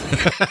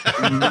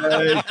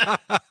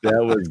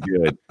 That was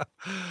good.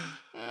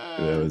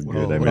 That was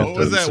good. What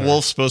was that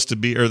wolf supposed to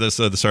be, or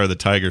the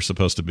tiger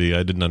supposed to be?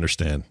 I didn't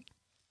understand.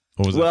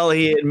 What was well,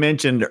 he had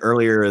mentioned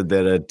earlier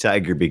that a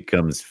tiger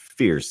becomes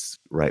fierce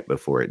right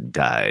before it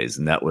dies,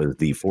 and that was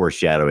the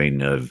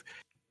foreshadowing of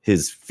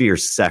his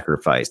fierce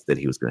sacrifice that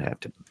he was going to have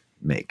to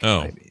make.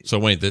 Oh, so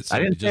wait, I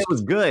didn't say it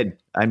was good.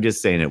 I'm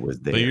just saying it was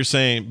there. But you're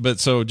saying,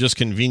 so just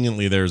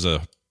conveniently, there's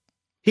a.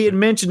 He had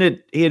mentioned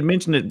it. He had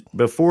mentioned it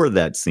before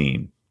that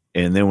scene,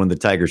 and then when the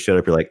tiger showed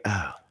up, you're like,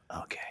 oh,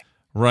 okay,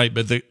 right.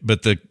 But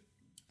the.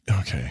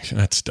 Okay,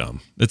 that's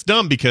dumb. It's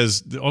dumb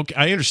because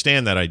I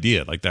understand that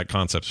idea, like that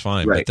concept's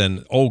fine. Right. But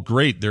then, oh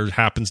great, there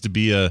happens to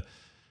be a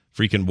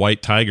freaking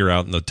white tiger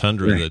out in the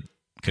tundra that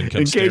can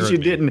come. In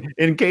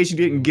case you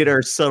didn't get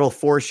our subtle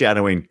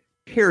foreshadowing,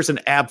 here's an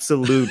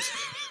absolute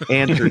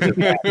answer to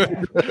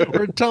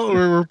that.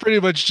 We're pretty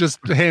much just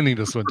handing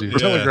this one to you,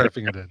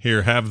 telegraphing it in.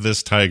 Here, have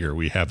this tiger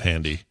we have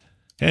handy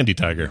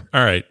tiger.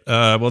 All right.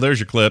 Well, there's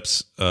your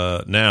clips.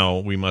 Now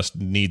we must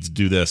needs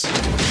do this.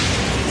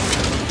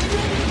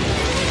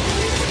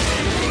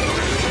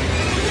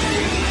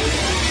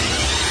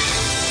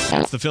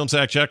 It's the Film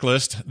Sack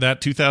checklist.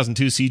 That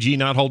 2002 CG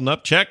not holding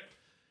up. Check.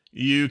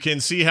 You can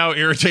see how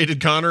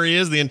irritated Connery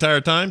is the entire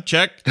time.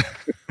 Check.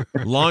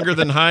 Longer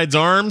than Hyde's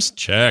arms.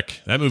 Check.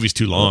 That movie's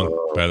too long,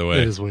 by the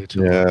way. It is way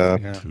too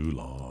long. Yeah. Too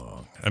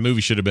long. That movie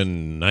should have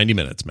been 90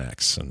 minutes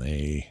max, and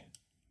they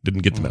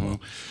didn't get the memo.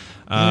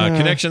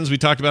 Connections, we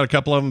talked about a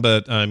couple of them,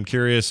 but I'm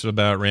curious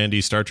about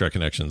Randy's Star Trek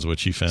connections,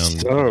 which he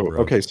found.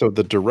 So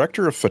the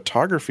director of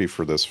photography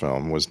for this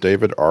film was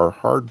David R.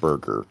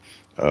 Hardberger.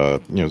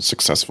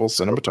 successful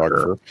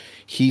cinematographer.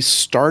 He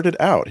started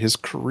out, his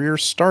career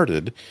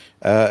started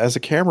as a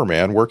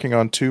cameraman working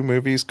on 2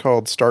 movies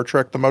called Star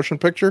Trek: The Motion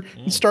Picture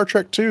and Star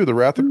Trek II: The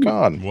Wrath of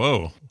Khan.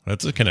 Whoa,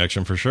 that's a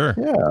connection for sure.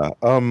 Yeah.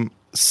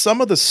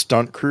 Some of the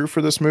stunt crew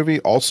for this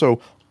movie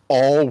also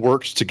all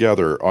worked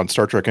together on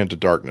Star Trek Into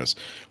Darkness.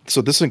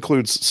 So this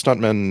includes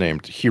stuntmen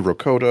named Hiro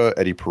Koda,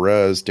 Eddie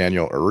Perez,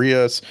 Daniel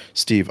Arias,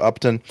 Steve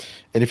Upton.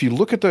 And if you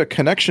look at the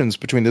connections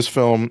between this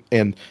film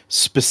and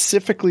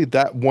specifically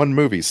that one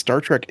movie,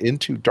 Star Trek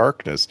Into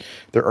Darkness,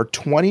 there are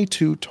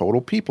 22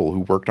 total people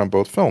who worked on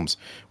both films,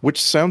 which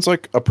sounds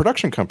like a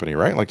production company,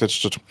 right? Like that's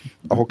just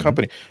a whole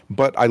company.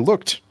 But I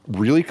looked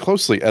really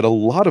closely at a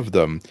lot of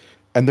them,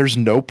 and there's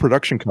no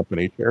production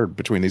company shared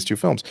between these 2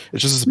 films.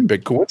 It's just this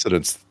big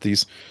coincidence.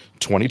 These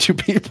 22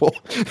 people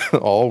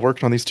all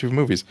worked on these 2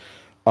 movies.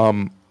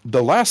 The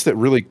last that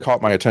really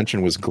caught my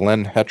attention was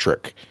Glenn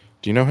Hetrick.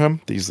 Do you know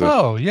him? He's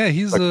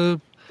he's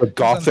a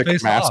gothic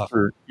Face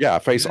master. Off. Yeah,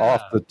 Face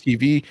Off, the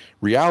TV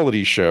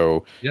reality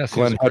show. Yes,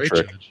 Glenn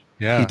Hetrick.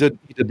 Yeah, he did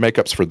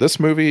makeups for this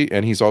movie,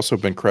 and he's also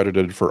been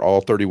credited for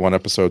all 31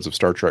 episodes of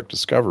Star Trek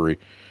Discovery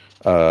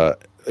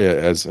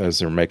as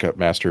their makeup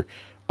master.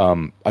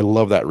 I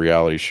love that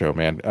reality show,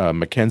 man.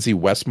 Mackenzie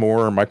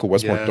Westmore, Michael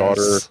Westmore's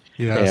daughter,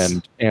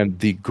 and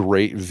the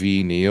great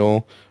V.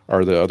 Neal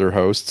are the other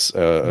hosts.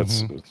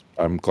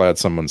 I'm glad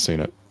someone's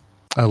seen it.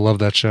 I love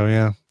that show.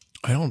 Yeah,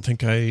 I don't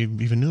think I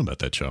even knew about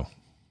that show.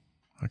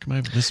 How come I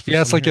have this?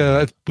 Yeah, it's like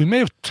we may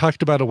have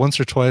talked about it once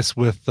or twice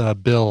with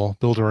Bill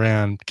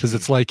Duran, because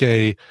it's like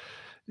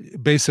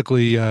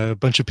basically a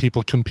bunch of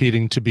people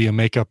competing to be a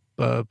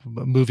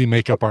movie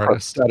makeup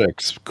artist,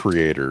 aesthetics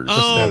creators.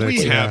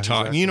 We have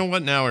talked. Exactly. You know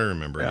what? Now I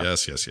remember. Yeah.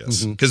 Yes.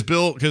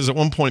 Because at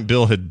one point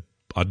Bill had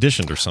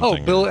auditioned or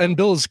something.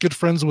 Bill is good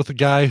friends with a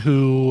guy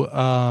who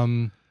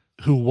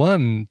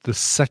won the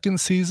 2nd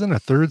season, a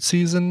 3rd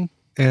season,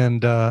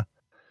 and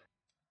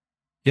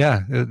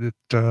it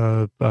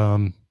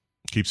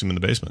keeps him in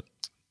the basement.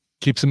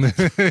 Keeps him in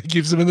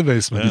the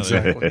basement. Yeah,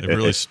 exactly. It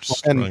really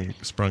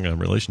sprung a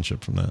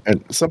relationship from that.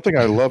 And something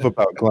I love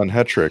about Glenn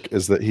Hetrick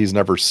is that he's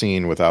never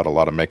seen without a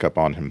lot of makeup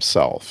on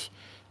himself.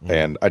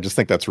 And I just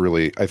think that's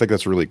really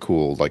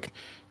cool. Like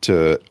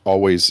to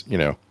always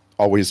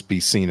be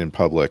seen in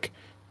public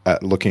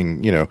at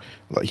looking,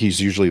 he's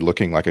usually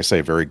looking, like I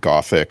say, very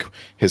gothic.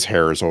 His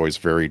hair is always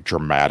very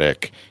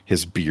dramatic.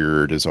 His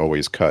beard is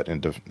always cut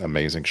into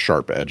amazing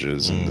sharp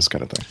edges and this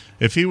kind of thing.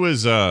 If he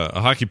was a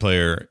hockey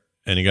player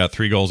and he got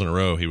 3 goals in a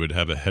row, he would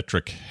have a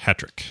hat-trick.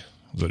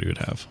 Is what he would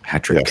have.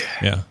 Hat-trick.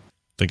 Yeah.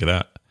 Think of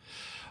that.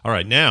 All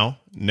right. Now.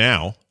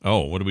 Oh,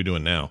 what are we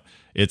doing now?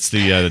 It's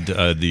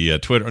the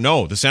Twitter.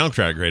 No, the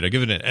soundtrack grade. I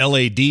give it an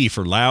LAD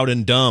for loud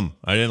and dumb.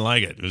 I didn't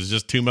like it. It was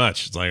just too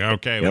much. It's like,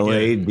 okay.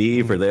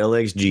 LAD for the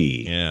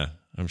LXG. Yeah.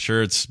 I'm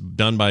sure it's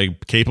done by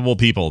capable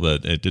people,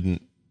 but it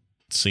didn't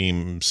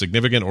seem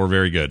significant or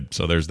very good.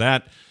 So there's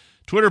that.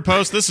 Twitter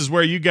post. This is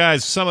where you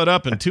guys sum it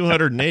up in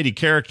 280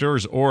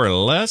 characters or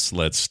less.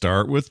 Let's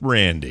start with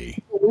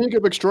Randy. League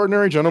of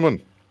Extraordinary Gentlemen.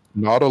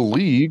 Not a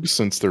league,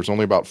 since there's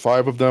only about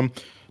 5 of them.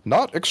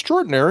 Not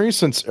extraordinary,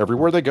 since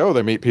everywhere they go,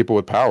 they meet people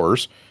with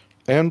powers.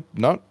 And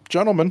not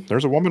gentlemen.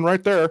 There's a woman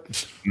right there.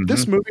 Mm-hmm.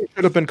 This movie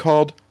should have been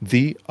called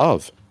The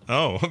Of.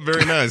 Oh,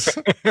 very nice.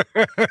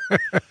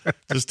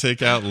 Just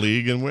take out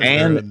league and win.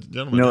 And,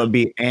 no, it'd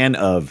be an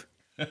of.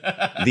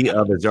 The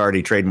Of is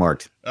already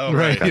trademarked. Oh,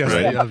 right. Yes,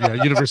 right.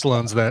 Yeah. Universal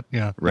owns that.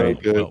 Yeah. Right.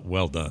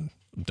 Well done.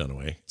 Done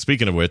away.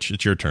 Speaking of which,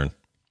 it's your turn.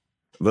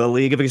 The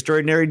League of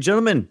Extraordinary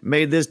Gentlemen.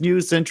 May this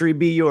new century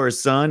be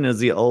yours, son, as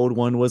the old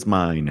one was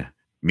mine.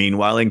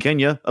 Meanwhile, in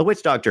Kenya, a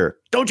witch doctor.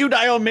 Don't you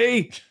die on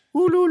me!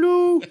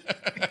 Ooh-loo-loo.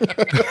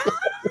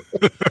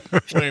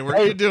 Wait, were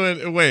you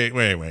doing? Wait.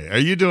 Are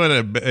you doing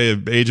a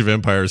Age of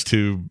Empires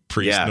 2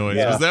 priest noise?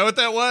 Yeah. Is that what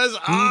that was?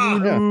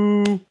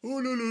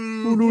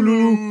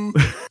 Ooh-loo-loo.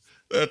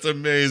 That's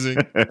amazing.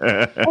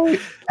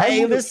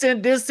 Hey, let's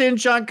send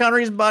Sean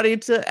Connery's body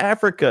to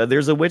Africa.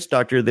 There's a witch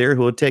doctor there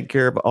who will take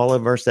care of all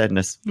of our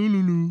sadness.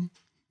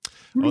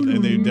 Oh,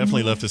 and they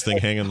definitely left this thing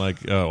hanging like,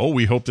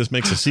 we hope this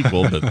makes a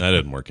sequel, but that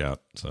didn't work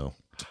out. So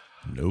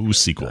no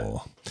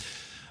sequel.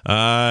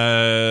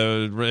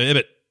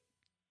 Ribbit.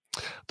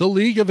 The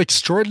League of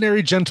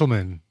Extraordinary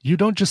Gentlemen. You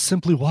don't just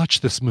simply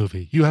watch this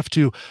movie. You have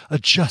to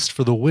adjust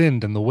for the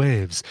wind and the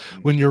waves.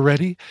 When you're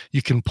ready,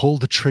 you can pull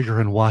the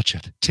trigger and watch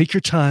it. Take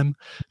your time.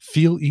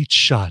 Feel each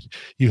shot.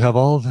 You have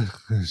all the...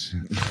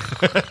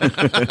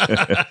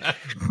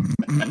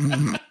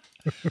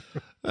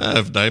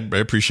 I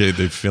appreciate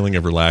the feeling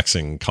of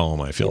relaxing calm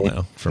I feel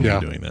now from me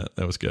doing that.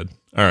 That was good.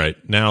 All right,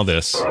 now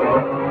this.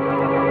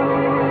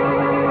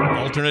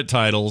 Alternate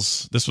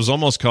titles. This was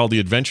almost called The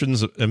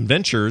Adventures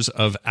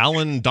of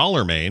Alan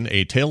Dollarmain,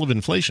 A Tale of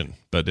Inflation,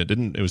 but it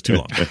didn't. It was too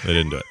long. They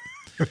didn't do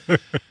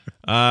it.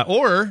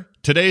 Or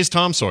Today's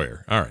Tom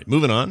Sawyer. All right,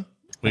 moving on.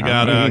 We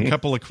got a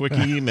couple of quick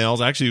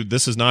emails. Actually,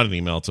 this is not an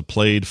email. It's a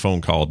played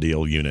phone call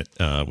deal unit.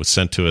 Was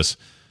sent to us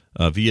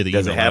via the email.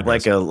 Does it have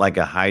address. like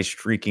a high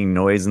streaking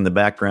noise in the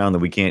background that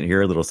we can't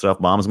hear? Little stuff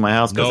bombs in my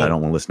house because I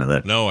don't want to listen to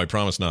that. No, I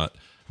promise not.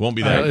 Won't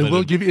be that. It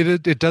will give you.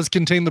 It does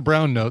contain the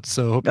brown notes.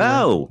 So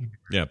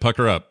yeah,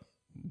 pucker up,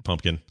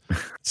 pumpkin.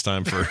 It's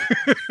time for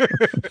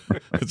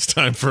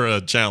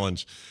a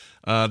challenge.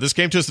 This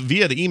came to us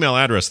via the email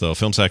address, though,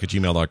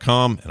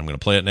 filmsack@gmail.com, and I'm going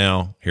to play it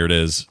now. Here it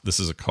is.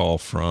 This is a call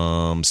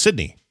from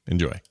Sydney.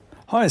 Enjoy.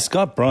 Hi,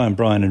 Scott, Brian,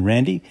 and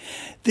Randy.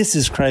 This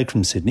is Craig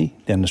from Sydney,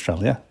 down in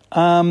Australia.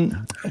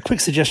 A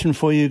quick suggestion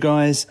for you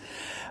guys.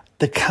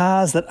 The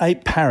Cars That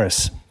Ate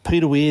Paris.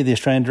 Peter Weir, the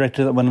Australian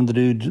director that went on to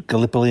do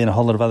Gallipoli and a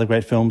whole lot of other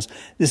great films.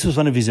 This was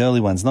one of his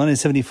early ones,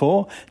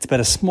 1974. It's about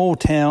a small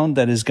town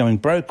that is going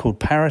broke called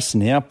Paris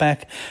in the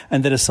outback,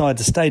 and they decide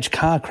to stage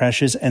car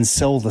crashes and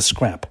sell the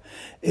scrap.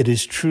 It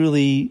is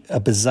truly a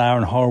bizarre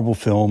and horrible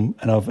film,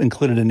 and I've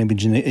included an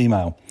image in the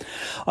email.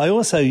 I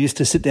also used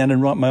to sit down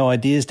and write my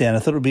ideas down. I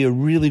thought it would be a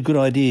really good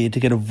idea to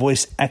get a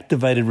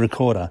voice-activated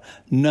recorder.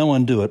 No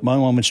one do it. My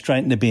one went straight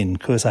in the bin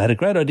because I had a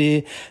great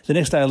idea. The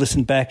next day I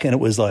listened back and it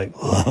was like,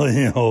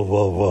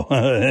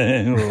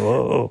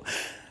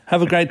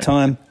 Have a great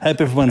time.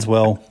 Hope everyone's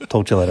well.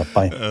 Talk to you later.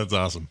 Bye. That's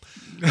awesome.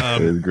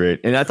 It was great.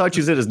 And I thought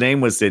you said his name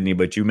was Sydney,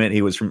 but you meant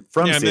he was from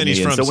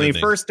Sydney. And so when he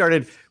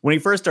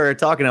first started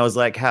talking, I was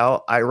like,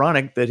 how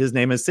ironic that his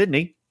name is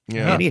Sydney.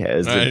 Yeah. And he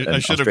has. I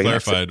should have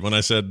clarified. When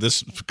I said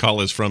this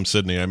call is from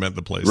Sydney, I meant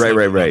the place.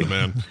 Right.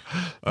 Man.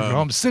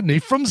 From Sydney.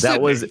 From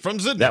Sydney.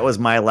 That was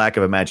my lack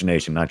of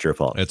imagination, not your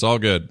fault. It's all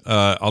good.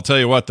 I'll tell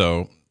you what,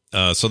 though.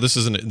 So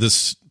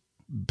this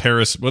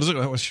Paris. What is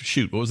it?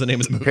 Shoot. What was the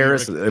name of the movie?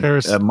 Paris.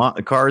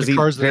 Cars Eat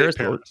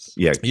Paris.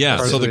 Yeah.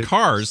 Cars so the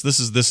Cars. This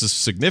is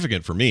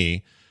significant for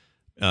me.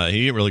 He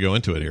didn't really go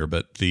into it here,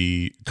 but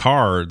the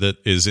car that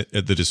is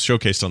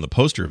showcased on the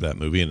poster of that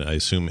movie, and I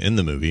assume in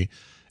the movie,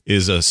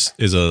 is a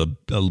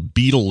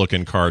beetle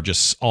looking car,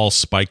 just all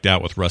spiked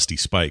out with rusty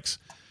spikes.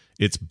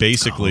 It's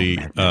basically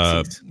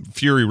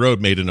Fury Road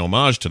made an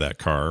homage to that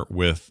car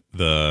with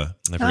I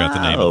forgot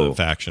the name of the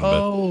faction.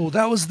 But,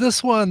 that was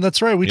this one.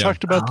 That's right. We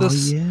talked about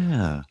this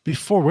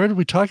before. Where did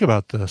we talk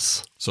about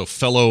this? So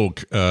fellow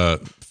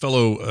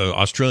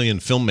Australian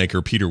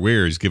filmmaker Peter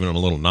Weir is giving him a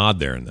little nod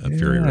there in that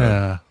Fury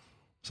Road.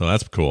 So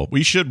that's cool.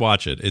 We should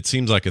watch it. It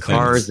seems like a thing.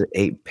 Cars That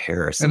Ate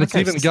Paris. And it's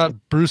even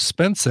got Bruce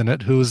Spence in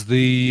it, who's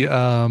the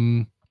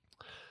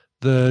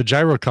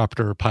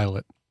gyrocopter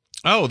pilot.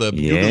 Oh, the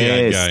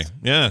googly-eyed guy.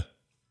 Yeah.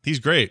 He's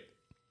great.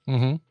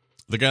 Mm-hmm.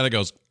 The guy that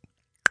goes,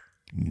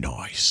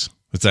 nice.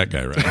 It's that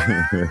guy, right?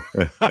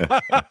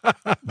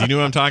 Do you know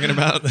what I'm talking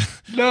about?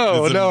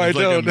 No, I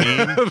don't.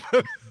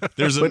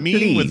 There's a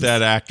meme with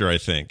that actor, I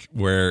think,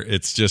 where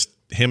it's just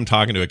him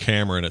talking to a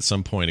camera, and at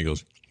some point he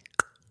goes,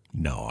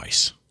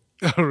 nice.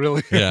 Oh,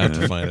 really? Yeah, I have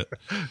to find it.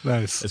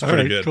 Nice. It's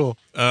pretty good. Cool.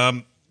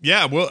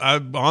 Yeah, well,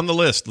 on the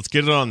list. Let's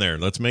get it on there.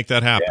 Let's make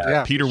that happen.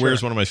 Yeah, Peter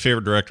Weir's one of my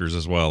favorite directors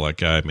as well. That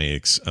guy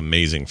makes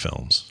amazing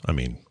films. I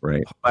mean,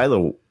 right. By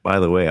the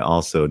way,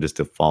 also just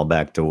to fall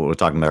back to what we were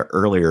talking about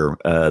earlier,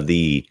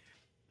 the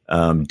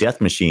Death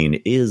Machine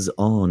is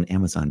on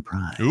Amazon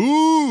Prime.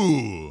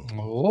 Ooh,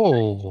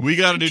 we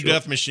got to do Sure.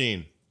 Death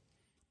Machine.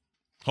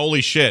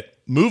 Holy shit!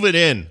 Move it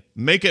in.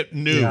 Make it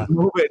new. Yeah.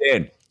 Move it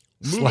in.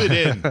 Move it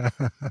in.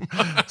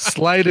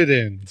 Slide it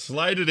in.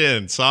 Slide it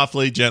in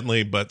softly,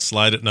 gently, but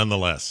slide it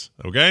nonetheless.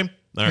 Okay.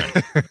 All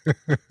right.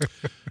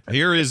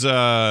 Here is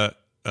I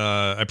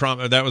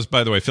promise that was,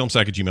 by the way,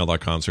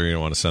 filmsack@gmail.com. So you don't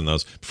want to send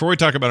those. Before we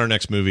talk about our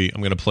next movie, I'm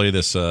going to play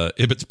this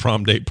Ibbott's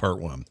Prom Date Part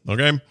 1.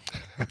 Okay.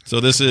 So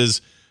this is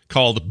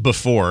called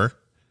Before,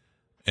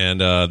 and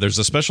there's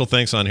a special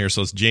thanks on here.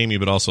 So it's Jamie,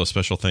 but also a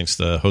special thanks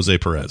to Jose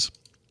Perez,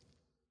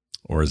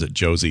 or is it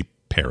Josie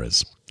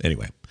Perez?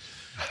 Anyway.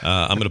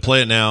 I'm going to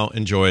play it now.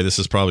 Enjoy. This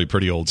is probably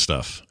pretty old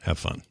stuff. Have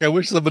fun. I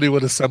wish somebody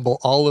would assemble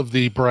all of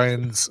the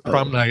Brian's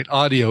prom night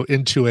audio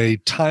into a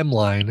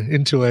timeline,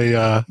 into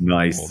a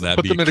nice.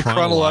 Put them in a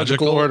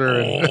chronological order.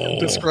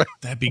 And describe.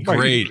 That'd be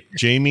great.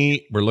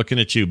 Jamie, we're looking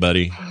at you,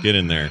 buddy. Get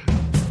in there.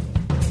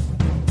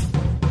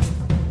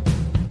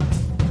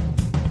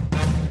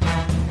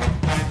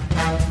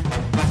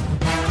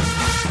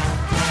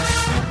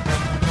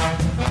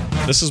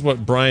 This is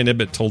what Brian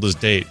Ibbott told his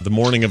date the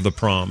morning of the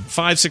prom.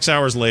 5-6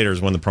 hours later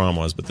is when the prom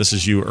was, but this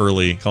is you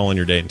early calling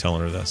your date and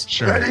telling her this.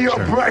 Ready your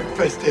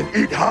breakfast and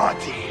eat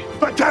hearty.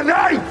 But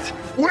tonight,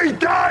 we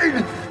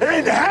dine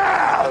in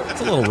hell! It's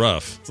a little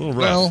rough.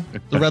 Well,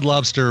 the Red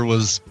Lobster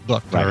was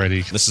booked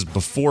already. This is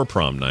before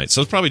prom night,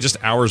 so it's probably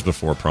just hours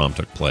before prom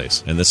took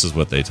place, and this is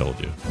what they told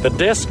you. The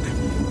disc,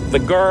 the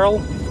girl,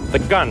 the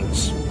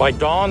guns. By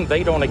dawn,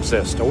 they don't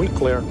exist. Are we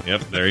clear?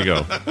 Yep, there you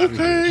go.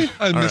 Okay.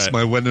 I miss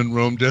my When in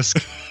Rome disc.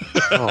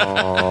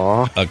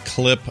 A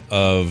clip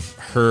of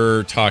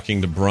her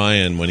talking to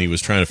Brian when he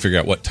was trying to figure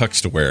out what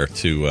tux to wear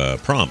to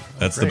prom.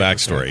 That's the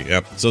backstory.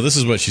 Yep. So this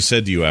is what she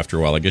said to you after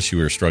a while. I guess you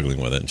were struggling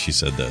with it, and she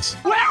said this.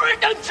 Wear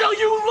it until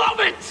you love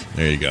it!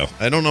 There you go.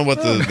 I don't know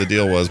what the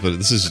deal was, but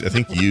this is, I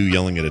think, you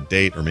yelling at a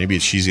date, or maybe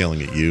she's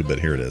yelling at you, but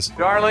here it is.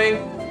 Darling,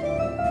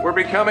 we're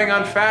becoming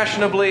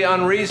unfashionably,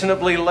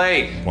 unreasonably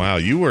late. Wow,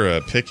 you were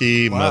a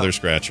picky mother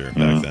scratcher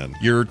back then.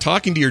 You're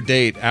talking to your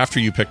date after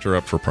you picked her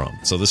up for prom.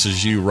 So this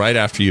is you right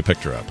after you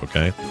picked her up,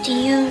 okay? Do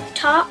you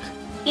talk?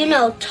 You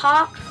know,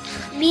 talk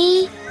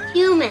me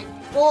human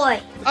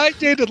boy. I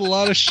dated a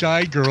lot of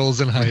shy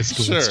girls in high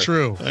school. Sure. It's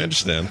true. I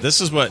understand.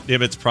 This is what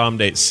Ibbott's prom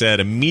date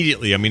said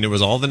immediately. I mean, it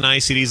was all the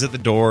niceties at the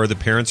door. The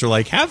parents are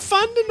like, have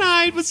fun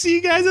tonight. We'll see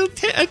you guys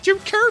at your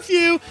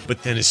curfew.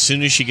 But then as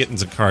soon as she gets in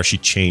the car, she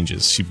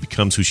changes. She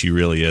becomes who she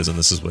really is. And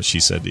this is what she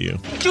said to you.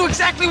 Do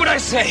exactly what I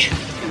say.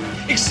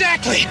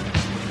 Exactly.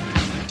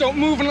 Don't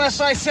move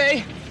unless I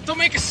say. Don't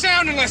make a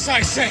sound unless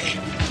I say.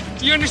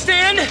 Do you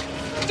understand?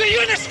 Do you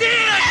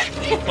understand?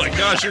 Oh my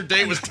gosh, your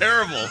date was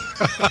terrible.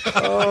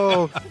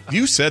 Oh,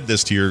 you said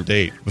this to your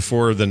date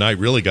before the night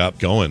really got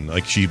going.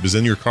 Like she was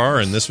in your car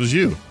and this was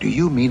you. Do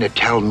you mean to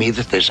tell me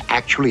that there's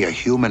actually a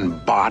human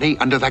body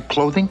under that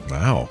clothing?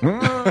 Wow.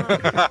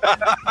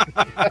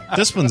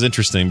 This one's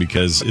interesting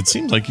because it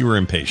seems like you were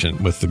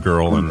impatient with the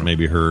girl and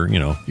maybe her,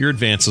 your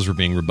advances were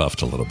being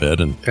rebuffed a little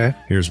bit. And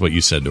here's what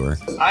you said to her.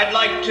 I'd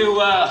like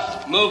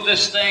to move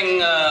this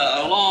thing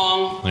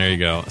along. There you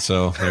go.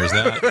 So there's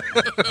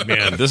that.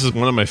 Man, this is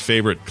one of my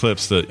favorite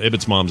clips that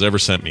Ibbott's mom's ever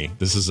sent me.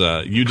 This is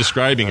you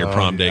describing your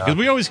prom date. Because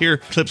we always hear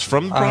clips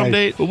from the prom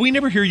date, but we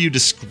never hear you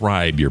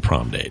describe your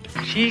prom date.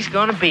 She's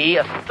gonna be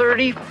a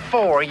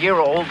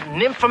 34-year-old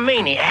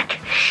nymphomaniac.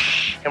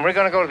 And we're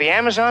gonna go to the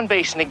Amazon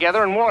basin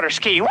together and water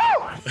ski. Woo!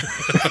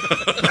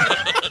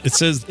 It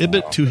says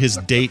Ibbott to his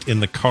date in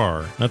the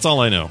car. That's all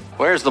I know.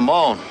 Where's the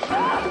moan?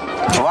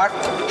 What?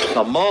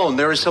 The moan.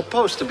 There is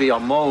supposed to be a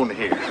moan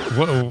here.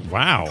 Whoa,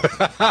 wow.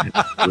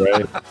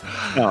 Right.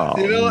 Oh,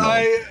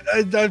 I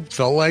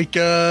felt like,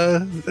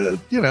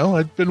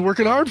 I've been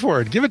working hard for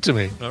it. Give it to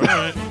me. All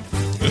right.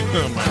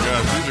 Oh, my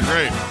gosh. These are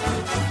great.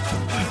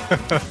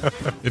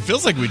 It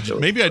feels like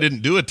maybe I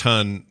didn't do a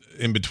ton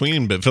in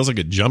between, but it feels like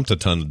it jumped a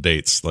ton of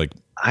dates. Like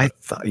I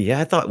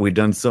thought we'd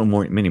done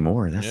many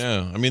more.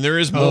 I mean, there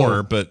is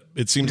more, but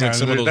it seems like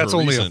some of those that's are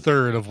only recent. a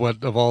third of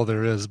all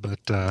there is. But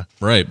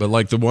right, but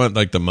like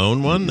the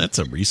Moan one, that's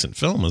a recent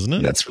film, isn't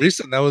it? That's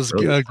recent. That was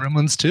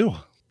Gremlins 2.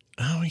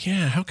 Oh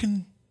yeah, how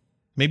can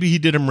maybe he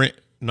did them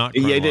not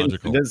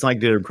chronological? It doesn't like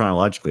did it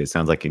chronologically. It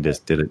sounds like he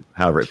just did it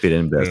however it fit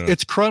in best.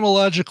 It's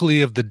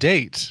chronologically of the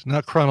date,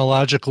 not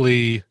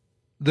chronologically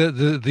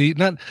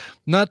the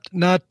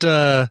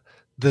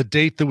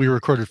date that we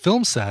recorded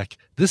Film Sack.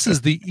 This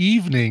is the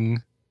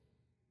evening.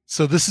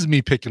 So this is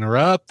me picking her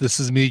up. This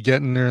is me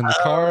getting her in the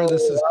car.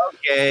 This is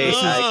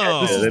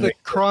the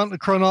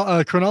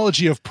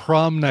chronology of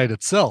prom night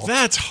itself.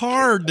 That's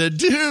hard to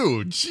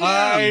do. Jeez.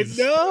 I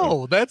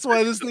know. That's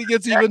why this thing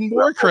gets even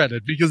more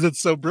credit because it's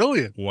so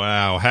brilliant.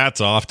 Wow.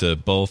 Hats off to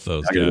both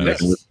those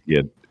guys.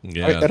 Yeah.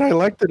 And I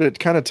like that it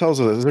kind of tells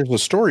us there's a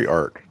story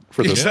arc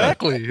for this.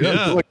 Exactly.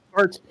 Yeah.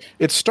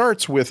 It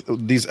starts with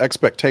these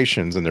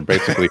expectations, and they're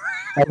basically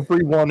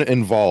everyone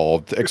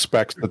involved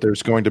expects that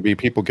there's going to be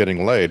people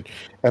getting laid,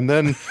 and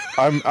then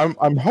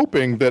I'm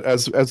hoping that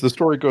as the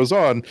story goes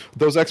on,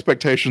 those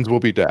expectations will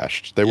be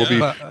dashed. They will be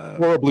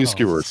horribly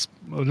skewered.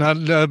 I'm not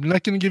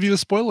going to give you a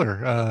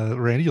spoiler,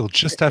 Randy. You'll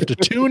just have to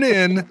tune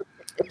in.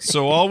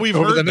 So all we've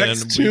over heard the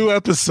next two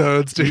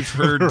episodes,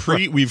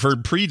 we've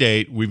heard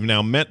pre-date. We've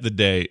now met the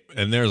date,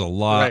 and there's a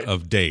lot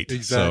of date.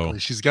 Exactly. So.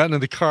 She's gotten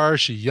in the car.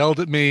 She yelled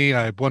at me.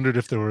 I wondered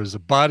if there was a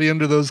body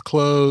under those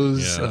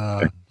clothes.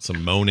 Yeah.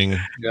 Some moaning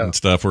and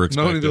stuff. We're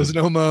expecting. Moaning. There was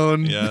no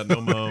moan. Yeah,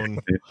 no moan.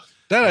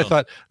 I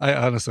thought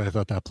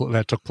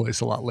that took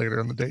place a lot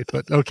later in the date.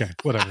 But okay,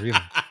 whatever.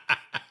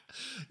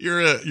 You're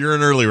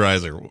an early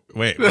riser.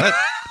 Wait, what?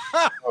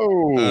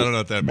 Oh, I don't know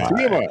what that means.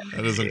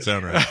 That doesn't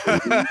sound right.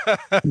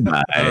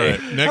 All right,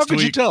 How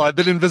could you tell? I've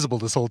been invisible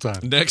this whole time.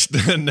 Next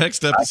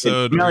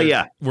episode,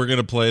 we're going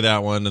to play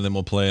that one, and then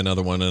we'll play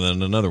another one, and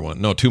then another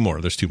one. No, two more.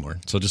 There's two more.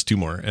 So just two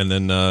more. And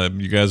then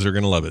you guys are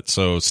going to love it.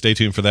 So stay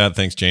tuned for that.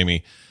 Thanks,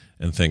 Jamie.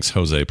 And thanks,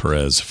 Jose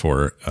Perez,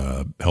 for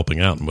helping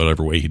out in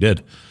whatever way he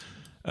did.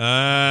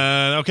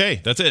 Okay,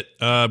 that's it.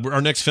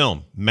 Our next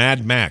film,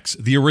 Mad Max,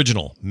 the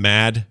original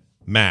Mad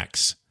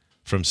Max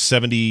from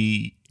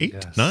 78,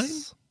 Yes.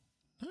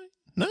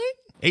 9,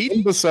 80?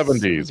 In the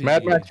 70s.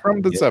 Mad Max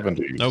from the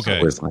 70s.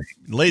 Okay.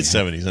 Late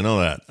 70s. I know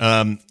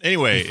that.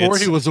 Anyway. Before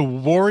he was a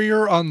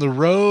warrior on the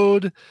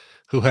road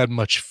who had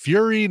much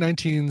fury,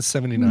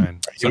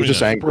 1979. He was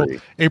just angry.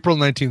 April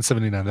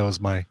 1979. That was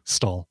my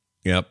stall.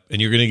 Yep.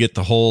 And you're going to get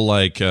the whole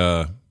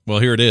well,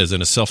 here it is.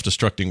 In a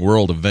self-destructing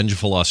world, a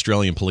vengeful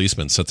Australian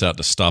policeman sets out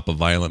to stop a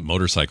violent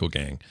motorcycle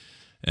gang.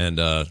 And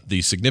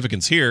the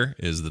significance here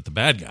is that the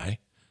bad guy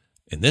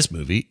in this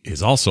movie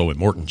is also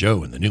Immortan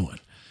Joe in the new one.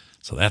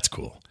 So that's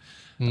cool.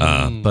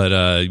 But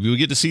we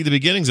get to see the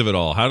beginnings of it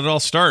all. How did it all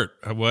start?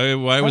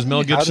 Why was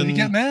Mel Gibson... How did he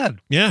get mad?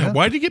 Yeah.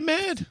 Why did he get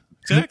mad?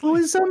 Exactly. What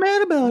was so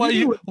mad about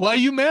it? Why are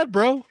you mad,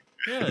 bro?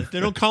 Yeah,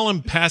 they don't call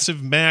him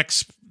Passive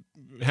Max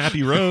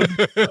Happy Road.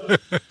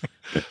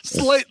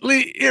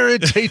 Slightly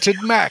irritated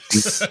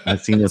Max.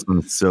 I've seen this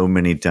one so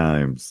many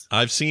times.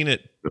 I've seen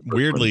it.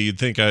 Weirdly, you'd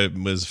think I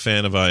was a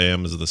fan of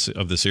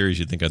of the series.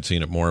 You'd think I'd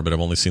seen it more, but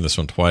I've only seen this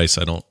one twice.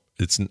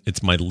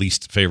 It's my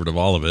least favorite of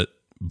all of it,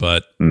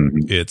 but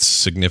it's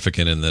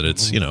significant in that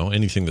it's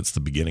anything that's the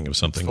beginning of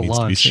something needs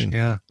to be seen.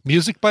 Yeah,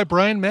 music by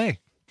Brian May,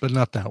 but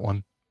not that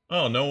one.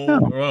 Oh no!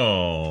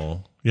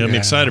 Oh, Yeah, I'm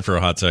excited for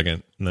a hot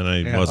second, and then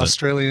I wasn't.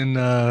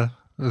 Australian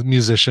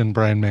musician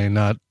Brian May,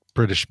 not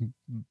British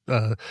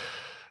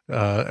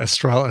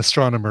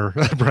astronomer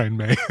Brian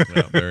May.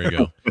 Well, there you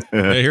go.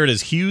 Okay, here it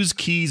is. Hughes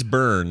Keys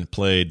Byrne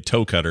played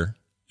Toe Cutter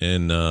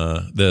in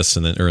this,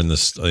 and then in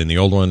the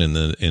old one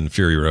in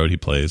Fury Road he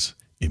plays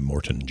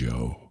Immortan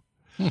Joe.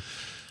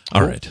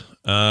 All right,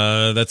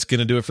 that's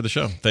gonna do it for the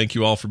show. Thank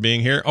you all for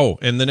being here. Oh,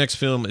 and the next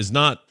film is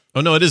not. Oh,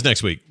 no, it is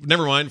next week.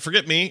 Never mind.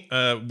 Forget me.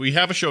 We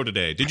have a show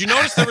today. Did you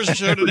notice there was a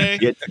show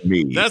today?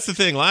 That's the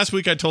thing. Last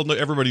week I told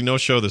everybody no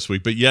show this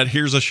week, but yet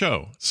here's a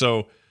show.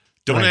 So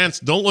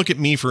don't look at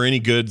me for any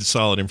good,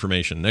 solid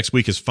information. Next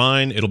week is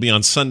fine. It'll be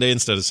on Sunday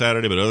instead of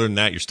Saturday, but other than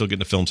that, you're still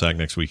getting a Film Sack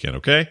next weekend,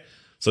 okay?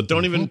 So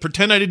don't even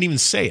pretend I didn't even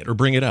say it or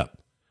bring it up.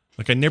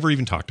 Like I never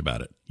even talked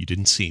about it. You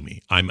didn't see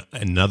me. I'm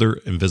another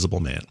invisible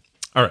man.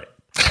 All right.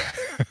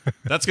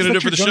 That's going to do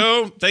it for the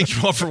show. Thank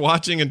you all for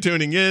watching and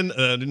tuning in.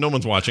 No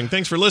one's watching.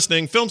 Thanks for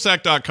listening.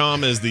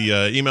 Filmsack.com is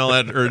the email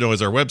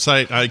is our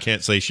website. I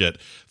can't say shit.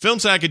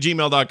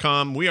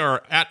 Filmsack@gmail.com. We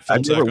are at Filmsack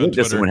I've never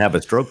witnessed someone have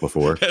a stroke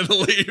before.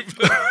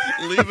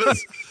 Leave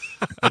us.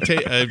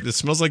 It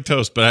smells like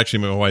toast, but actually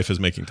my wife is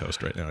making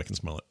toast right now. I can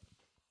smell it.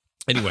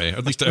 Anyway,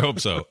 at least I hope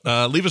so.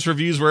 Leave us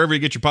reviews wherever you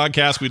get your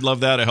podcast. We'd love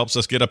that. It helps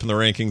us get up in the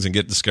rankings and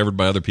get discovered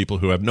by other people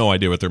who have no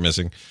idea what they're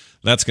missing.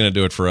 That's going to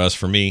do it for us,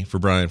 for me, for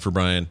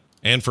Brian,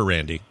 and for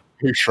Randy.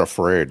 He's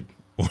afraid.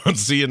 We'll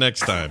see you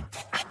next time.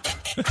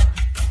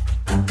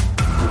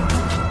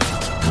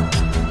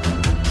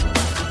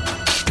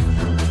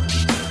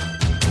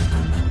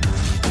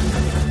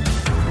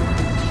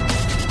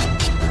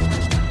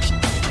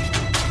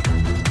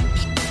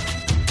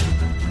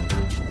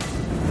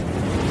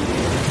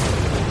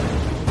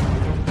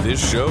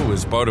 This show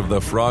is part of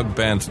the Frog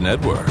Pants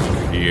Network.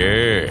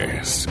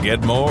 Yes.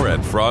 Get more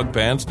at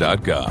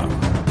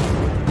frogpants.com.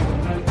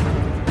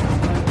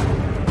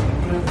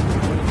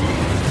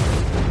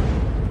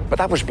 But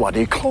that was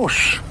bloody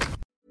close.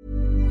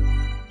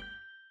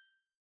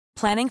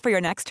 Planning for your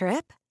next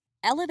trip?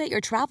 Elevate your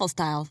travel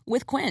style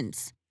with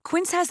Quince.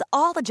 Quince has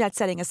all the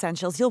jet-setting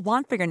essentials you'll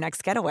want for your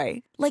next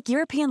getaway, like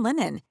European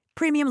linen,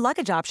 premium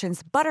luggage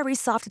options, buttery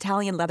soft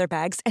Italian leather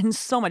bags, and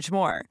so much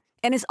more.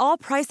 And is all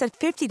priced at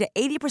 50 to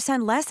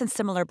 80% less than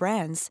similar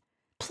brands.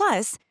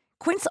 Plus,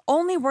 Quince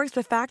only works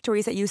with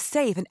factories that use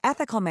safe and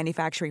ethical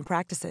manufacturing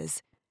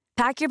practices.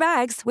 Pack your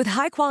bags with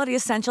high-quality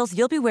essentials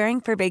you'll be wearing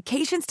for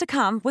vacations to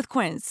come with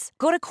Quince.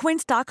 Go to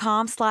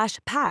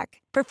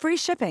quince.com/pack for free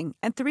shipping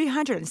and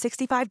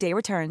 365-day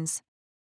returns.